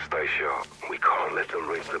 Stay sharp. We can't let them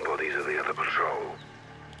reach the bodies of the other patrol.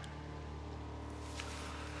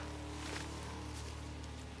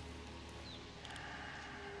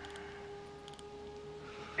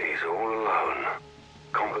 He's all alone.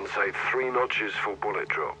 Compensate 3 notches for bullet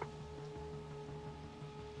drop.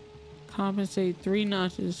 Compensate 3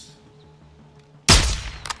 notches.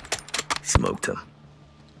 Smoked him.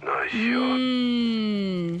 Nice shot.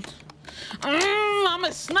 I'm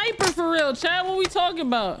a sniper for real, Chad. What we talking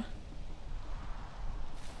about?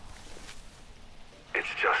 It's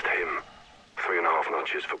just him. 3.5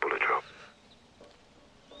 notches for bullet drop.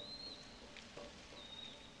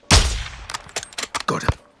 Got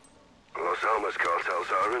him. Los Alamos cartel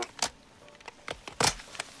siren.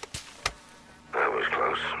 That was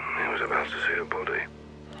close. He was about to see a body.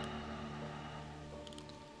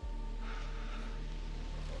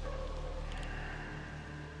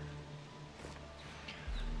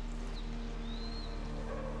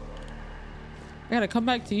 I gotta come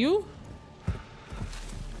back to you?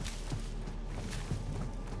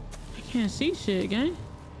 I can't see shit, gang.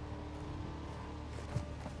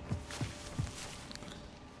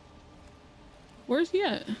 Where's he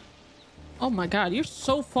at? Oh my god, you're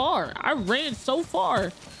so far. I ran so far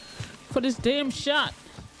for this damn shot.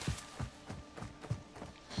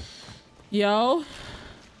 Yo.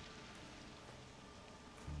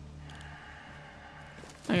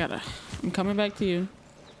 I'm coming back to you.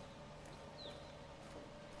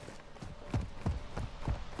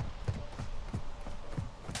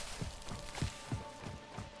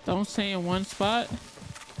 Don't stay in one spot.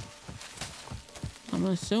 I'm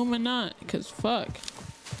assuming not, because fuck.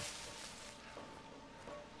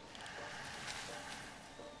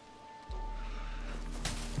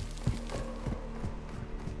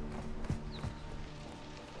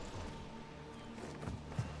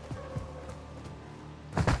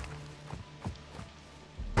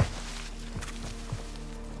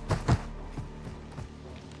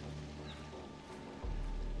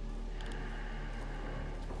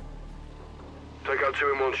 out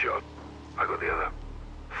 2 in one shot. I got the other.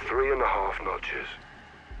 3.5 notches.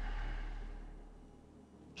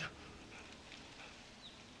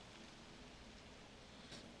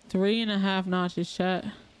 Three and a half notches, chat.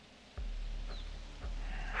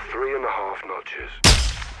 3.5 notches.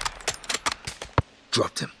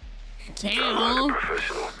 Dropped him. Damn. Like a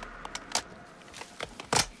professional.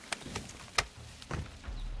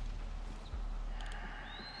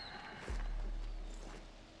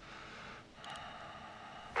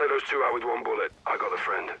 Take those 2 out with 1 bullet. I got the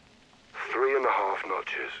friend. 3.5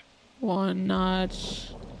 notches. 1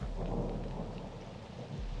 notch.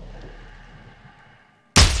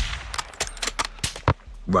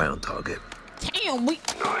 Right on target. Damn, we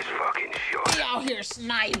nice fucking shot. We out here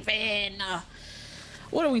sniping.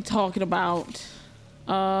 What are we talking about?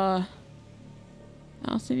 I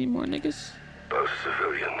don't see any more niggas. Those are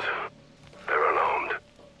civilians. They're unarmed.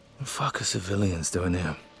 What the fuck are civilians doing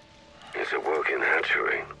here? It's a working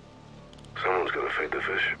hatchery. Someone's gonna feed the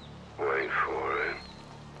fish. Wait for it.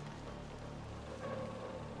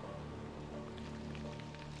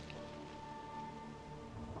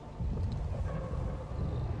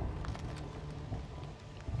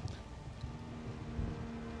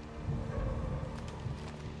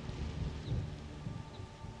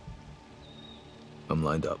 I'm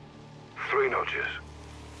lined up. 3 notches.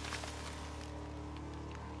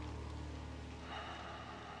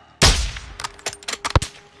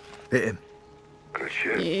 Hit him. Good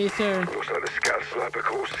shit. Yes, sir. Looks like the scout sniper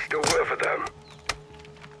course is still worth a damn.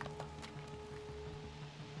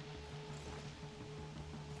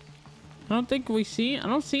 I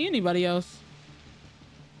don't see anybody else.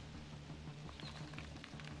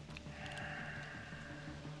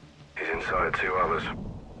 He's inside 2 others.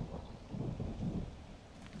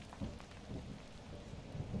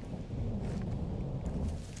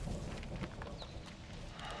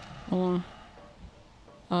 Hold on.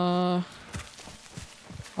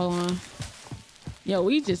 Hold on. Yo,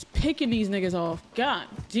 we just picking these niggas off. God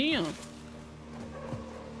damn.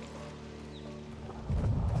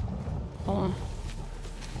 Hold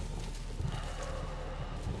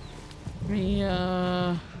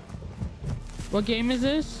on. What game is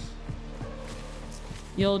this?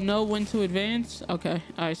 You'll know when to advance? Okay.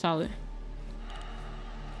 Alright, solid.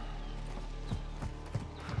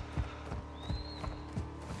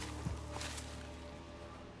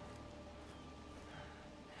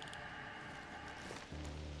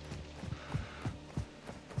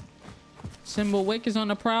 Simba Wick is on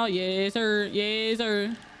the prowl. Yes, sir. Yes,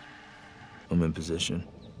 sir. I'm in position.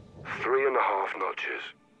 3.5 notches.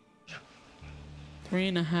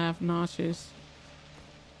 3.5 notches.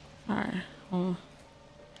 Alright, hold on.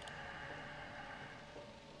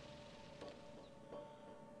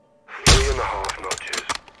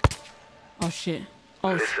 Oh shit.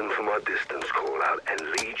 Oh. Listen for my distance call out and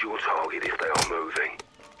lead your target if they are moving.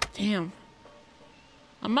 Damn.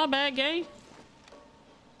 I'm my bad, gay.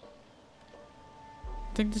 I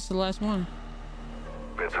think this is the last one.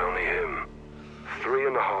 It's only him.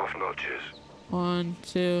 3.5 notches. 1,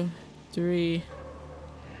 2, 3.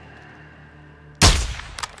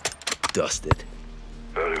 Dusted.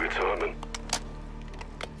 Early retirement.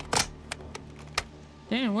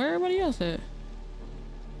 Damn, where everybody else at?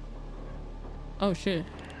 Oh shit.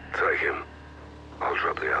 Take him. I'll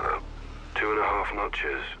drop the other. 2.5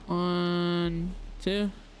 notches. 1,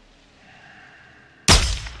 2.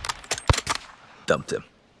 Dumped him.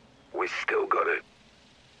 We still got it.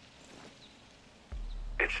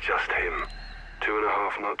 It's just him.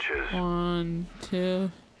 2.5 notches. 1,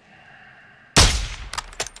 2.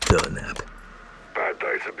 Done that. Bad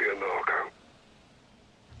day to be a narco.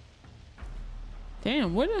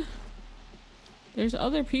 Damn, what a... There's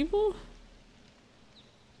other people?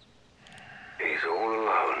 He's all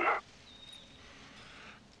alone.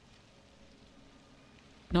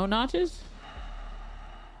 No notches?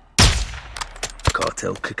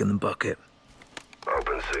 Cartel kicking the bucket.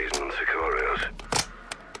 Open season on Sicarios.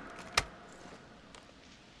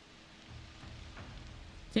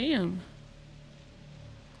 Damn.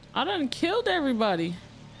 I done killed everybody.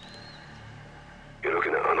 You're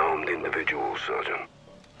looking at unarmed individuals, Sergeant.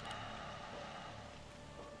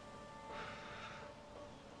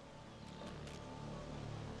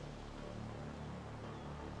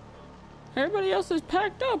 Everybody else is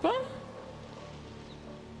packed up, huh?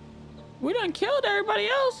 We done killed everybody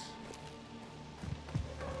else.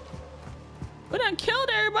 We done killed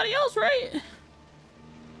everybody else, right?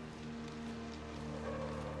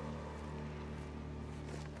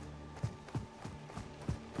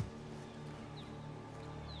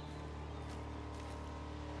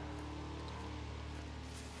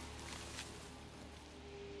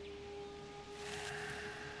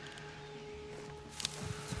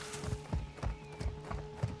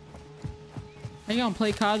 Are you gonna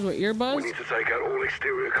play COD with earbuds? We need to take out all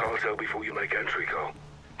exterior cartel before you make entry, Cole.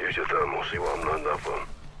 Use your thermal, see what I'm lined up on.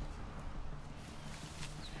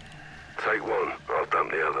 Take one, I'll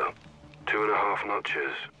dump the other. 2.5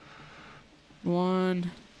 notches.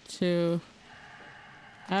 1, 2.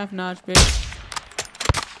 Half notch, bitch.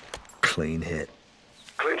 Clean hit.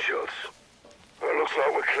 Clean shots. Well, looks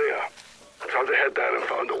like we're clear. Time to head down and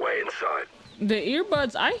find a way inside. The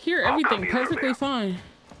earbuds, I hear everything perfectly fine.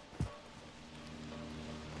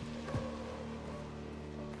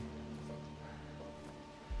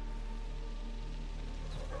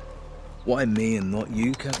 Why me and not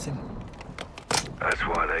you, Captain? That's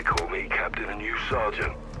why they call me Captain and you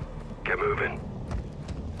Sergeant. Get moving.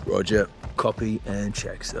 Roger. Copy and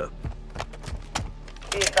check, sir.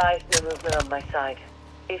 Be advised, no movement on my side.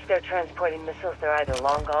 If they're transporting missiles, they're either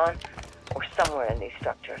long gone or somewhere in these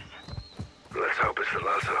structures. Let's hope it's the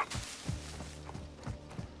latter.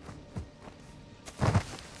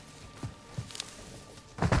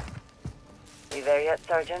 You there yet,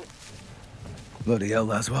 Sergeant? Bloody hell,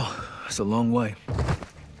 Laswell. It's a long way.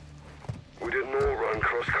 We didn't all run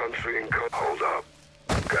cross-country in COD. Hold up.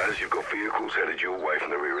 Guys, you've got vehicles headed your way from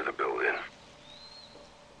the rear of the building.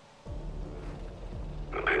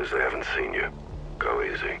 It appears they haven't seen you. Go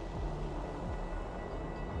easy.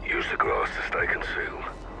 Use the glass to stay concealed.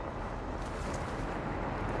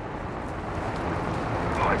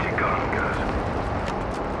 Hide your gun, guys.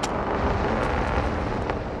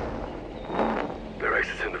 They're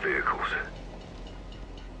exiting the vehicles.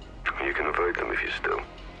 You can evade them if you're still.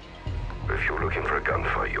 But if you're looking for a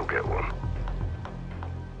gunfight, you'll get one.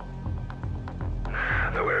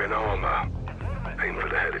 They're wearing armor. Aim for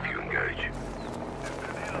the head if you engage.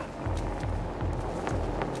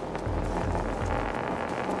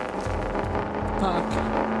 Fuck.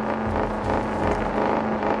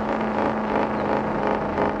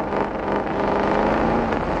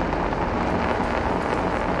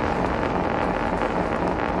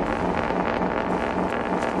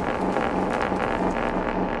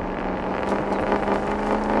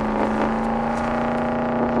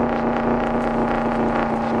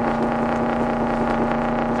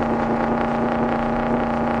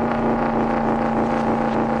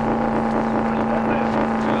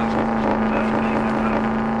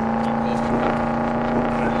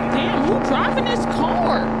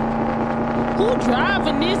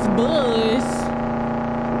 Driving this bus.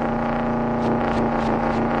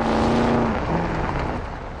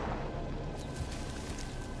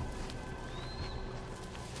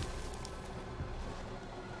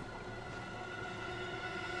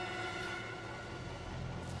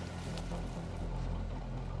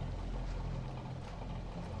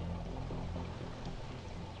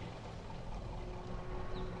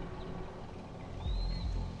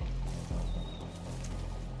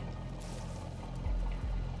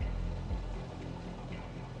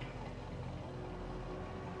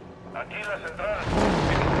 Aquí las entradas.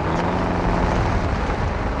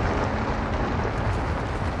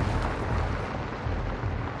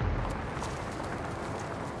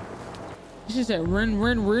 She said, run.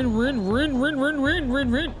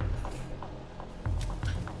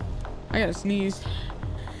 I gotta sneeze.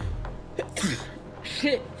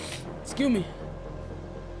 Shit. Excuse me.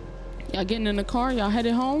 Y'all getting in the car? Y'all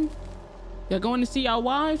headed home? Y'all going to see y'all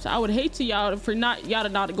wives? I would hate to y'all for y'all to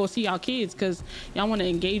not go see y'all kids because y'all want to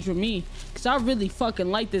engage with me. Because I really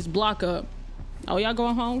fucking light this block up. Oh, y'all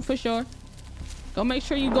going home for sure? Go make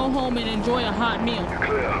sure you go home and enjoy a hot meal. You're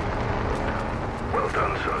clear. Well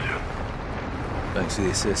done, Sergeant. Thanks for the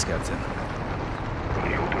assist, Captain.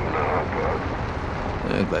 You'll do now,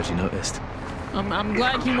 bud. I'm glad you noticed. I'm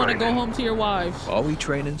glad you want to go home to your wives. Are we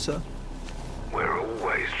training, sir? We're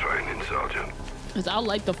always training, Sergeant. Cause I'll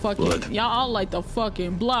light the fucking, y'all all light the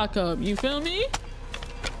fucking block up. You feel me?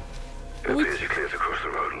 It appears you're clear to cross the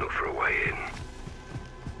road and look for a way in.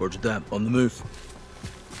 Roger that. On the move.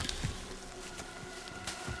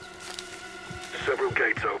 Several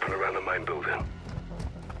gates open around the main building.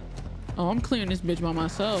 Oh, I'm clearing this bitch by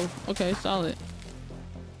myself. Okay, solid.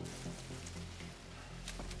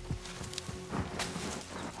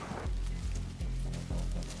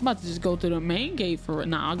 I'm about to just go through the main gate for it.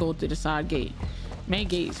 Nah, I'll go through the side gate. Main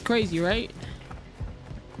gate is crazy, right?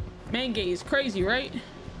 Main gate is crazy, right?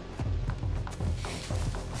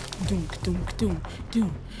 Doom, doom, doom,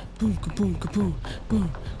 doom, boom, boom, boom,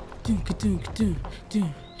 boom, doom, doom, doom,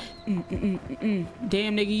 doom.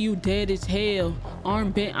 Damn, nigga, you dead as hell.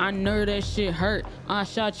 Arm bent, I know that shit hurt. I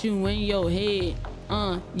shot you in your head.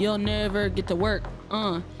 You'll never get to work.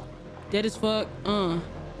 Dead as fuck.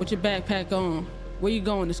 With your backpack on. Where you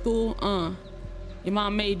going to school? Your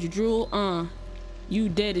mom made you drool? You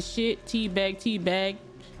dead as shit. Teabag, teabag.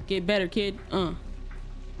 Get better, kid. All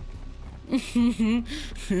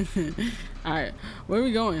right, where are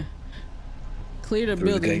we going? Clear the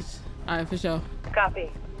buildings. All right, for sure. Copy.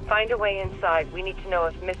 Find a way inside. We need to know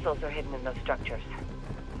if missiles are hidden in those structures.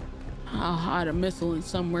 I'll hide a missile in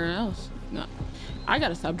somewhere else. No, I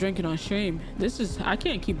gotta stop drinking on stream. I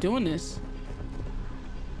can't keep doing this.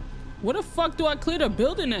 Where the fuck do I clear the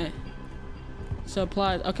building at?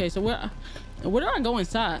 Supplies. Okay, so where do I go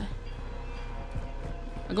inside?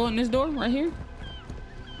 I go in this door right here.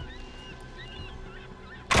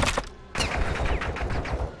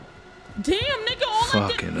 Damn, nigga,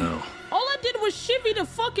 all I did was shivvy the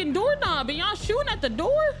fucking doorknob and y'all shooting at the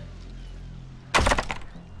door?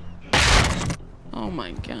 Oh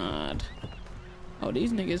my god. Oh,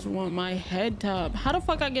 these niggas want my head top. How the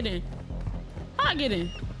fuck I get in? How I get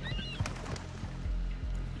in?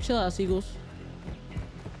 Chill out, seagulls.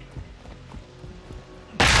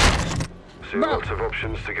 See lots of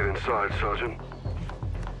options to get inside, Sergeant.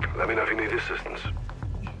 Let me know if you need assistance.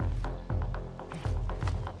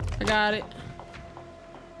 I got it.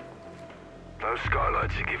 Those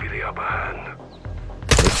skylights will give you the upper hand.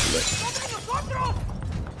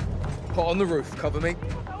 Pot on the roof, cover me.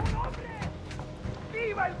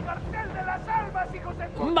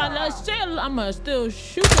 I'ma still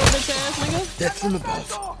shoot your bitch ass nigga. Death from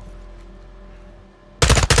above.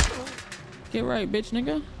 Get right, bitch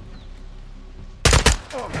nigga.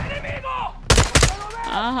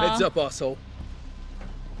 Heads up, asshole.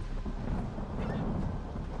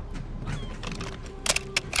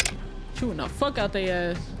 Shooting the fuck out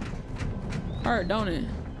their ass. Hard, don't it?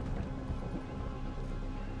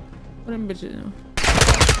 What them bitches know?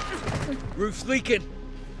 Roof's leaking.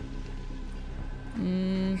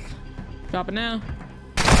 Drop it now.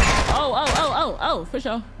 Oh, for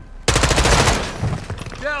sure.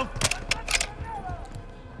 Down.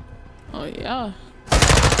 Oh yeah.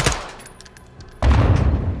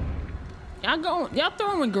 Y'all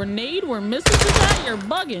throwing a grenade where missiles is at? You're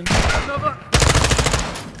bugging.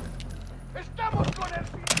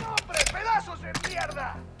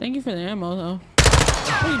 Thank you for the ammo though.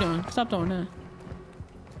 What are you doing? Stop throwing that.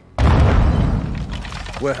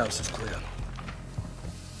 Warehouse is clear.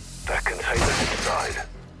 That container's inside.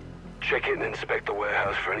 Check it and inspect the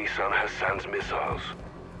warehouse for any Son Hassan's missiles.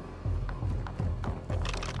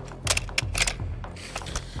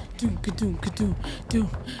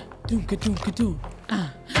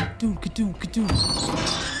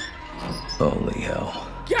 Holy hell.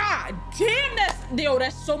 God damn,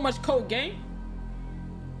 that's so much code, gang.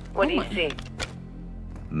 What do you see?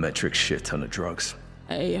 Metric shit ton of drugs.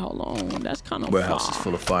 Hey, hold on. That's kind of Warehouse is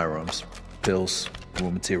full of firearms, pills, raw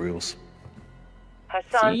materials.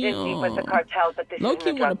 Hassan's in deep with the cartel, but this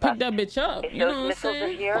Low-key isn't a want to drug pick that bitch up. If You know those what I'm missiles are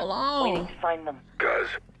saying? here, Hold on. we need to find them. Guys,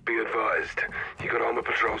 be advised. You got armor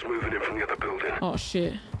patrols moving in from the other building. Oh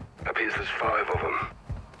shit. Appears there's 5 of them.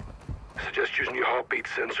 Suggest using your heartbeat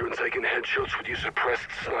sensor and taking headshots with your suppressed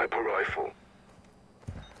sniper rifle.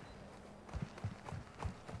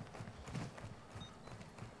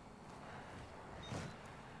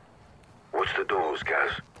 Watch the doors,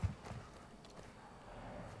 Gaz.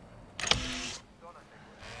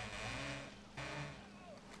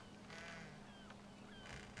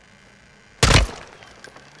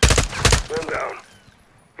 One down.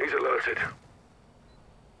 He's alerted.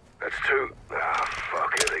 That's 2. Ah,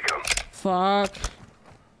 fuck, here they come. Fuck.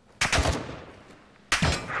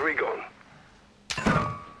 3 gone.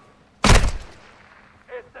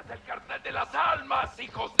 Este es el cartel de las almas,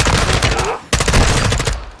 hijos de...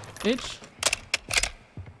 Bitch.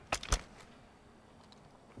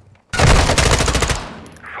 5.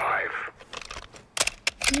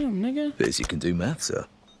 Damn, nigga. Biz, you can do math, sir.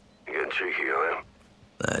 You getting cheeky, I am.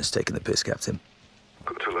 It's taking the piss, Captain.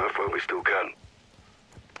 Got to laugh while we still can.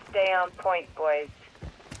 Stay on point, boys.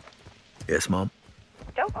 Yes, Mom?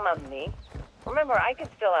 Don't mum me. Remember, I can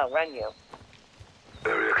still outrun you.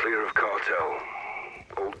 Area clear of cartel.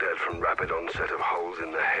 All dead from rapid onset of holes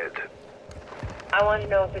in the head. I want to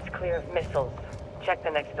know if it's clear of missiles. Check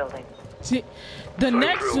the next building. See, the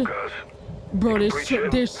next... Bro,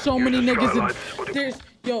 there's so many niggas in...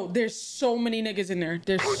 There's so many niggas in there.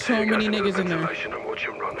 There's so many niggas in there. And watch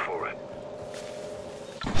him run for it.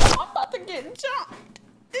 I'm about to get jumped.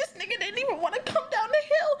 This nigga didn't even want to come down the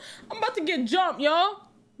hill. I'm about to get jumped, y'all.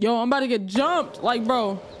 Yo, I'm about to get jumped. Like,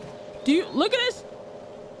 bro, do you look at this?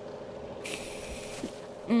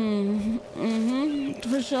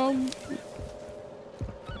 For sure.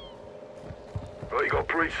 Well, you got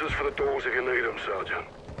breaches for the doors if you need them, Sergeant.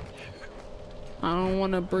 I don't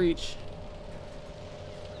want to breach.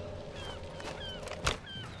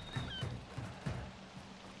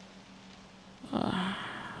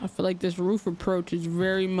 feel like this roof approach is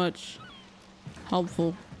very much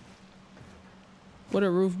helpful. What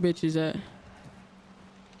are roof bitches at?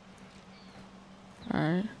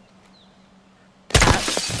 Alright.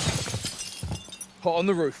 Hot on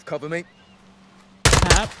the roof, cover me.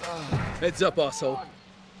 Tap. Heads up, arsehole.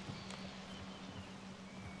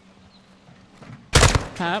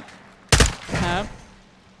 Tap. Tap.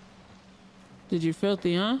 Did you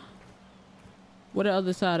filthy, huh? What the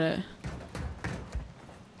other side at?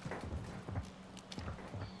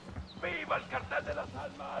 ¡Viva el cartel de las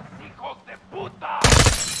almas, hijos de puta!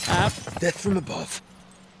 Tap. Death from above.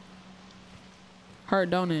 Hurt,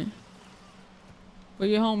 don't it? Where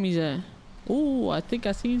your homies at? Ooh, I think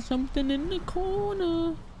I seen something in the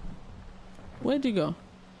corner. Where'd you go?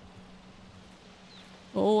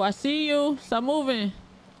 Oh, I see you. Stop moving.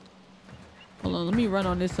 Hold on, let me run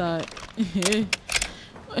on this side.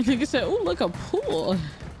 Nigga said, ooh, look, a pool.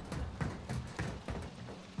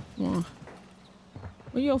 Come on.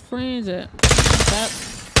 Where your friends at? That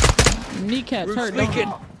kneecaps hurt, don't it?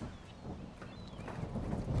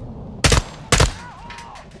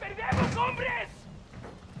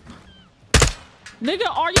 Nigga,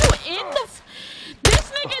 are you in the...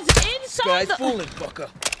 This nigga's inside the... Falling, fucker.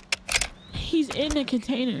 He's in the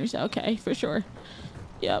containers. Okay, for sure.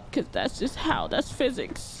 Yep, because that's just how. That's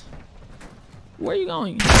physics. Where are you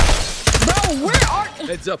going? Bro, where are...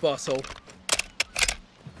 Heads up, arsehole.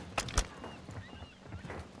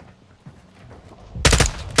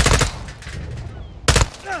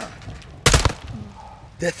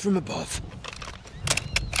 Death from above.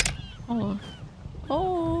 Oh.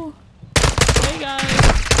 Oh. Hey, guys.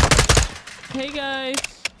 Hey, guys.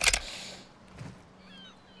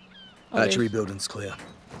 Hatchery building's clear.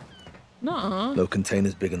 Nuh-uh. No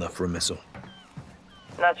containers big enough for a missile.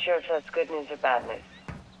 Not sure if that's good news or bad news.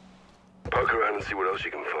 Poke around and see what else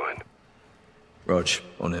you can find. Rog,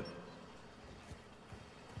 on it.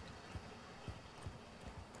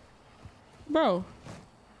 Bro.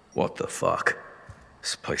 What the fuck?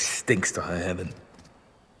 This place stinks to high heaven.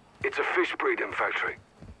 It's a fish breeding factory.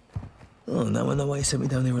 Oh, now I know why you sent me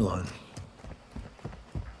down here alone.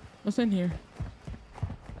 What's in here?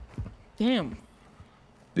 Damn.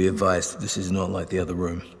 Be advised, this is not like the other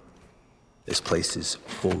room. This place is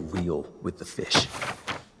for real with the fish.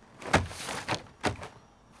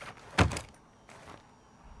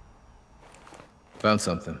 Found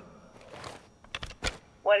something.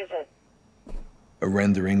 What is it? A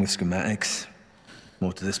rendering with schematics.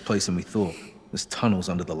 More to this place than we thought. There's tunnels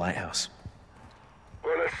under the lighthouse.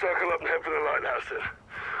 Well, let's circle up and head for the lighthouse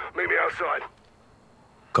then. Meet me outside.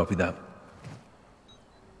 Copy that.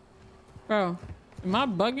 Bro, am I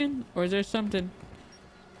bugging or is there something?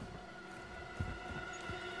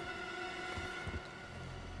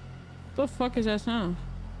 What the fuck is that sound?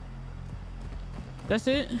 That's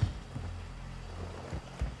it?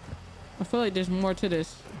 I feel like there's more to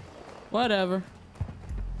this. Whatever.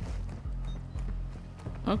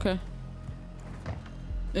 Okay.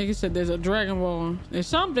 Like I said, there's a Dragon Ball. There's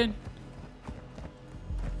something.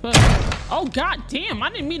 But, oh god damn! I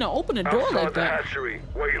didn't mean to open the door outside like that. the hatchery,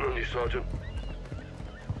 waiting on you, Sergeant.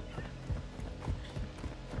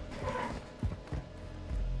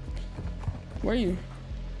 Where are you?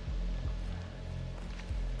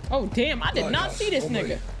 Oh damn! I did not see this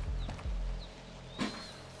nigga.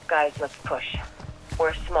 Guys, let's push. We're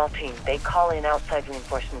a small team. They call in outside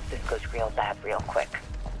reinforcements. This goes real bad real quick.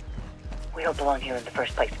 We don't belong here in the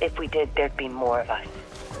first place. If we did, there'd be more of us.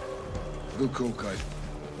 Good call, Kate.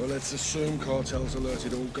 Well, let's assume cartels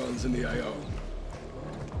alerted all guns in the AO.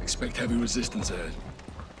 Expect heavy resistance ahead.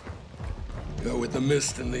 You know, with the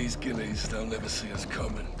mist and these ghillies, they'll never see us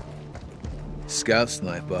coming. Scout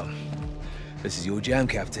sniper. This is your jam,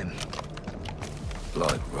 Captain.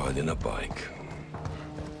 Like riding a bike.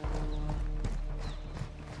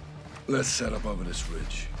 Let's set up over this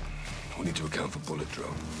ridge. We need to account for bullet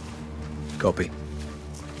drop. Copy.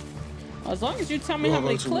 As long as you tell me how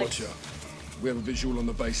many clicks. Watcher. We have a visual on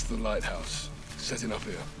the base of the lighthouse. Setting up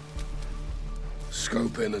here.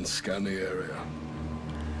 Scope in and scan the area.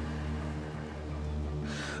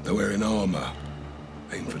 They're wearing armor.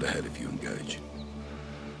 Aim for the head if you engage.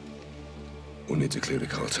 We'll need to clear the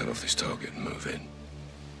cartel off this target and move in.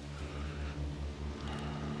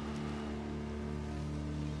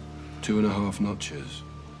 2.5 notches.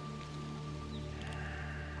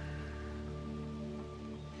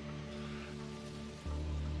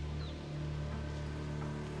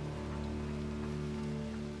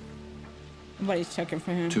 Nobody's checking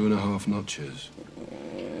for him. 2.5 notches.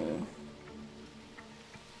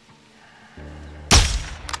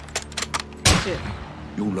 Shit.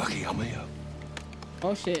 You're lucky I'm here.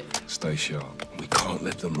 Oh shit. Stay sharp. We can't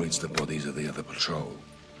let them reach the bodies of the other patrol.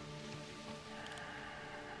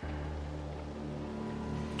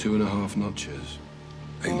 2.5 notches.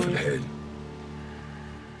 Aim for the head.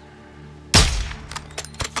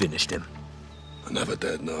 Finished him. Another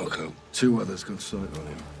dead narco. 2 others got sight on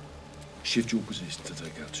him. Shift your position to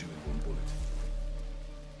take out 2 with 1 bullet.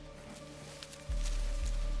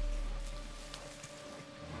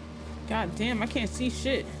 God damn, I can't see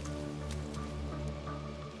shit.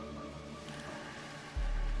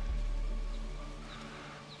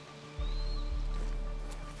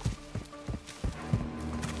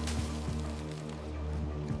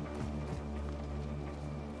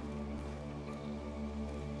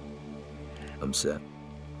 I'm set.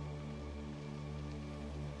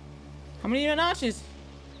 How many notches?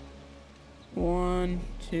 1,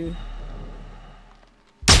 2.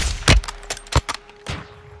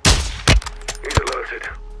 He's alerted.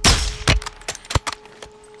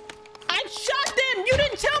 I shot them! You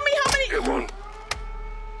didn't tell me how many— Get one.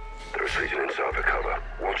 They're retreating inside the cover.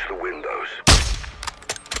 Watch the windows.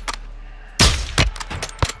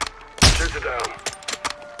 Shoot it down.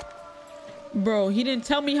 Bro, he didn't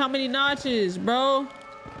tell me how many notches, bro.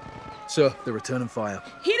 Sir, they're returning fire.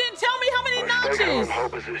 He didn't tell me how many Stay calm, notches.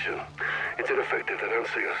 hold position. It's ineffective, they don't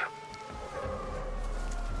see us.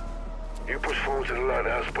 You push forward to the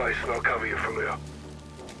lighthouse base and I'll cover you from here.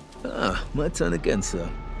 Ah, my turn again, sir.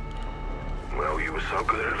 Well, you were so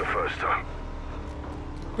good at it the first time.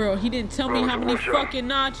 Bro, he didn't tell me how many fucking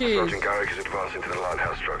notches. Sergeant Garrick is advancing to the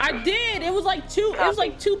lighthouse structure. I did. It was like 2. It was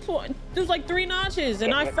like 2 points. It was like 3 notches,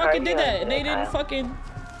 and I fucking did that, and they didn't fucking.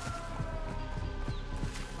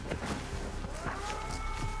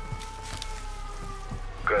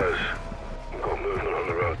 Guys, we've got movement on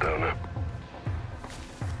the road down there.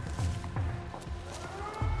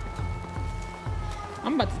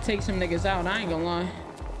 I'm about to take some niggas out. I ain't gonna lie.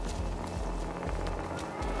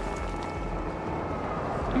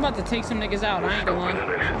 I'm about to take some niggas out. I ain't gonna lie.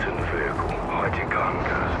 Exits in the vehicle. Hide your gun,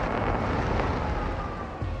 guys.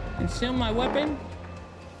 Conceal my weapon?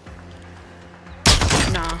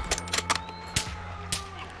 Nah.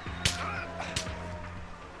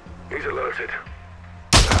 He's alerted.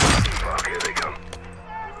 Fuck, here they come.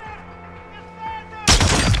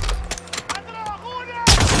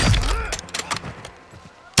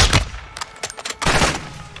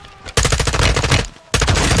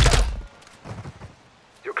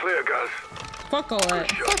 You're clear, guys. Fuck all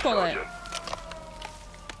that. Fuck all that.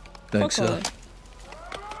 Thanks, Fuck all sir. that.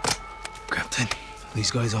 Captain, these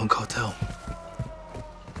guys aren't cartel.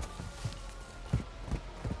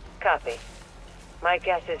 Copy. My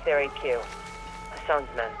guess is they're AQ. Hassan's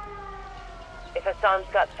men. If Hassan's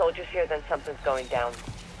got soldiers here, then something's going down.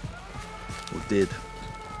 Or did.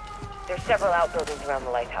 There's several outbuildings around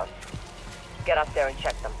the lighthouse. Get up there and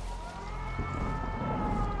check them.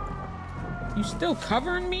 You still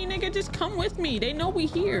covering me, nigga? Just come with me. They know we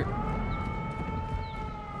here.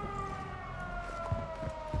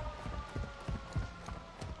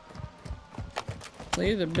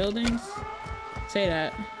 Clear the buildings. Say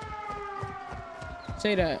that.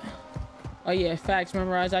 Say that. Oh yeah, facts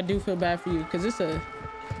memorized. I do feel bad for you, because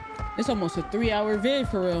it's almost a 3-hour vid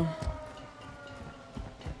for real.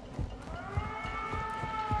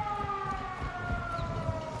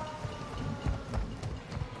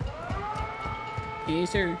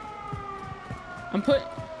 Yes, sir.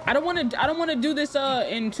 I don't want to do this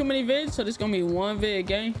in too many vids, so this is gonna be 1 vid,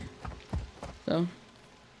 gang. So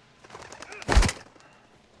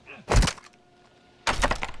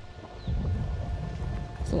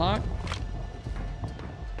it's locked.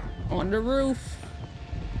 On the roof.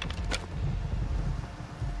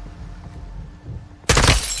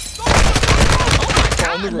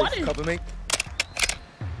 Oh my On the God, roof, cover me.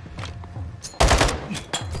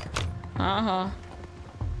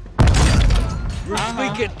 Roof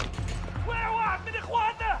leaking.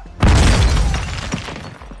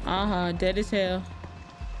 Dead as hell.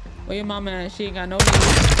 Where your mama at? She ain't got no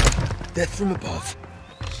knees. Death from above.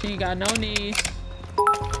 She ain't got no knees.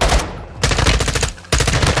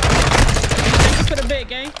 Thank you for the bit,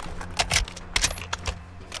 gang.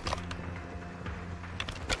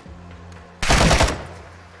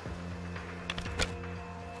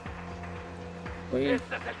 Where you?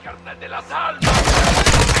 What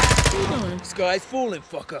are you doing? This guy's falling,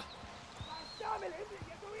 fucker.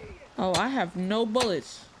 Oh, I have no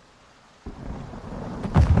bullets.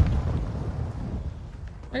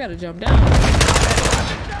 I gotta jump down.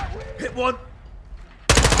 Hit one.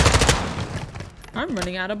 I'm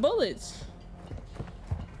running out of bullets.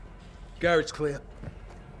 Garage clear.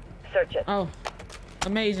 Search it. Oh,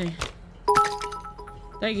 amazing.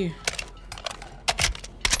 Thank you.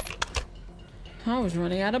 I was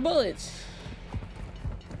running out of bullets.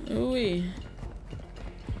 Ooh-wee.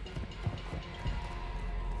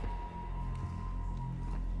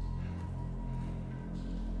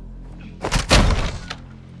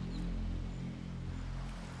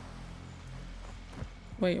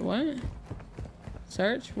 Wait, what?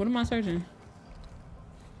 Search? What am I searching?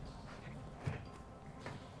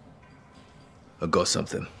 I got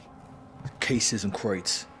something. Cases and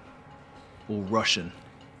crates. All Russian.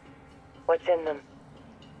 What's in them?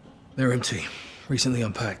 They're empty. Recently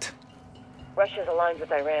unpacked. Russia's aligned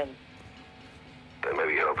with Iran. They may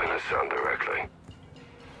be helping Hassan directly.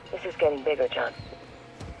 This is getting bigger, John.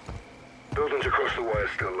 Buildings across the way are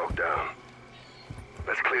still locked down.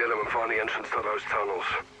 Let's clear them and find the entrance to those tunnels.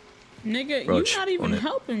 Nigga, Rog, you're not even on it.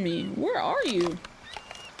 helping me. Where are you?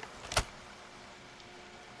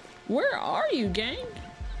 Where are you, gang?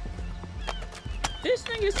 This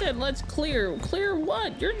nigga said, let's clear. Clear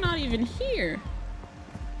what? You're not even here.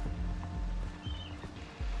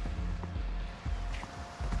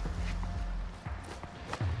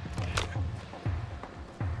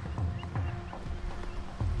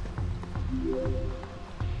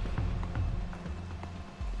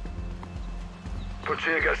 Put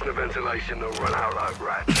tear gas in the ventilation, they'll run out like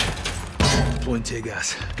rats. Deploying tear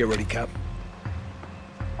gas. Get ready, Cap.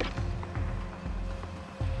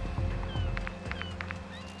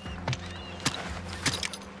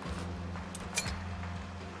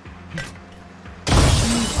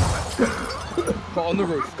 Got on the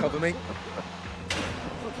roof. Cover me.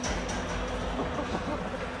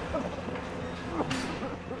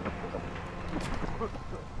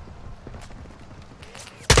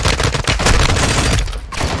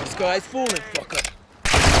 This guy's falling, fucker.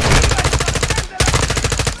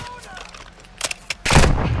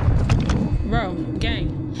 Bro,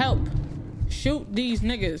 gang, help. Shoot these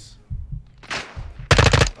niggas.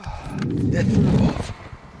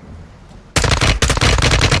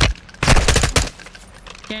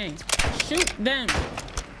 Gang, shoot them.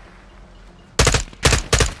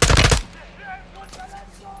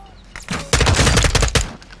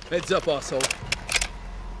 Heads up, asshole.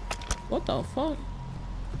 What the fuck?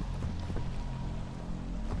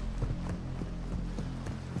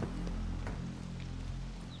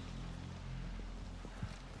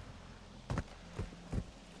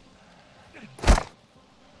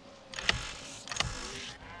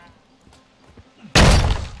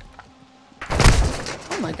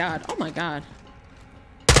 Oh my god, oh my god.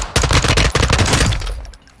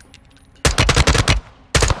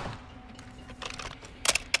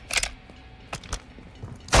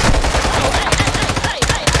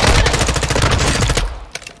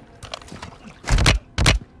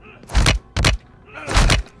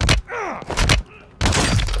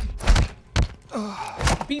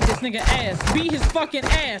 Beat this nigga ass. Beat his fucking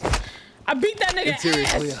ass. I beat that nigga Interior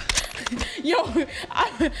ass. clear. Yo,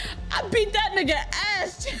 I beat that nigga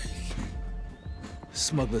ass.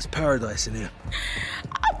 Smuggler's paradise in here.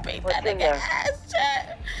 I beat that nigga ass.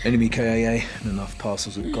 Enemy KIA and enough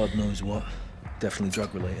parcels of God knows what. Definitely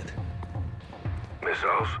drug related.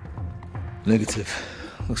 Missiles? Negative.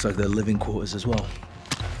 Looks like they're living quarters as well.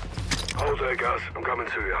 Hold there, guys. I'm coming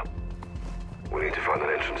to you. We need to find an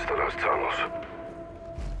entrance to those tunnels.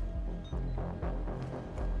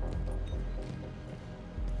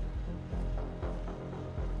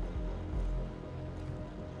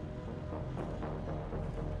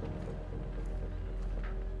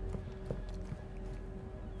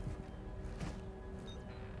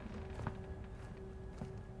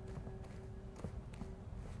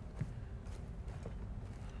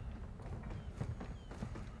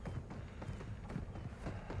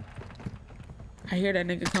 I hear that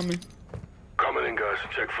nigga coming. Coming in, guys.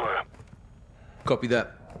 Check fire. Copy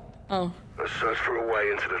that. Oh. Let's search for a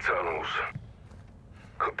way into the tunnels.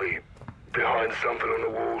 Could be behind something on the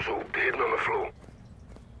walls or hidden on the floor.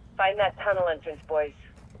 Find that tunnel entrance, boys.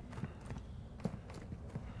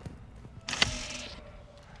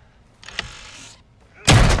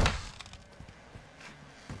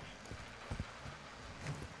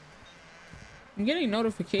 I'm getting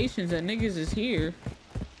notifications that niggas is here.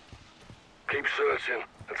 Keep searching.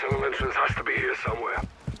 The tunnel entrance has to be here somewhere.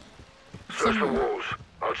 Search the walls.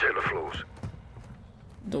 I'll check the floors.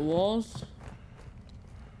 The walls?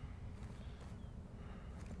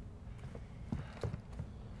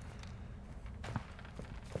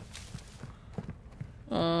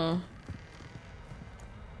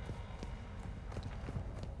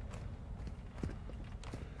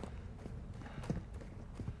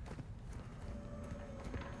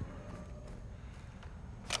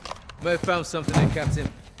 May have found something there,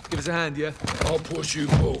 Captain. Give us a hand, yeah? I'll push you,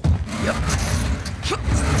 Paul. Yep.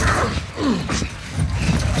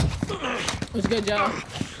 What's good, Joe?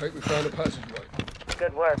 Kate, we found a passageway.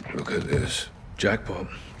 Good work. Look at this. Jackpot.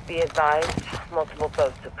 Be advised, multiple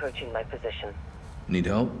boats approaching my position. Need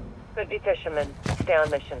help? Could be fishermen. Stay on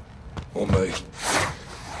mission. On me.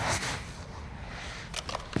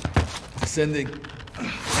 Sending.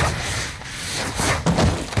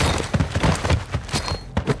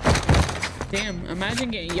 Damn,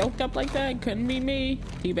 imagine getting yoked up like that. Couldn't be me.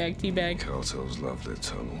 Teabag, teabag. Cartels love their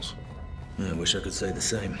tunnels. I wish I could say the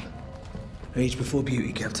same. Age before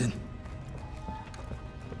beauty, Captain.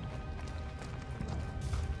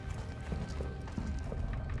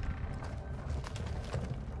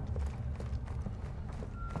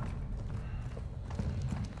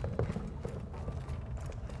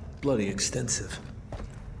 Bloody extensive.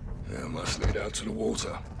 Yeah, must lead out to the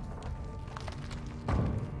water.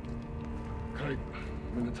 Kate,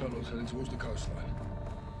 we're in the tunnels heading towards the coastline.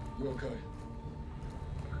 You okay?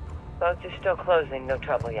 Boats are still closing. No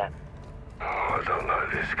trouble yet. Oh, I don't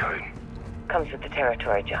like this, Kate. Comes with the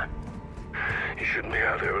territory, John. You shouldn't be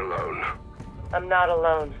out there alone. I'm not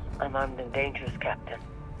alone. I'm armed and dangerous, Captain.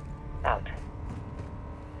 Out.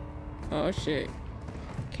 Oh shit.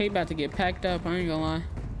 Kate about to get packed up, I ain't gonna lie.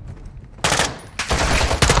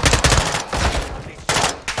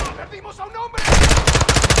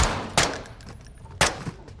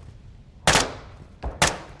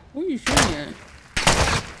 Who are you shooting at?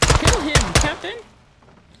 Kill him, Captain!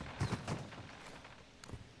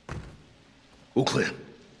 All clear.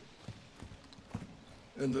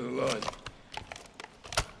 End of the line.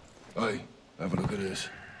 Hey, have a look at this.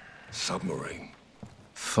 Submarine.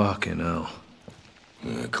 Fucking hell.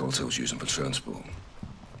 Yeah, cartels using for transport.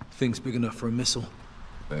 Thing's big enough for a missile.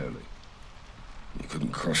 Barely. You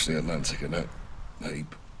couldn't cross the Atlantic in that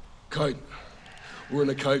heap. Kate, we're in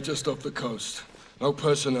a cave just off the coast. No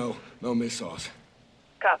personnel, no missiles.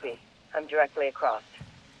 Copy. I'm directly across.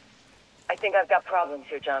 I think I've got problems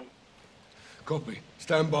here, John. Copy.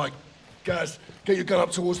 Stand by. Gaz, get your gun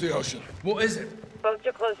up towards the ocean. What is it? Boats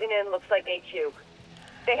are closing in. Looks like HQ.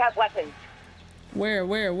 They have weapons. Where?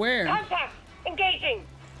 Contact! Engaging!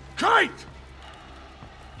 Kate!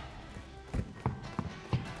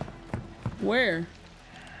 Where?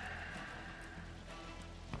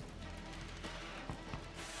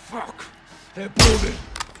 Fuck! They're building!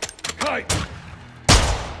 Kate!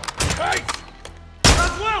 Kate!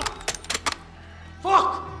 Laswell!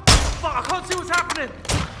 Fuck! Fuck, I can't see what's happening!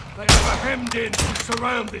 They are hemmed in,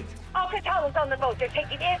 surrounded. Al-Qatala's on the boat. They're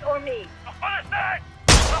taking it or me.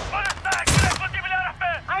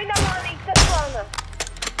 أين مالي تسوانا؟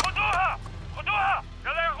 خدوها! خدوها!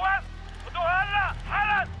 يلا يا اخوان! خدوها هلا!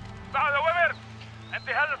 حالا! بعد اوامر! انت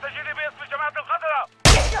هلا سجلي باسم جماعة القتلة!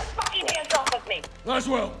 Get your fucking hands off of me!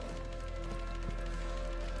 Laswell!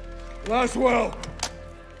 Laswell!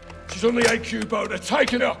 She's on the AQ boat. They're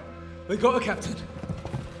taking her! They got her, Captain.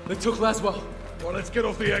 They took Laswell. Well, let's get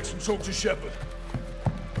off the X and talk to Shepard.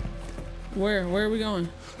 Where are we going?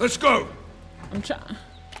 Let's go! I'm trying.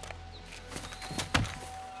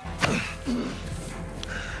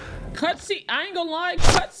 Cutscene, I ain't gonna lie,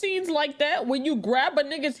 cutscenes like that, when you grab a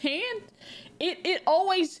nigga's hand, it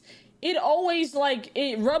always like,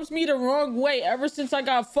 it rubs me the wrong way ever since I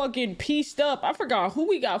got fucking pieced up. I forgot who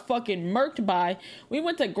we got fucking murked by. We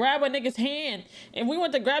went to grab a nigga's hand, and we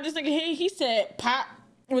went to grab this nigga's hand, he said, pop,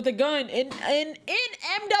 with a gun in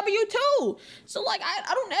MW2. So like,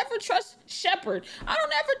 I don't ever trust Shepard. I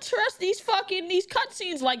don't ever trust these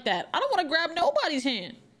cutscenes like that. I don't want to grab nobody's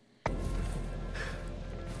hand.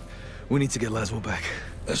 We need to get Laswell back.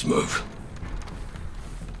 Let's move.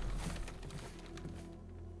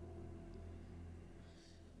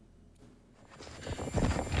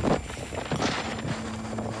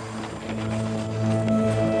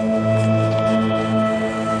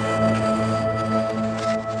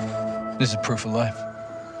 This is proof of life.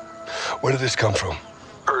 Where did this come from?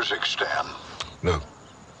 Urzikstan. Look,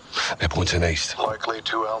 they're pointing east. Likely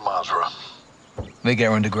to Al Mazrah. They get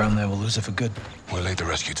her underground there, we'll lose her for good. We'll lead the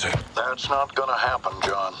rescue team. That's not gonna happen,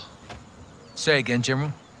 John. Say again,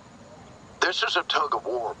 General. This is a tug of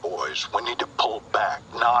war, boys. We need to pull back,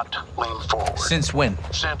 not lean forward. Since when?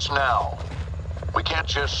 Since now. We can't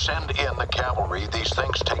just send in the cavalry. These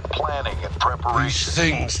things take planning and preparation. These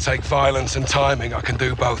things take violence and timing. I can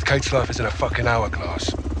do both. Kate's life is in a fucking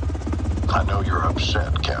hourglass. I know you're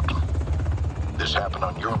upset, Captain. This happened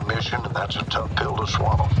on your mission, and that's a tough pill to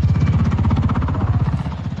swallow.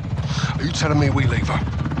 Are you telling me we leave her?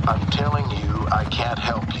 I'm telling you I can't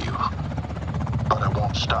help you, but I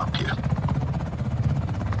won't stop you.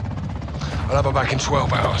 I'll have her back in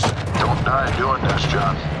 12 hours. Don't die doing this,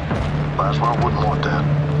 John. Laswell wouldn't want that.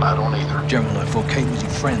 I don't either. General, I thought Kate was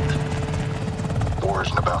your friend. War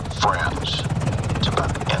isn't about friends. It's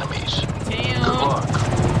about enemies. Damn. Good luck.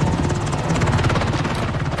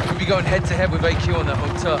 We'll be going head-to-head with AQ on that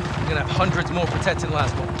hotel. We're gonna have hundreds more protecting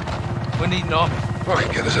Laswell. We need an army. I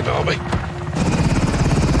can get us an army.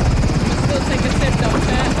 Still take a sip though,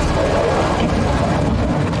 chat.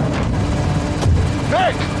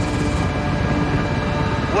 Nick!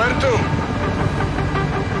 Where to?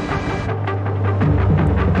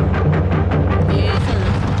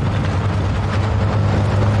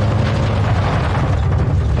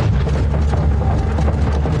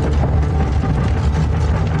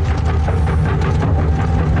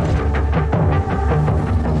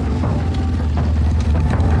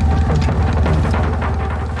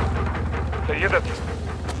 سيدتي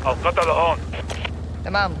القتل هون.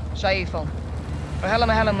 تمام شايفهم. وهلا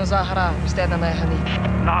ما هلا المظاهرة باستاذنا ما يهنيك.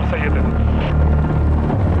 نعم سيدتي.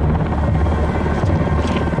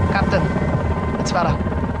 Captain, it's Farah.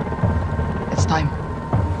 It's time.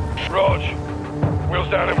 Raj, wheels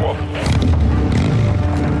down in one.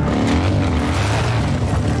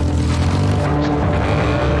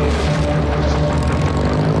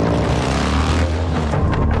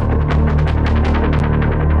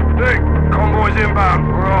 Nick, convoy's inbound.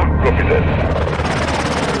 We're on. Copy that.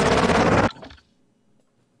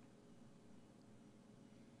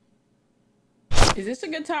 Is this a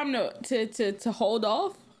good time to hold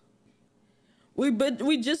off?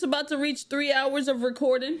 We just about to reach 3 hours of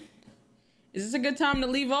recording. Is this a good time to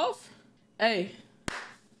leave off? Hey,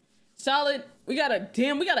 solid. We got a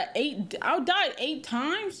 8. I died 8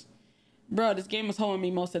 times, bro. This game was holding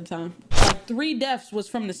me most of the time. Like 3 deaths was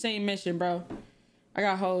from the same mission, bro. I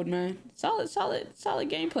got hold, man. Solid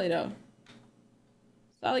gameplay though.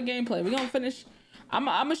 Solid gameplay. We gonna finish. I'm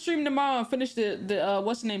gonna stream tomorrow and finish the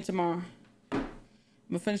what's the name tomorrow.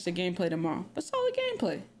 I'm gonna finish the gameplay tomorrow. But solid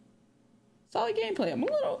gameplay. Solid gameplay.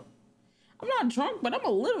 I'm not drunk, but I'm a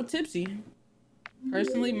little tipsy.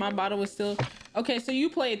 Personally, my bottle was still... Okay, so you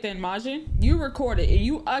play it then, Majin. You record it, and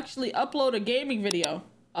you actually upload a gaming video.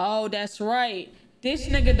 Oh, that's right. This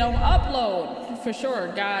nigga don't upload. For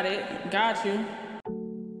sure. Got it. Got you.